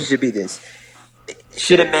conversation should be this: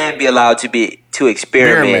 should a man be allowed to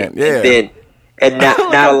experiment Yeah. and not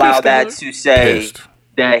allow that to say Pissed.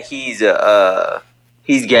 that he's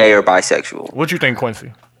gay or bisexual? What you think,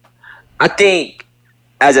 Quincy? I think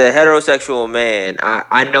as a heterosexual man,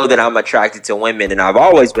 I know that I'm attracted to women, and I've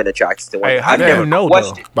always been attracted to women. Hey, how I've do never you know,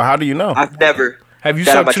 questioned. But how do you know? I've never. Have you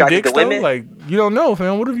that I'm sucked two attracted dicks to though? women? Like, you don't know,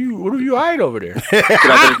 fam. What if you eyed over there? Can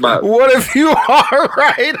I finish my- What if you are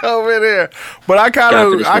right over there? But I kind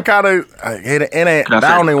of, it ain't. I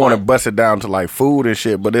don't even want to bust it down to like food and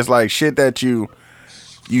shit. But it's like shit that you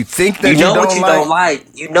think that You know what don't you like. don't like.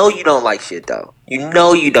 You know you don't like shit though. You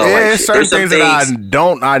know you don't Yeah, like there's shit. certain There's some things that I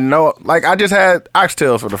don't. I know. Like I just had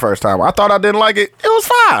oxtails for the first time. I thought I didn't like it. It was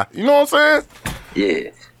fine. You know what I'm saying?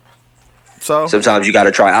 Yeah. So Sometimes you got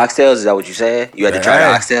to try oxtails. Is that what you saying? You had to try the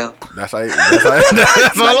Hey. oxtail. that's all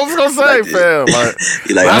I was gonna say, fam. Like,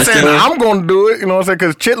 You like I'm saying oxtails? I'm gonna do it. You know what I'm saying?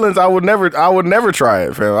 Because chitlins, I would never try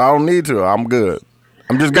it, fam. I don't need to. I'm good.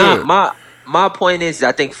 I'm just good. Nah, my point is,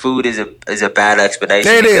 I think food is a bad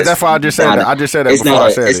explanation. Yeah, it is. because That's why I just said that. I just said that it's before not,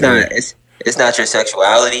 I said it's it. not. yeah. It's not your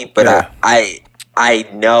sexuality, but Yeah. I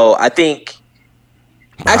know. I think.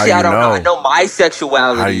 How Actually, you I don't know. know? I know my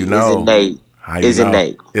sexuality How you know? is innate. How you Is know?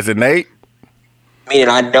 innate. Is innate? Meaning,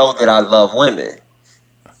 I know that I love women.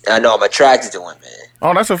 I know I'm attracted to women.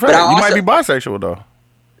 Oh, that's a fact. But I You might also- be bisexual though.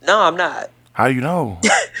 No, I'm not. How do you know?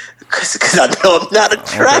 Because I know I'm not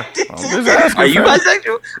attracted. I'm just asking, Are you fam.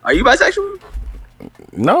 bisexual? Are you bisexual?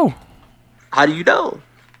 No. How do you know?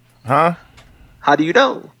 Huh? How do you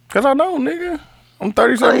know? Cause I know, nigga. I'm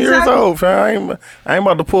 37 Oh, years exactly. old, fam. I ain't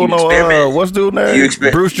about to pull You no experiment. what's dude name?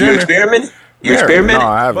 You Bruce Jenner. You experiment? You Yeah, experiment? No,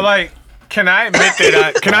 I haven't. But like, can I admit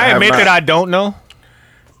that I have admit not. that I don't know?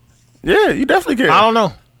 Yeah, you definitely can. I don't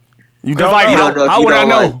know. You 'Cause, don't like, know. You don't know if how you would I don't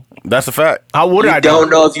know? like- That's a fact. How would You I don't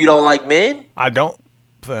know if you don't like men? I don't.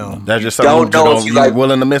 Fam. That's just You something don't know if you you're like-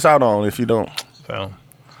 willing to miss out on if you don't. Fam.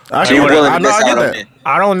 I So you're get willing I to know. miss I get out on that. men.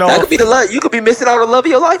 I don't know. That could be the love. You could be missing out on the love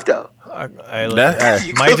of your life, though. Hey, look, That-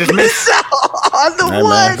 hey, might just miss. out on the Hey, man.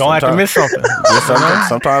 what? Gonna have to miss something. just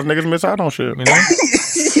sometimes niggas miss out on shit. You know?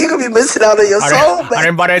 You could be missing out on your soul, I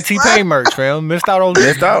didn't buy that T-Pain merch, fam. Missed out on.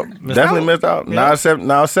 Missed out. Definitely out. missed out. Yeah.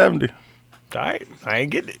 Now it's 70. All right, I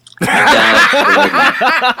ain't getting it. man.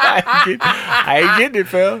 I ain't getting it,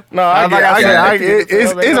 fam. No, I Like get. I said,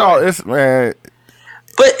 It's all. It's man.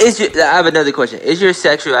 But I have another question. Is your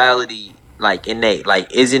sexuality like innate?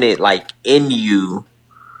 Like, isn't it like in you?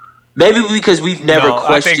 Maybe because we've never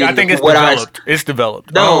questioned. I think it's developed. It's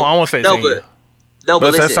developed. No, I won't say it's but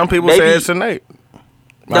listen, some people say it's innate.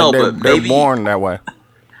 Like they're born that way.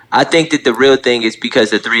 I think that the real thing is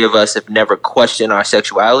because the three of us have never questioned our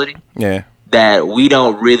sexuality. Yeah. That we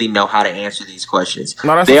don't really know how to answer these questions.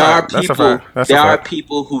 No, that's there a are fact. people. There are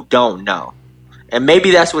people who don't know, and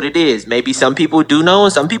maybe that's what it is. Maybe some people do know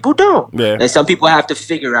and some people don't. Yeah. And some people have to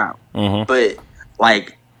figure out. Mm-hmm. But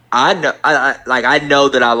like I know, I know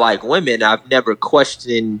that I like women. I've never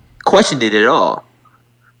questioned it at all.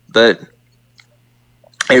 But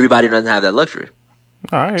everybody doesn't have that luxury.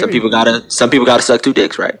 Some people gotta suck 2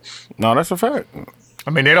 dicks, right? No, that's a fact. I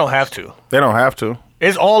mean, they don't have to. They don't have to.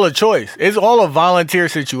 It's all a choice. It's all a volunteer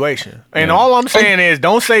situation. And all I'm saying is,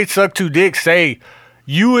 don't say suck 2 dicks. Say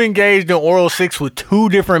you engaged in oral sex with 2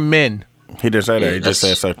 different men. He didn't say that. He just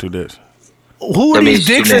said suck 2 dicks. Who are these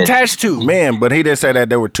dicks attached to? Men, but he didn't say that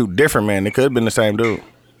there were 2 different men. It could have been the same dude.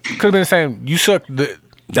 Could have been the same. You sucked the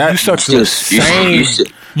same.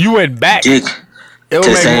 You went back. Dick. It would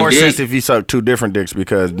make more sense if you suck 2 different dicks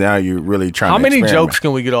because now you're really trying to How many experiment. jokes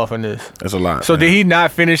can we get off on this? That's a lot. So did he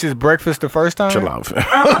not finish his breakfast the first time? Chill out. Jeez.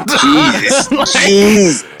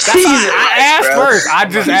 I asked first. I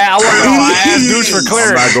want to know. I asked dudes for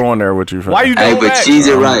clarity. I'm not going there with you. Why you double back? But cheese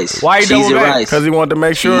and rice. Why you double back? Because he wanted to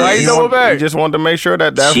make sure. Why you double back? He just wanted to make sure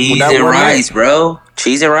that cheese and rice, bro.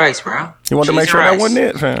 Cheese and rice, bro. He wanted to make sure that wasn't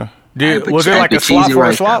it, fam. Was it like a swap for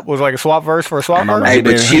a swap? Was it like a swap verse for a swap verse? Hey,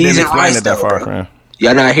 but cheese and rice, though, bro.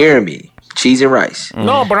 Y'all not hearing me. Cheese and rice.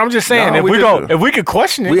 No, but I'm just saying, if we could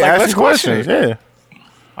question it, we asked let's question it. Yeah.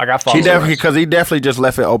 I got followers. Because he definitely just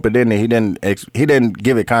left it open, didn't he? He didn't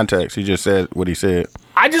give it context. He just said what he said.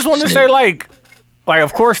 I just want to say, like,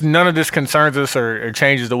 of course, none of this concerns us or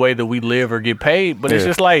changes the way that we live or get paid. But it's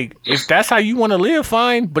just like, if that's how you want to live,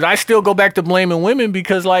 fine. But I still go back to blaming women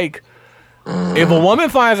because, like, if a woman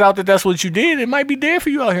finds out that that's what you did, it might be dead for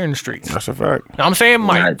you out here in the streets. That's a fact. I'm saying,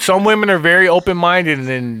 some women are very open-minded and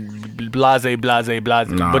then blase. No,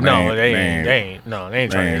 but they ain't trying to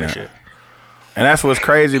hear that shit. And that's what's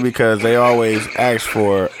crazy because they always ask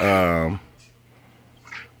for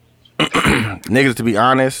niggas to be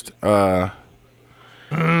honest. They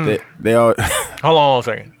all. Hold on a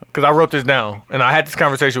second, because I wrote this down and I had this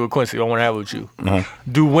conversation with Quincy. I want to have it with you.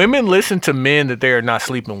 Do women listen to men that they are not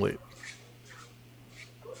sleeping with?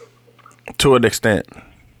 To an extent.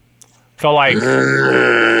 So, like,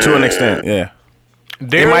 to an extent, yeah.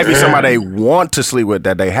 There might be somebody they want to sleep with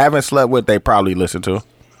that they haven't slept with. They probably listen to.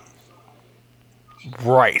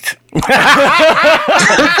 Right.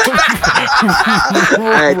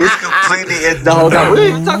 Alright, this completely is the whole time. We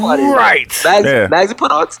didn't talk about it. Right. Mags and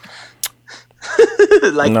put-ons.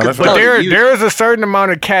 But there is a certain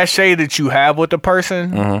amount of cachet that you have with the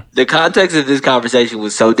person. The context of this conversation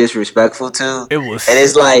was so disrespectful too. It was, and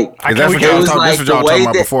it's like that's what y'all talking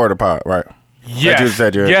about before the pod, right? Yes,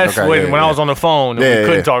 when I was on the phone, and we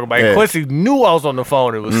couldn't talk about it. Quincy knew I was on the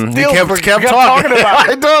phone. It was still kept talking about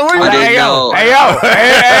it. Hey yo!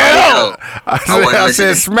 I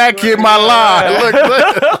said, smack you in my line. Look,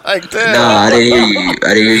 like that. No, I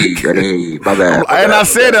didn't hear you. My bad. And I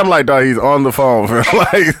said, I'm like, dog, he's on the phone. Can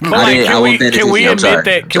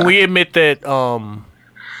we admit that?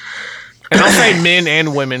 And I'll say men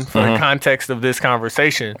and women for the context of this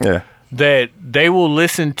conversation. Yeah, that they will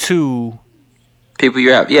listen to. People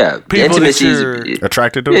you're out, people that you're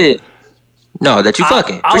attracted to. Yeah. No, that you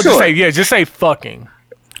fucking. I'll just say fucking.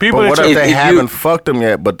 People. But what if they haven't fucked them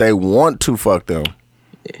yet, but they want to fuck them?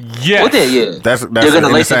 Yes. Well, then, that's in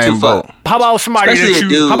the same boat. How about somebody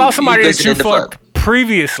that you fucked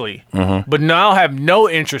previously, but now have no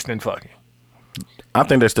interest in fucking? I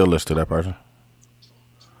think they still listen to that person.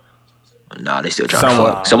 No, they still trying to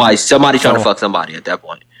fuck. Somebody trying to fuck somebody at that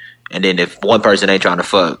point. And then if one person ain't trying to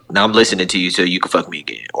fuck, now I'm listening to you so you can fuck me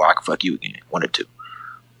again, or I can fuck you again. 1 or 2.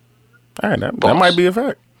 All right, that might be a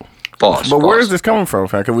fact. Pause. But where is this coming from,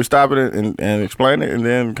 fam? Can we stop it and explain it and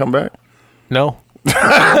then come back? No.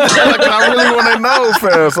 I really want to know,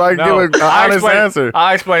 fam, so I can give an honest answer.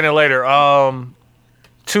 I'll explain it later.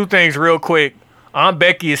 2 things real quick. Aunt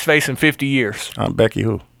Becky is facing 50 years. Aunt Becky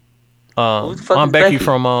who? Aunt Becky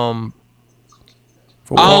from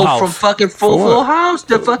from fucking Full House,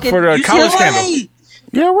 the fucking for the college scandal.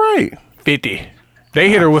 Yeah, right. 50. They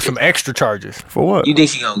hit her with some extra charges. For what? You think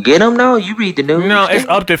she gonna get them? No, you read the news. No, it's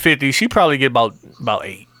up to 50. She probably get about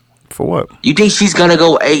 8. For what? You think she's gonna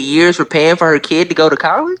go 8 years for paying for her kid to go to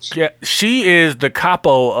college? Yeah, she is the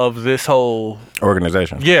capo of this whole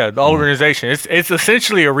organization. Yeah, the organization. It's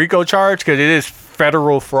essentially a RICO charge because it is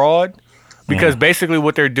federal fraud. because basically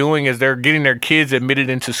what they're doing is they're getting their kids admitted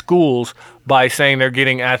into schools by saying they're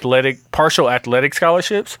getting partial athletic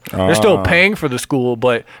scholarships. They're still paying for the school,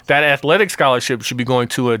 but that athletic scholarship should be going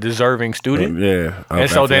to a deserving student. And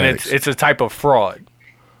so then it's a type of fraud.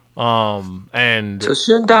 And so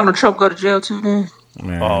shouldn't Donald Trump go to jail too then?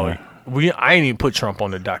 I ain't even put Trump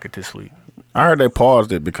on the docket this week. I heard they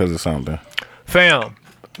paused it because of something. Fam,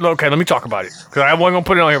 okay, let me talk about it. Because I wasn't going to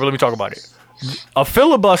put it on here, but let me talk about it. A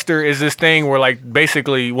filibuster is this thing where, like,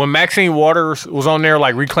 basically, when Maxine Waters was on there,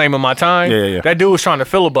 like, reclaiming my time, that dude was trying to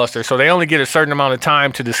filibuster. So they only get a certain amount of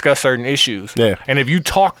time to discuss certain issues. And if you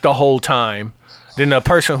talk the whole time, then the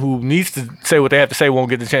person who needs to say what they have to say won't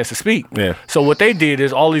get the chance to speak. So what they did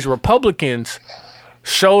is all these Republicans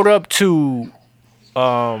showed up to,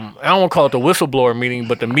 I don't want to call it the whistleblower meeting,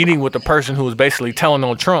 but the meeting with the person who was basically telling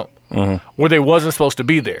on Trump, where they wasn't supposed to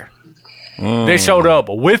be there. They showed up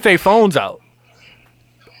with their phones out.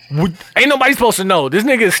 Ain't nobody supposed to know. This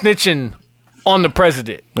nigga is snitching on the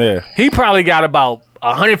president. He probably got about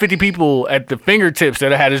 150 people at the fingertips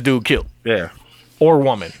that had this dude killed. Or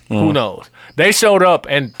woman. Who knows? They showed up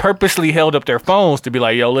and purposely held up their phones to be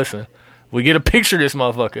like, yo, listen, we get a picture of this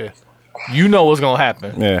motherfucker. You know what's going to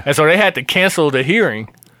happen. And so they had to cancel the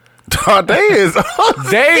hearing. They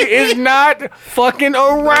is not fucking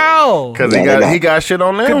around. Because he got shit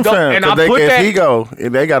on them, fam. And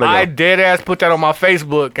they gotta go. I dead ass put that on my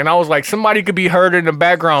Facebook, and I was like, somebody could be heard in the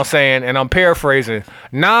background saying, and I'm paraphrasing,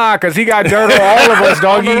 nah, because he got dirt on all of us,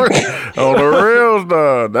 doggy. On the real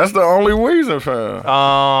stuff. That's the only reason, fam.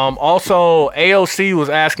 Also, AOC was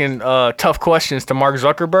asking tough questions to Mark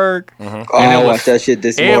Zuckerberg. I watched that shit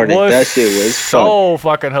this morning. That shit was so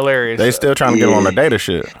fucking hilarious. They still trying to get on the data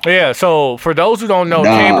shit. Yeah, so for those who don't know,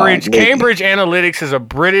 Cambridge Analytics is a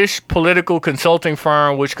British political consulting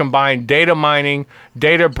firm which combined data mining,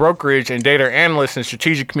 data brokerage, and data analysts and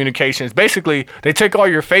strategic communications. Basically, they take all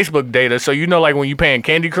your Facebook data, so you know, like when you paying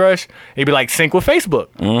Candy Crush, it'd be like sync with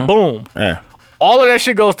Facebook. Boom. All of that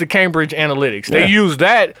shit goes to Cambridge Analytics. They use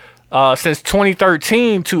that since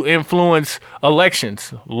 2013 to influence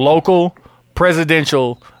elections, local,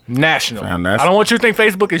 presidential, national. I don't want you to think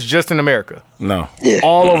Facebook is just in America. No.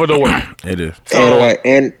 All over the world. It is. So,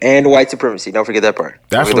 and white supremacy. Don't forget that part.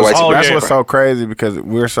 That's what's so crazy because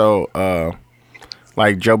we're so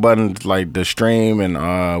like Joe Budden's like the stream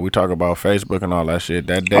and we talk about Facebook and all that shit.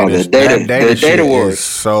 That data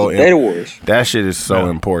wars. That shit is so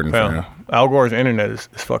important, fam. Al Gore's internet is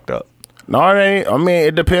fucked up. No, it ain't. I mean,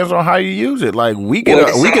 it depends on how you use it. Like we get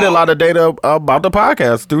a lot of data about the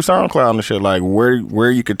podcast through SoundCloud and shit. Like where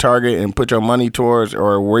you could target and put your money towards,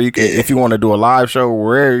 or where you could, if you want to do a live show,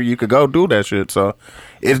 where you could go do that shit. So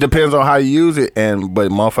it depends on how you use it. But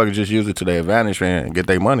motherfuckers just use it to their advantage and get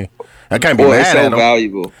their money. I can't be mad at them.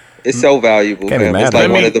 Valuable. It's so valuable, fam. It's like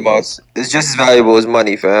one of the most. It's just as valuable as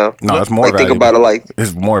money, fam. No, it's more. Like, valuable. Think about it like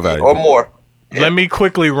it's more valuable or more. Let me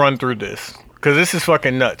quickly run through this. Because this is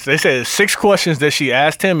fucking nuts. They said 6 questions that she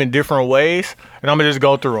asked him in different ways, and I'm going to just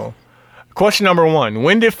go through them. Question number 1.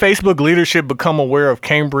 When did Facebook leadership become aware of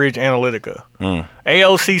Cambridge Analytica?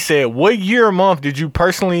 AOC said, what year or month did you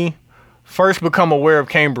personally first become aware of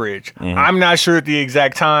Cambridge? I'm not sure at the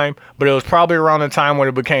exact time, but it was probably around the time when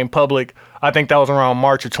it became public. I think that was around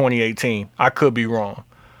March of 2018. I could be wrong.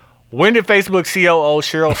 When did Facebook COO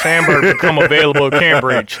Sheryl Sandberg become available at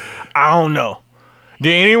Cambridge? I don't know.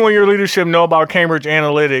 Did anyone in your leadership know about Cambridge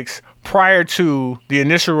Analytics prior to the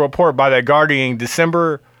initial report by The Guardian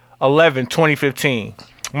December 11, 2015?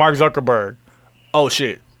 Mark Zuckerberg. Oh,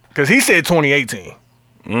 shit. Because he said 2018.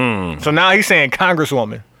 So now he's saying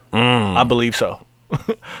Congresswoman. I believe so.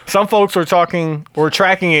 Some folks were tracking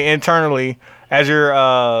it internally as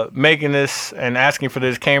you're making this and asking for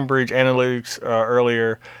this Cambridge Analytics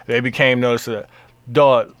earlier. They became noticeable.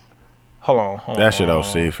 Dog, hold on. That shit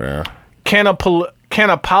OC, fam. Can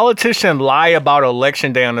a politician lie about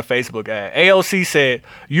election day on the Facebook ad? AOC said,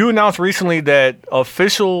 you announced recently that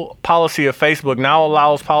official policy of Facebook now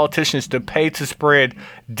allows politicians to pay to spread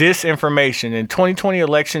disinformation in 2020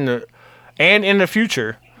 election and in the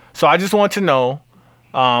future. So I just want to know,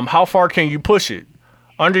 how far can you push it?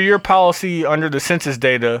 Under your policy, under the census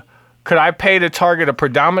data, could I pay to target a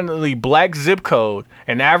predominantly black zip code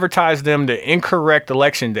and advertise them the incorrect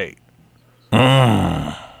election date?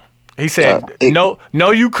 He said,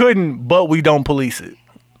 no, you couldn't, but we don't police it.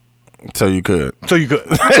 So you could. No,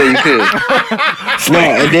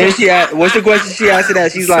 and then she asked, what's the question she asked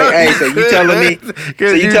that? She's like, hey, so you telling me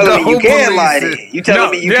you can't lie then? You telling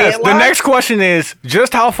me you can't lie? The next question is,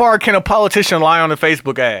 just how far can a politician lie on a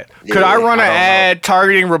Facebook ad? Could I run an ad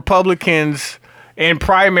targeting Republicans in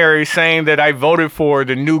primary saying that I voted for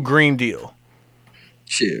the new Green Deal?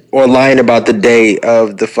 Shit. Or lying about the day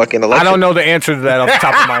of the fucking election. I don't know the answer to that off the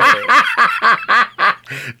top of my head.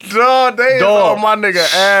 Dog, they is on my nigga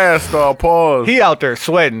ass, dog. Pause. He out there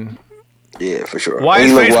sweating. Yeah, for sure. Why And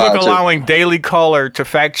is he look Facebook wild, too. allowing Daily Caller to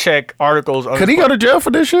fact check articles? Could he go to jail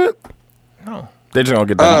for this shit? No. They just gonna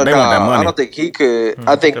get that. They want that money. I don't think he could.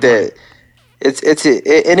 I think that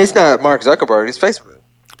and it's not Mark Zuckerberg. It's Facebook.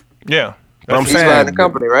 Yeah. But I'm He's saying behind the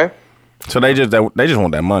company, right? So they just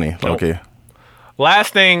want that money. Okay.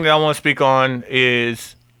 Last thing that I want to speak on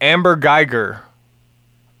is Amber Geiger.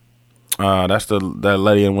 That's that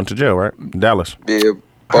lady that went to jail, right? Dallas. Yeah.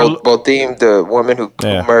 Both them, the woman who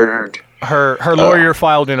murdered her lawyer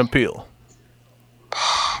filed an appeal.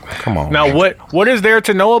 Come on. Now what is there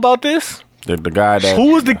to know about this? The guy that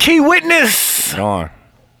Who was the key witness? gone.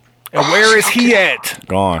 And where is he at?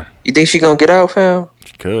 Gone. You think she gonna get out, fam?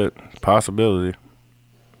 Could. Possibility.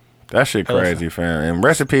 That shit crazy, fam. And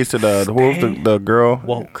rest in peace to the who was the girl?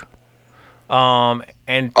 Woke. And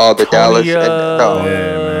the Dallas. Yeah,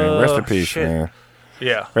 man. Rest in peace, shit. man.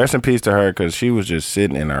 Yeah. Rest in peace to her because she was just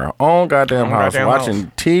sitting in her own goddamn house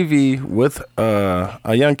watching TV with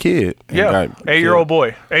a young kid. Yeah, 8-year-old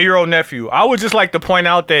boy, 8-year-old nephew. I would just like to point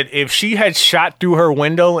out that if she had shot through her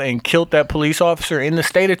window and killed that police officer in the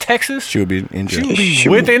state of Texas, she would be in jail. She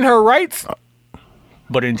would be within her rights,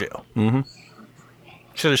 but in jail. Mm-hmm.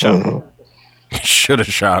 Should have shot him. Should have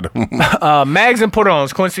shot him. Mags and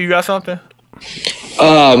put-ons. Quincy, you got something?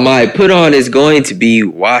 My put-on is going to be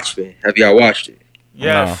Watchmen. Have y'all watched it?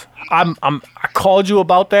 Yes. No. I called you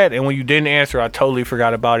about that, and when you didn't answer, I totally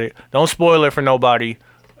forgot about it. Don't spoil it for nobody.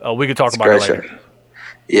 We can talk about it later. Show.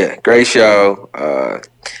 Yeah, great show.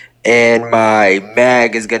 And my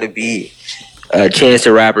mag is gonna be Chance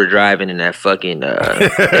the Rapper driving in that fucking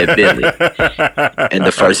that Bentley in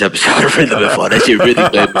the first episode of Rhythm and Flow. That shit really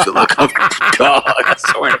made me feel uncomfortable, dog. I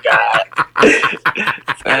swear to God.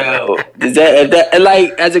 Is that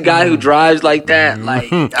like, as a guy who drives like that,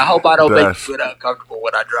 like, I hope I don't make you feel uncomfortable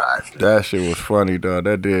when I drive. That shit was funny, dog.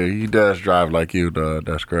 He does drive like you, dog.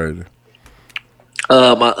 That's crazy.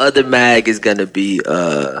 My other mag is gonna be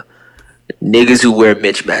niggas who wear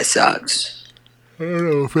mismatched socks. I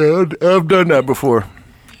don't know, fam. I've done that before.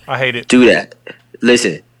 I hate it. Do that.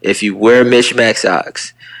 Listen, if you wear mismatched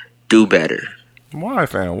socks, do better. Why,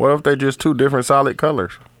 fam? What if they just two different solid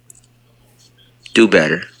colors? Do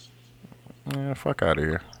better. Yeah, fuck out of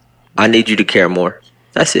here. I need you to care more.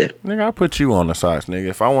 That's it. Nigga, I'll put you on the socks, nigga.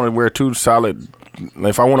 If I want to wear two solid,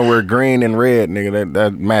 if I want to wear green and red, nigga,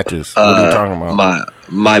 that matches. What are you talking about?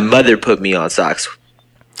 My mother put me on socks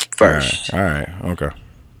first. All right. Okay.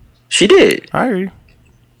 She did. I hear you.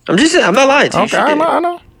 I'm just saying. I'm not lying to you. Okay, I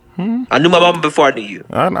know. Mm-hmm. I knew my mama before I knew you.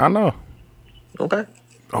 I know. Okay.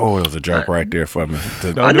 Oh, it was a joke right there for me.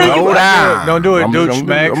 Don't do it, dude. I'm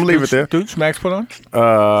gonna leave it there. Dude, Smacks put on.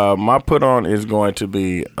 My put on is going to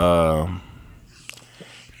be. Damn,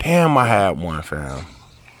 I had one, fam.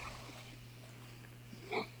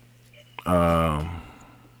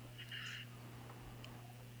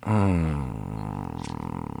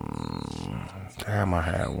 Damn, I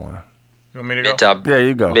had one. You want me to go? Yeah,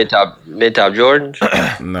 you go. Mid-top Jordans?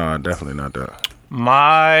 No, definitely not that.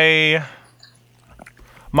 My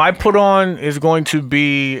put on is going to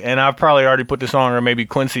be, and I've probably already put this on, or maybe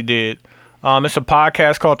Quincy did. It's a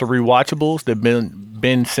podcast called The Rewatchables that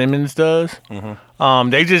Ben Simmons does. Mm-hmm.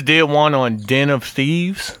 They just did one on Den of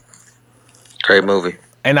Thieves. Great movie.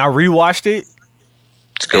 And I rewatched it.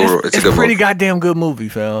 It's a pretty goddamn good movie,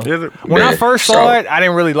 fam. When I first saw it, I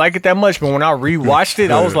didn't really like it that much, but when I rewatched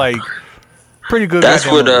it, I was like, pretty good. That's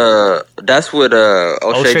what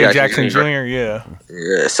O'Shea Jackson Jr. Yeah,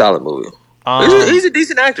 solid movie. He's a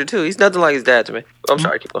decent actor too. He's nothing like his dad to me. I'm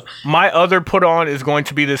sorry, keep going. My other put on is going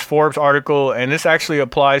to be this Forbes article, and this actually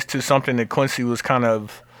applies to something that Quincy was kind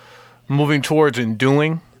of moving towards and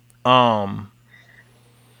doing.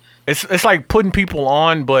 It's like putting people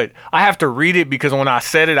on, but I have to read it because when I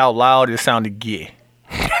said it out loud, it sounded gay.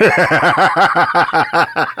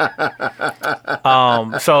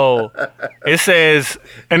 So it says,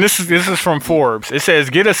 and this is from Forbes. It says,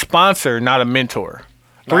 get a sponsor, not a mentor.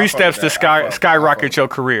 3 steps to skyrocket your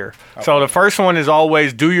career. So the first one is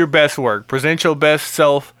always do your best work. Present your best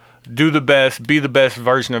self. Do the best. Be the best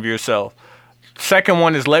version of yourself. Second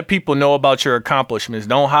one is let people know about your accomplishments.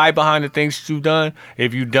 Don't hide behind the things you've done.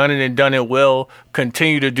 If you've done it and done it well,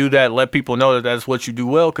 continue to do that. Let people know that that's what you do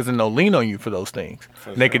well, because then they'll lean on you for those things.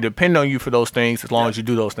 They can depend on you for those things as long as you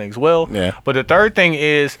do those things well. Yeah. But the third thing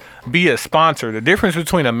is be a sponsor. The difference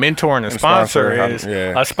between a mentor and a sponsor is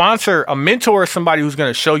a mentor is somebody who's going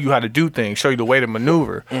to show you how to do things, show you the way to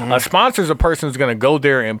maneuver. Mm-hmm. A sponsor is a person who's going to go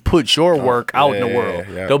there and put your work out in the world.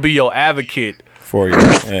 Yeah. They'll be your advocate For you.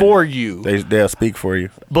 Yeah. For you. They'll speak for you.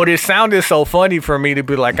 But it sounded so funny for me to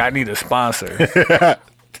be like, I need a sponsor.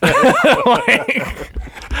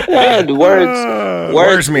 Yeah,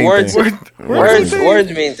 words mean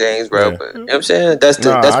things, bro. Yeah. But, you know what I'm saying? That's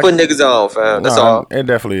putting niggas on, fam. That's all. It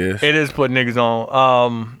definitely is. It is putting niggas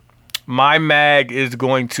on. My mag is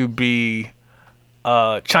going to be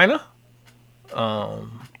China.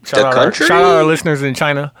 Shout out our listeners in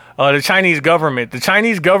China. The Chinese government. The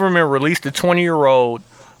Chinese government released a 20-year-old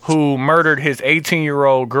who murdered his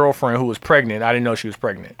 18-year-old girlfriend who was pregnant. I didn't know she was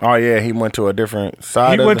pregnant. Oh, yeah. He went to a different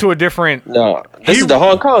side. He went to a different... No. This is the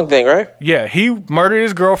Hong Kong thing, right? Yeah. He murdered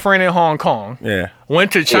his girlfriend in Hong Kong. Yeah.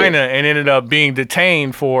 Went to China and ended up being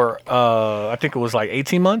detained for, I think it was like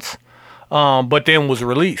 18 months. But then was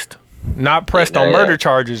released. Not pressed on murder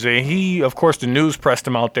charges. And he, of course, the news pressed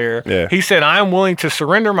him out there. Yeah. He said, I am willing to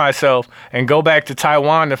surrender myself and go back to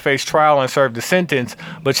Taiwan to face trial and serve the sentence.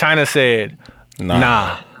 But China said,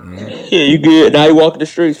 nah. Yeah, you good. Now you walking the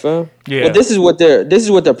streets, fam. Yeah. But this is what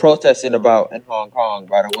they're protesting about in Hong Kong,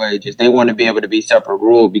 by the way. Just they want to be able to be separate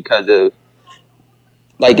ruled because of,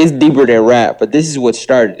 like, it's deeper than rap, but this is what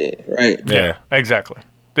started it, right? Yeah, exactly.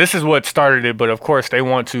 This is what started it, but of course they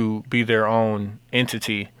want to be their own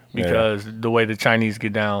entity because the way the Chinese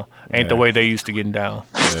get down ain't the way they used to getting down.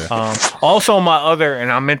 Yeah. Also, my other,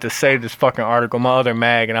 and I meant to save this fucking article, my other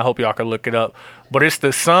mag, and I hope y'all can look it up, but it's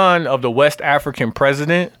the son of the West African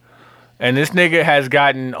president, and this nigga has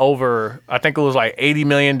gotten over, I think it was like $80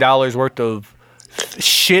 million worth of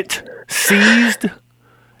shit seized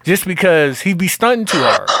just because he be stunting too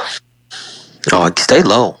hard. Oh, stay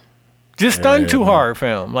low. Just stunting too hard,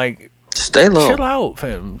 fam. Like, stay low. Chill out,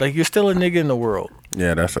 fam. Like, you're still a nigga in the world.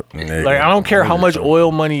 Yeah, that's a nigga. Like, I don't care how much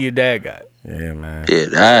oil money your dad got. Yeah, man. Yeah,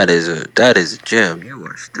 that is a gem. You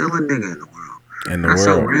are still a nigga in the world. That's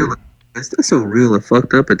so real. That's so real and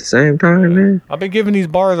fucked up at the same time, man. I've been giving these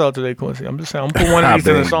bars out today, Quincy. I'm just saying, I'm putting one of these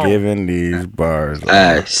in the song. I've been giving these bars.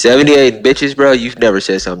 78 bitches, bro. You've never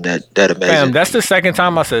said something that amazing. Fam, that's the second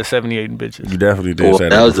time I said 78 bitches. You definitely did say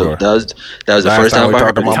that before. That was the first time we I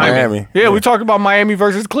talked heard about it. Miami. Yeah, we talked about Miami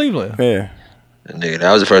versus Cleveland. Yeah. Nigga,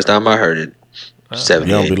 that was the first time I heard it. 78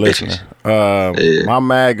 You don't be listening. bitches. My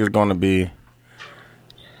mag is going to be...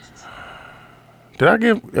 Did I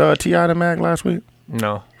give T.I. the mag last week?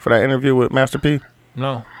 No. For that interview with Master P?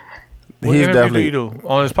 No. What He's interview definitely did you do?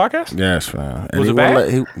 On his podcast? Yes, fam. And Was he it wouldn't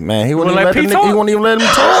bad? he wouldn't let P talk? he wouldn't even let him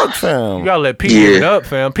talk, fam. You gotta let P give it up,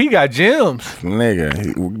 fam. P got gems.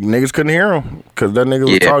 Nigga, niggas couldn't hear him because that nigga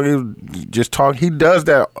was talking. He was just talk. He does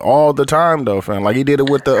that all the time, though, fam. Like he did it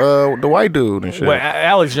with the white dude and shit. Well,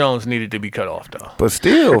 Alex Jones needed to be cut off, though. But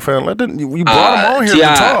still, fam, you brought him on here to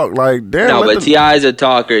talk. Like, damn. No, but T.I. is a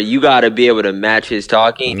talker. You gotta be able to match his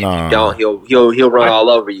talking. Nah. If you don't, he'll run all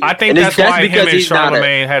over you. I think that's why him and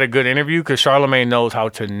Charlamagne had a good interview because Charlamagne knows how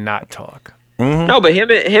to not talk. Mm-hmm. No, but him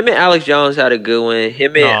and Alex Jones had a good one.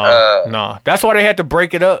 No, that's why they had to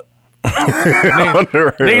break it up.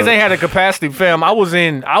 Niggas ain't had a capacity, fam. I was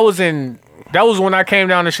in. That was when I came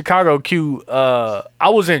down to Chicago. Q. I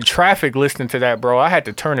was in traffic listening to that, bro. I had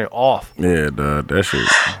to turn it off. Yeah, dude, that shit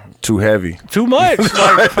too heavy. Too much,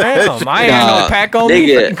 like, fam. I ain't had no pack on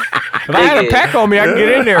me. If I had a pack on me, I could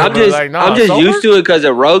get in there. I'm just used to it because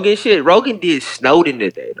of Rogan shit. Rogan did Snowden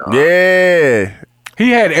today, dog. Yeah,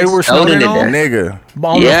 he had Edward Snowden on, nigga.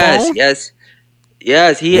 On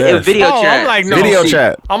Yes, he had video chat. I'm like, no. Video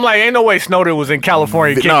chat. I'm like, ain't no way Snowden was in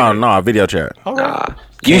California. No, video chat. Okay.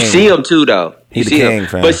 You see him too, though. He the king,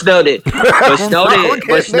 fam. But Snowden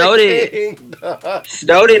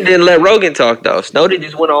didn't let Rogan talk though. Snowden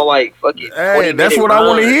just went on like fucking. Hey, that's what I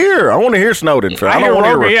want to hear. I want to hear Snowden. Fam. I hear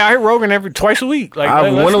Rogan. I hear Rogan twice a week. Like,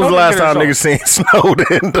 when was the last time niggas seen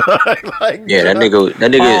Snowden? Like, yeah, that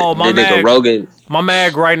nigga Rogan. My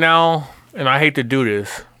mag right now, and I hate to do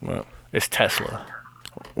this, it's Tesla.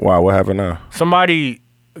 Why? What happened now? Somebody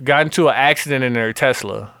got into an accident in their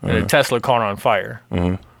Tesla, and the Tesla caught on fire.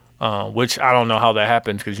 Which I don't know how that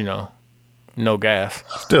happens because no gas.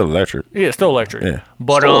 Still electric. Yeah, still electric. Yeah.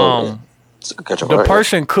 But the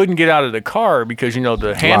person couldn't get out of the car because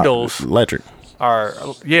the handles electric are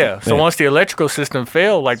So once the electrical system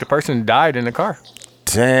failed, like the person died in the car.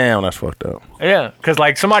 Damn, that's fucked up. Yeah, because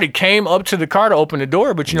like somebody came up to the car to open the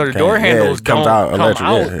door, but the door handles don't come out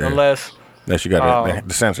unless you got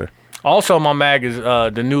the sensor. Also, my mag is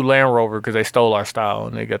the new Land Rover because they stole our style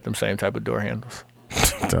and they got them same type of door handles.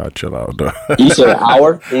 Chill out, dog. You said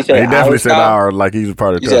hour? He definitely said hour like he was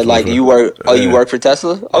part of you Tesla. You said like you work. Oh, you work for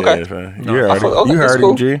Tesla? Okay. Yeah, you heard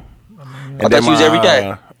him, G. I thought you was every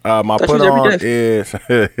day. My put on is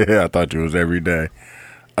I thought you was every day.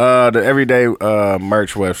 The everyday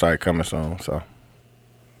merch website coming soon. So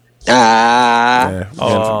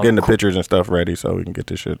Getting the pictures and stuff ready so we can get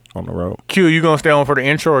this shit on the road. Q, you gonna stay on for the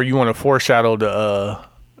intro, or you want to foreshadow the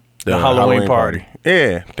Halloween party?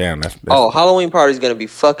 Yeah, damn. That's Halloween party is gonna be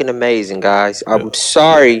fucking amazing, guys. I'm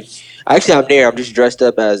sorry. Actually, I'm there. I'm just dressed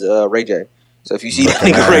up as Ray J. So if you see that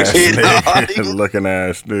nigga Ray J, looking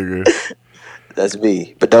ass nigga, that's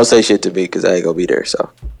me. But don't say shit to me because I ain't gonna be there.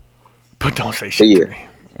 So, but don't say shit to me.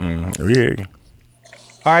 Yeah.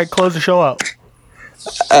 All right, close the show out.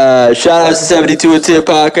 Shout out to 72 and 10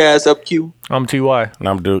 podcast. Up Q. I'm TY. And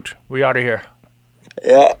I'm Dooch. We out of here.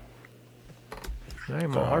 Yeah. Hey,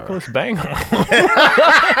 my Harkless bang.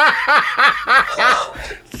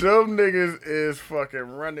 Some niggas is fucking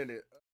running it.